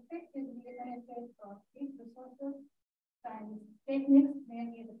 they effectively benefit from these resources and techniques,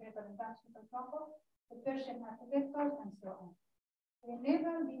 mainly the paper and batch protocol, the Persian architectures, and so on. They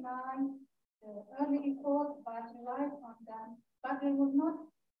never denied the early effort, but relied on them, but there was not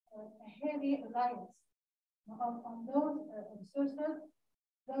a heavy reliance on those resources.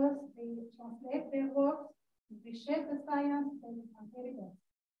 Thus, they translate their works, reshape the science based on evidence.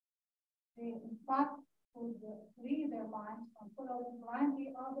 They, in fact, could free their minds from following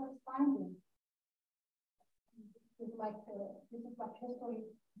blindly others' findings. This is what history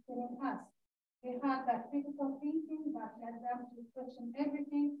is telling us. They had that critical thinking that led them to question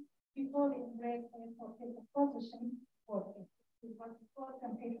everything before they embraced a position for it. This is what we call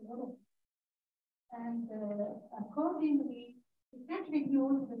temptation. And accordingly, it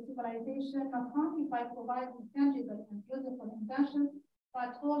contributes to the civilization not only by providing tangible and useful inventions,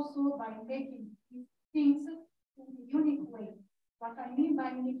 but also by making these things in a unique way. What I mean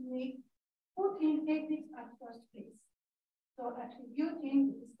by unique way, putting ethics at first place. So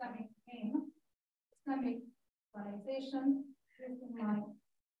attributing the Islamic name, Islamic civilization, is in my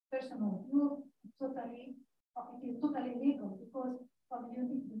personal view, it is totally legal because of the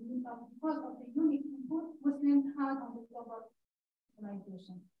unique input Muslims had on the global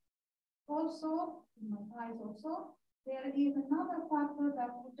civilization. Also, in my eyes also, there is another factor that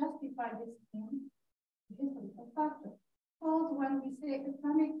would justify this name, the historical factor. Because when we say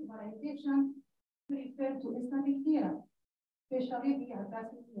Islamic civilization, we refer to Islamic era, especially the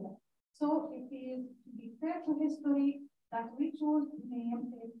Abbasid era. So it is to be fair to history that we choose the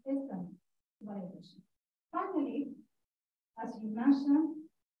name as Islamic civilization. Finally, as you mentioned,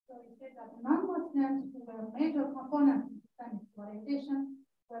 so we said that non-Muslims who were major components in Islamic civilization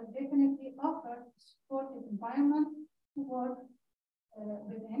were definitely offered a supportive environment to work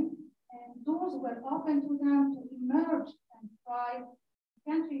within, and doors were open to them to emerge and thrive,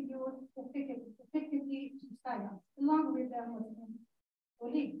 contribute effectively to science, along with their Muslim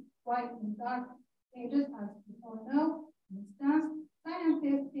colleagues. While in dark ages, as we all know, for instance,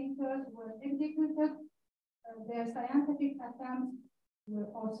 scientists, thinkers were executed, their scientific attempts were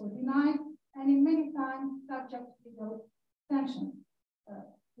also denied, and in many times subject to legal sanctions.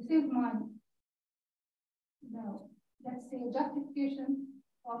 This is my, let's say, justification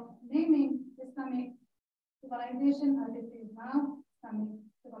of naming Islamic civilization as it is now, Islamic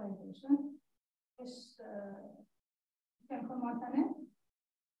civilization. Is can comment on it?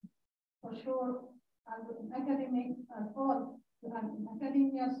 For sure, as an academic, as all you have in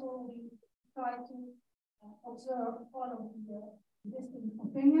academia, so we try to observe all of the distinct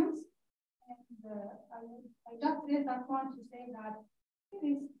opinions. And I just raised that point to say that it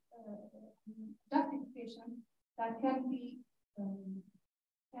is justification that can be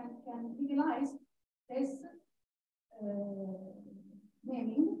can legalize this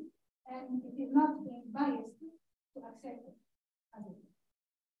naming, and it is not being biased to accept it as it is.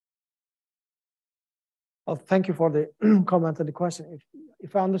 Well, thank you for the comment and the question.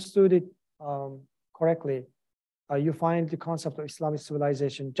 If I understood it correctly, you find the concept of Islamic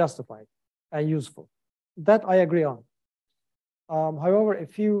civilization justified and useful. That I agree on. However, a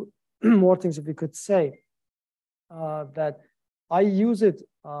few more things if we could say that I use it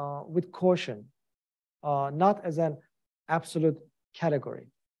with caution, not as an absolute category.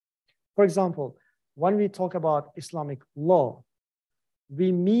 For example, when we talk about Islamic law,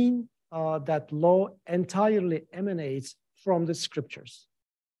 we mean that law entirely emanates from the scriptures.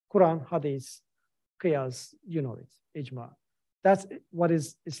 Quran, Hadith, Qiyas, you know it, Ijma. That's what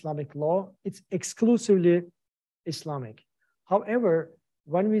is Islamic law. It's exclusively Islamic. However,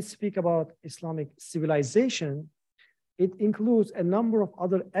 when we speak about Islamic civilization, it includes a number of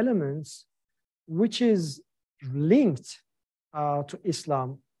other elements which is linked to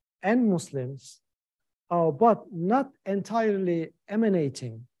Islam and Muslims, but not entirely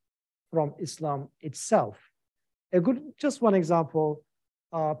emanating from Islam itself. Just one example,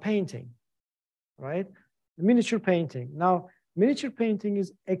 painting, right? Miniature painting. Now, miniature painting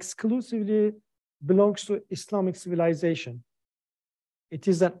is exclusively belongs to Islamic civilization. It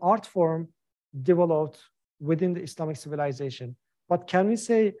is an art form developed within the Islamic civilization. But can we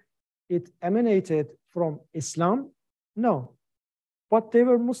say it emanated from Islam? No. But they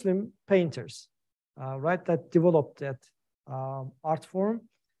were Muslim painters, right, that developed that art form.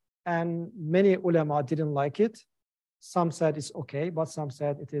 And many ulama didn't like it. Some said it's okay, but some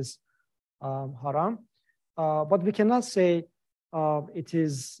said it is haram. But we cannot say it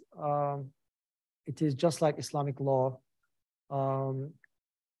is just like Islamic law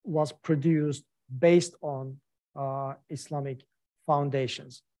was produced based on Islamic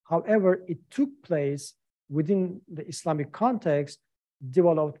foundations. However, it took place within the Islamic context,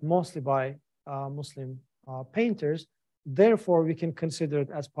 developed mostly by Muslim painters. Therefore, we can consider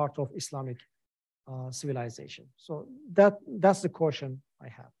it as part of Islamic civilization. So that's the caution I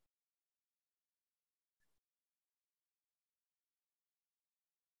have.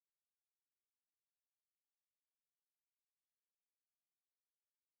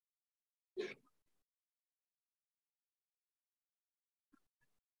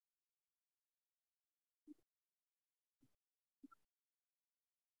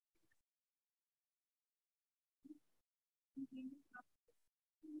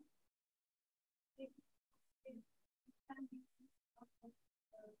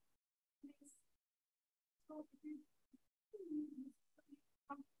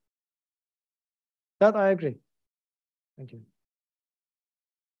 That I agree. Thank you.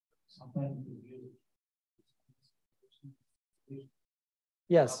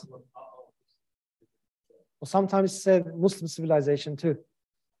 Yes. Or sometimes said Muslim civilization too.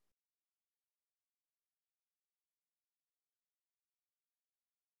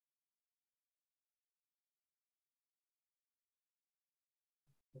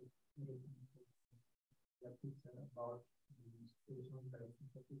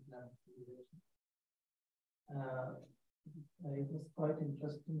 It was quite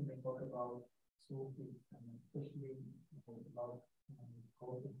interesting when they talk about Sufis and especially about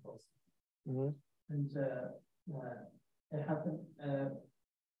golden process. And I have an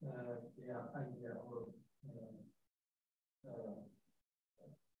idea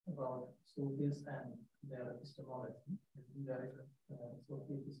about Sufis and their epistemology. There is a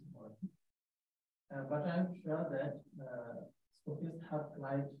Sufi epistemology. But I'm sure that Sufis have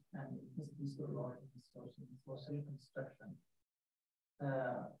applied an implicit law in social construction.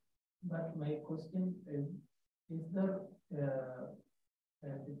 But my question is there a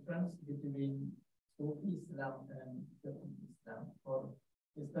difference between Sufi Islam and Sufi Islam, or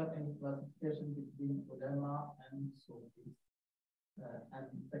is there any classification between ulama and Sufis? And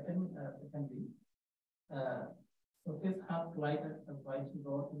secondly, Sufis have applied a vital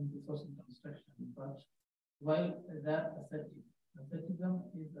role in the social construction, but while they're asceticism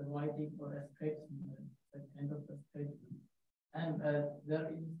is avoiding or escaping a kind of escapism. And there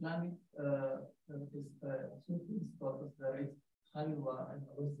in Islamic Sufi status, there is Khalwa and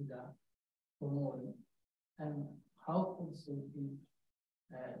Uzda promoted. And how could Sufi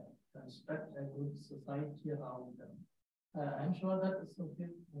construct a good society around them? I'm sure that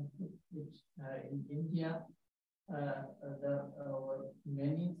Sufis, which in India, there were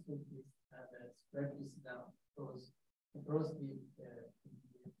many Sufis that spread Islam across the India,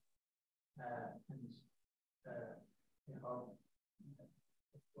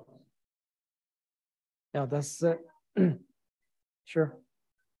 Yeah, that's sure.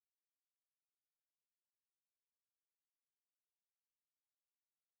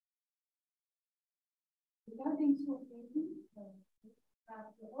 Regarding Sufism,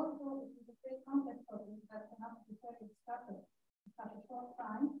 although it is a very complex topic that cannot be very started in such a short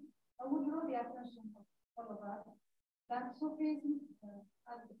time, I would draw the attention of all of us that Sufism,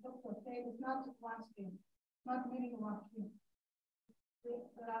 as the doctor said, is not one stream, not merely one stream.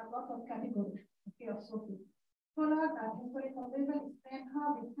 There are lots of categories of Sufism. Scholars at historical level explain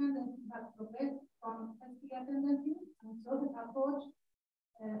how the tendency has progressed from a tendency and Soviet approach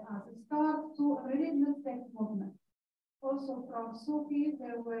as a start to a religious faith movement. Also from Sufis,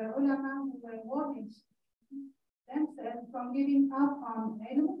 there were ulama who were warning themselves from giving up on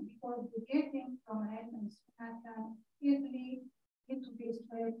ilm because the getting from ilm can easily get to be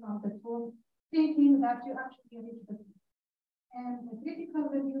straight from the truth, thinking that you actually reach the truth. And the critical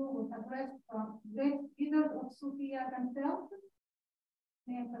review was addressed from great leaders of Sufia themselves,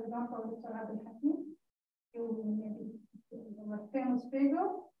 named, for example, Dr. Abdul Hakim, who maybe was a famous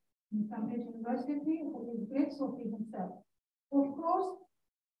figure in Cambridge University, who is great Sufi himself. Of course,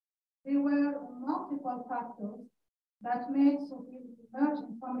 there were multiple factors that made Sufism emerge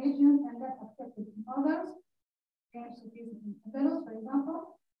in some regions and that affected in others. Sufism in Andalus, for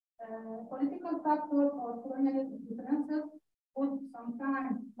example, political factors or colonial differences would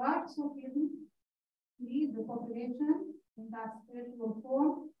sometimes, like Sufism, lead the population in that spiritual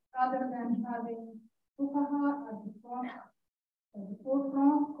form rather than having fuqaha at the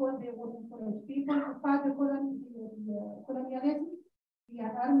forefront, because they would encourage people to fight the colonialism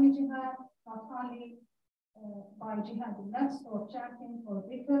via army jihad, not only by jihad in nafs or chanting or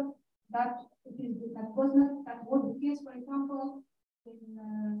dhikr. That was the case, for example,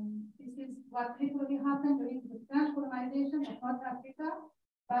 this is what literally happened during the French colonization of North Africa,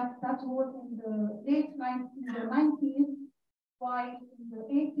 but that was in the late 19th, while in the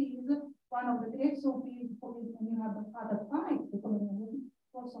 80s, one of the great Sufis who is in the other side, the colonialism,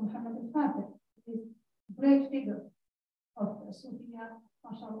 also Muhammad al-Fatih, is a great figure of Sufia,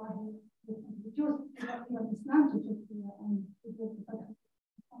 mashallah, he was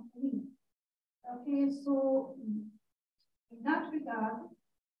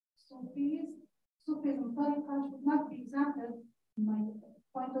Sufism should not be exempted, in my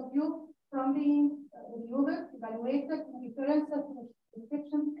point of view, from being reviewed, evaluated, in reference to the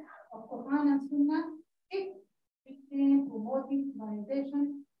description of Quran and Sunnah. If it came to motive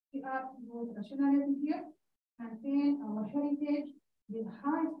validation, we have to use rationalism here, maintain our heritage with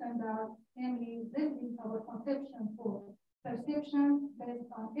high standards, namely building our conception for perception based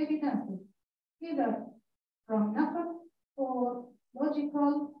on evidence, either from naql or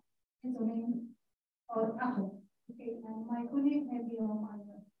logical reasoning or aql. Okay, and my colleague, maybe or my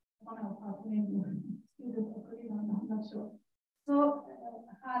one of us, maybe student or colleague, I'm not sure. So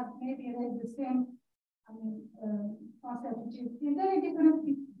has maybe read the same, concept, which is very different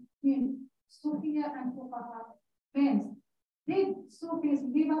between Sufia and Fuqaha. Means, did Sufis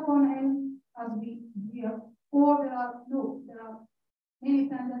give up on ilm as we hear, or there are many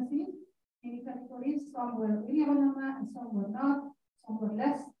tendencies, many categories. Some were really ulama and some were not. Some were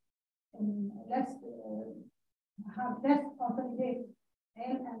less have less consolidated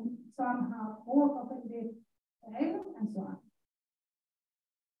ilm, and some have more consolidated ilm, and so on.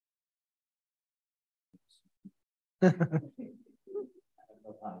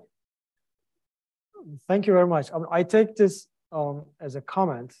 Thank you very much. I take this as a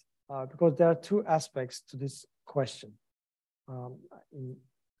comment because there are two aspects to this question. In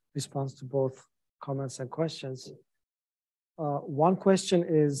response to both comments and questions, one question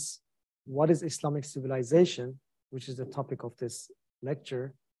is, what is Islamic civilization, which is the topic of this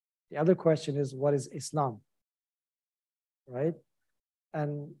lecture? The other question is, what is Islam, right?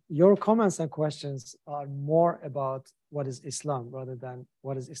 And your comments and questions are more about what is Islam rather than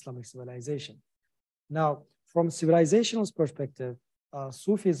what is Islamic civilization. Now, from civilizational perspective,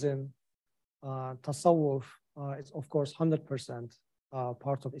 Sufism, Tasawwuf is of course 100%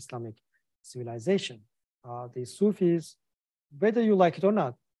 part of Islamic civilization. The Sufis, whether you like it or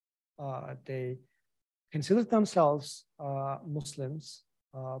not, they consider themselves Muslims,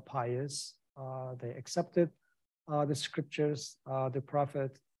 pious. They accepted the scriptures, the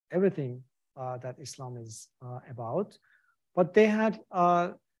Prophet, everything that Islam is about. But they had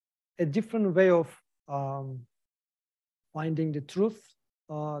a different way of finding the truth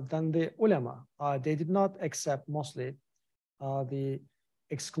than the ulama. They did not accept mostly the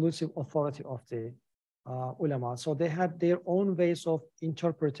exclusive authority of the ulama. So they had their own ways of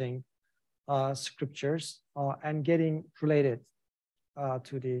interpreting scriptures and getting related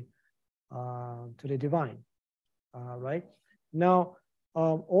to the divine. Right now,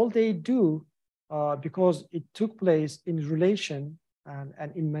 all they do, because it took place in relation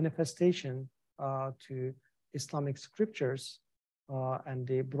and in manifestation to Islamic scriptures and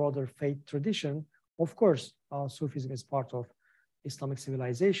the broader faith tradition. Of course, Sufism is part of Islamic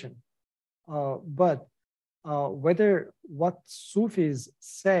civilization. But whether what Sufis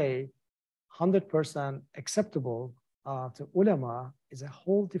say 100% acceptable to ulama is a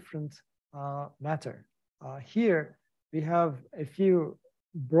whole different matter. Here, we have a few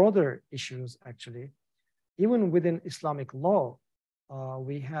broader issues, actually. Even within Islamic law,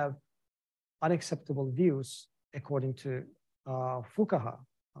 we have unacceptable views according to fuqaha.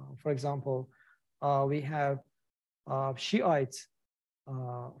 For example, we have Shiite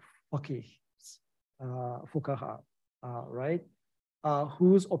fuqaha, right?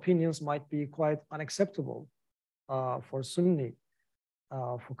 Whose opinions might be quite unacceptable for Sunni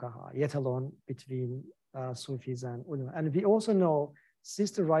fuqaha, yet alone between Sufis and ulama. And we also know,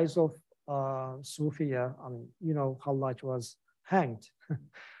 since the rise of Sufiya, you know, Hallaj was hanged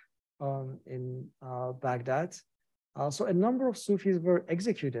in Baghdad. So a number of Sufis were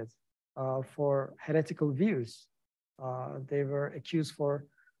executed for heretical views. They were accused for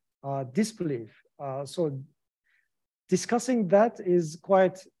disbelief. So discussing that is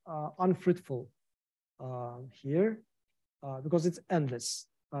quite unfruitful here because it's endless.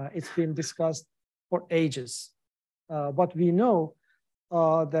 It's been discussed for ages. But we know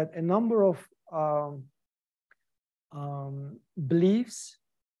that a number of beliefs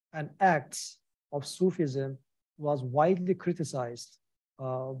and acts of Sufism was widely criticized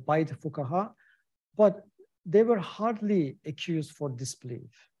by the fuqaha, but they were hardly accused for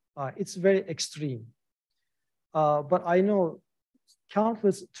disbelief. It's very extreme. But I know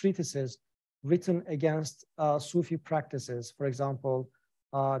countless treatises written against Sufi practices. For example,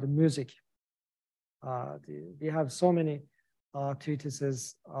 the music. We have so many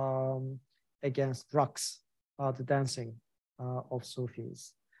treatises against raqs, the dancing of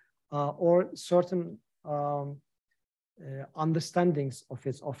Sufis, or certain understandings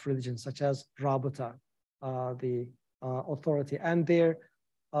of religion, such as rabita, the authority, and their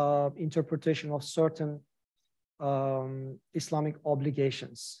interpretation of certain Islamic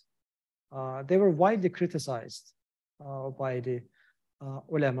obligations. They were widely criticized by the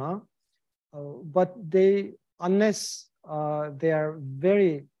ulama, but unless they are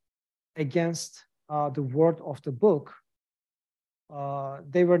very against the word of the book,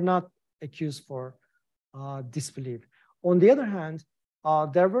 they were not accused for disbelief. On the other hand,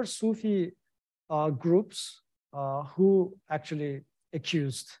 there were Sufi groups who actually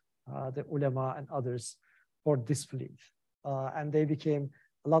accused the ulama and others for disbelief, and they became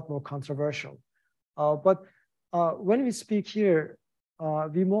a lot more controversial. But when we speak here,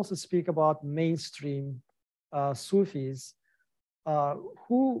 we mostly speak about mainstream Sufis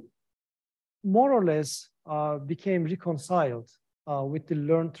who more or less became reconciled with the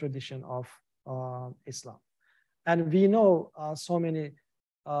learned tradition of Islam. And we know so many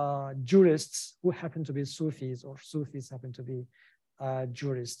jurists who happen to be Sufis, or Sufis happen to be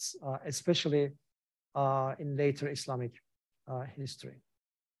jurists, especially in later Islamic history.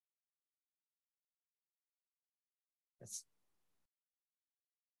 Yes.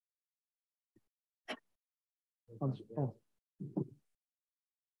 Oh.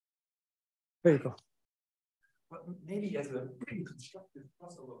 There you go. Well, maybe as a constructive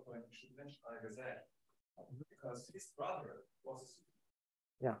crossover point, we should mention Al-Ghazali, because his brother was a Sufi.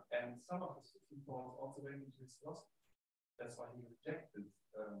 Yeah. And some of the Sufi thoughts also went into his philosophy. That's why he rejected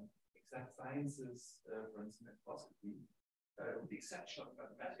exact sciences, for instance, philosophy, with the exception of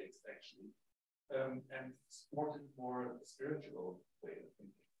mathematics, actually, and supported more a spiritual way of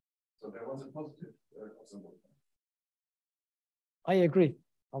thinking. So there was a positive crossover. I agree.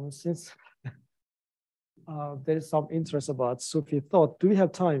 Since there is some interest about Sufi thought, do we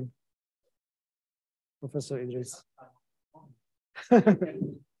have time, Professor Idris?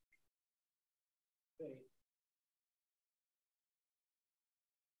 Then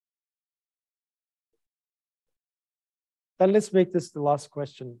let's make this the last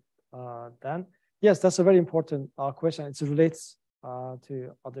question, Dan. Yes, that's a very important question. It relates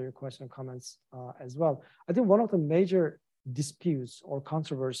to other question and comments as well. I think one of the major disputes or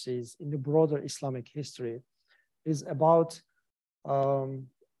controversies in the broader Islamic history is about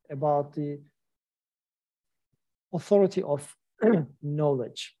the authority of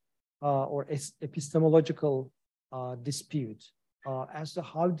knowledge or epistemological dispute as to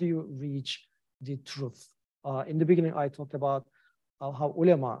how do you reach the truth. In the beginning, I talked about how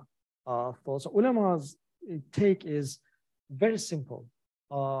ulama thought. So ulama's take is very simple.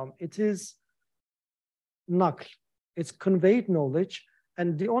 It is naql. It's conveyed knowledge,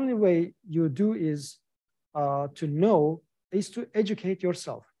 and the only way you do is to know is to educate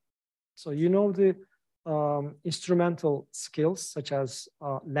yourself. So you know the instrumental skills such as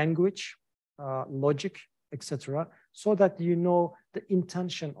language, logic, etc., so that you know the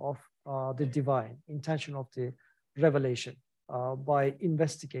intention of the divine, intention of the revelation by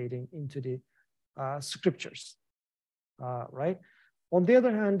investigating into the scriptures, right? On the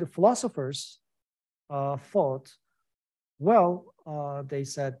other hand, the philosophers thought, well, they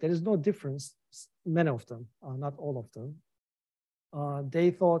said there is no difference, many of them, not all of them.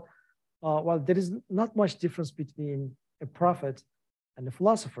 They thought, well, there is not much difference between a prophet and a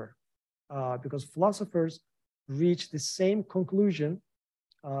philosopher because philosophers reach the same conclusion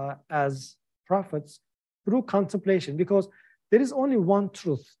as prophets through contemplation, because there is only one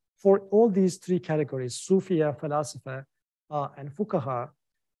truth for all these three categories, Sufiya, Falasifa, and Fuqaha.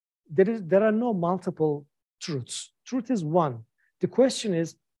 There are no multiple truths. Truth is one. The question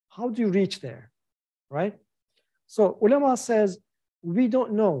is, how do you reach there, right? So ulama says, we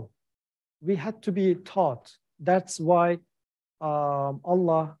don't know. We had to be taught. That's why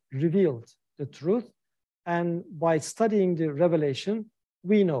Allah revealed the truth. And by studying the revelation,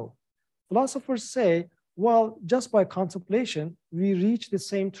 we know. Philosophers say, well, just by contemplation, we reach the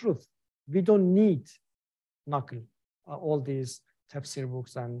same truth. We don't need naql, all these tafsir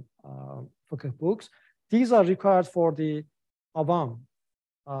books and fiqh books. These are required for the awam,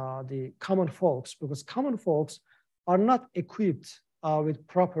 the common folks, because common folks are not equipped with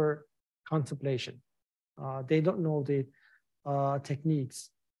proper contemplation. They don't know the techniques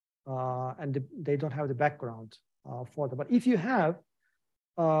and they don't have the background for them. But if you have,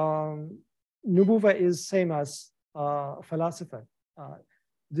 nubuwa is same as falasifa,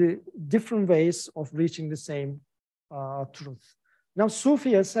 the different ways of reaching the same truth. Now,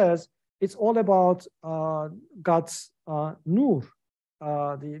 Sufiya says it's all about God's nur,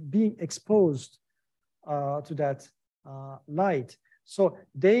 the being exposed to that light. So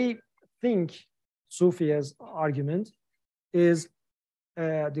they think Sufiya's argument is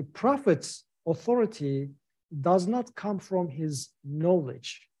the prophet's authority does not come from his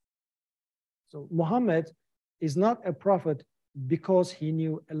knowledge. So Muhammad is not a prophet because he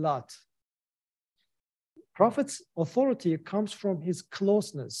knew a lot. Prophet's authority comes from his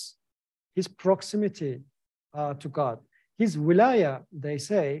closeness, his proximity to God. His wilaya, they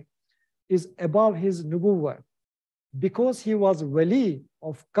say, is above his nubuwwah. Because he was wali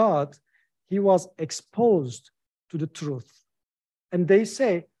of God, he was exposed to the truth. And they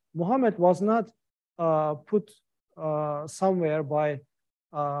say Muhammad was not put somewhere by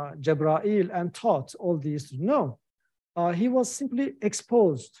Jibreel and taught all these. No, he was simply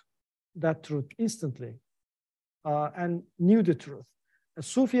exposed that truth instantly and knew the truth. As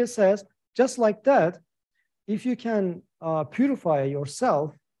Sufi says, just like that, if you can purify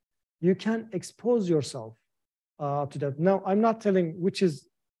yourself, you can expose yourself to that. Now, I'm not telling which is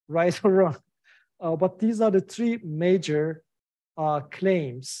right or wrong, but these are the three major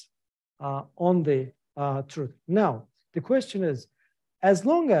claims on the truth. Now, the question is, as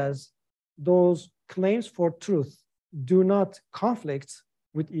long as those claims for truth do not conflict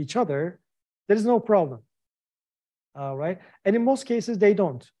with each other, there is no problem, right? And in most cases, they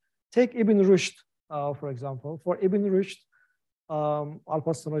don't. Take Ibn Rushd, for example. For Ibn Rushd,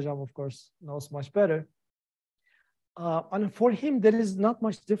 Alparslan, of course, knows much better. And for him, there is not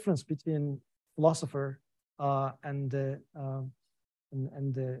much difference between philosopher and the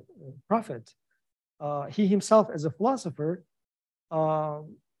prophet. He himself, as a philosopher,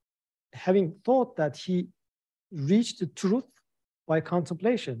 having thought that he reached the truth by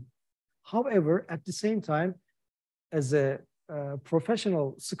contemplation. However, at the same time, as a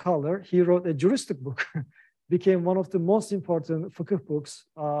professional scholar, he wrote a juristic book, became one of the most important fiqh books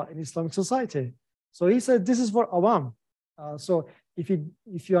in Islamic society. So he said, this is for awam. So if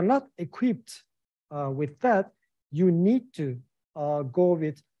you are not equipped with that, you need to go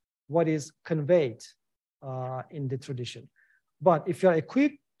with what is conveyed in the tradition. But if you are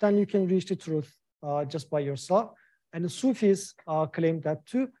equipped, then you can reach the truth just by yourself. And the Sufis claim that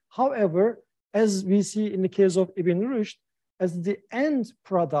too. However, as we see in the case of Ibn Rushd, as the end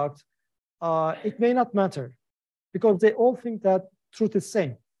product, it may not matter because they all think that truth is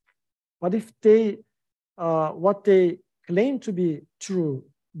same. But if they, what they claim to be true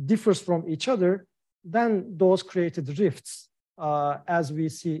differs from each other, then those created rifts, as we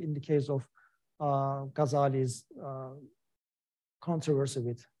see in the case of Ghazali's controversy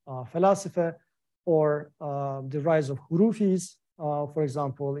with philosophy, or the rise of Hurufis, for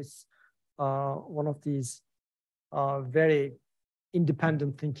example. It's one of these very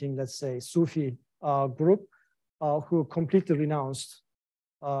independent thinking, let's say, Sufi group who completely renounced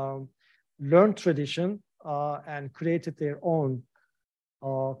learned tradition and created their own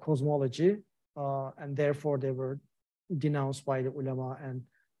cosmology, and therefore they were denounced by the ulama and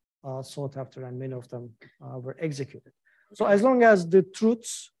sought after, and many of them were executed. So as long as the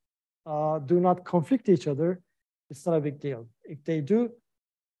truths do not conflict each other, it's not a big deal. If they do,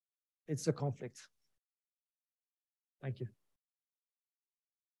 it's a conflict. Thank you.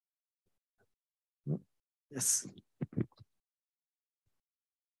 Yes.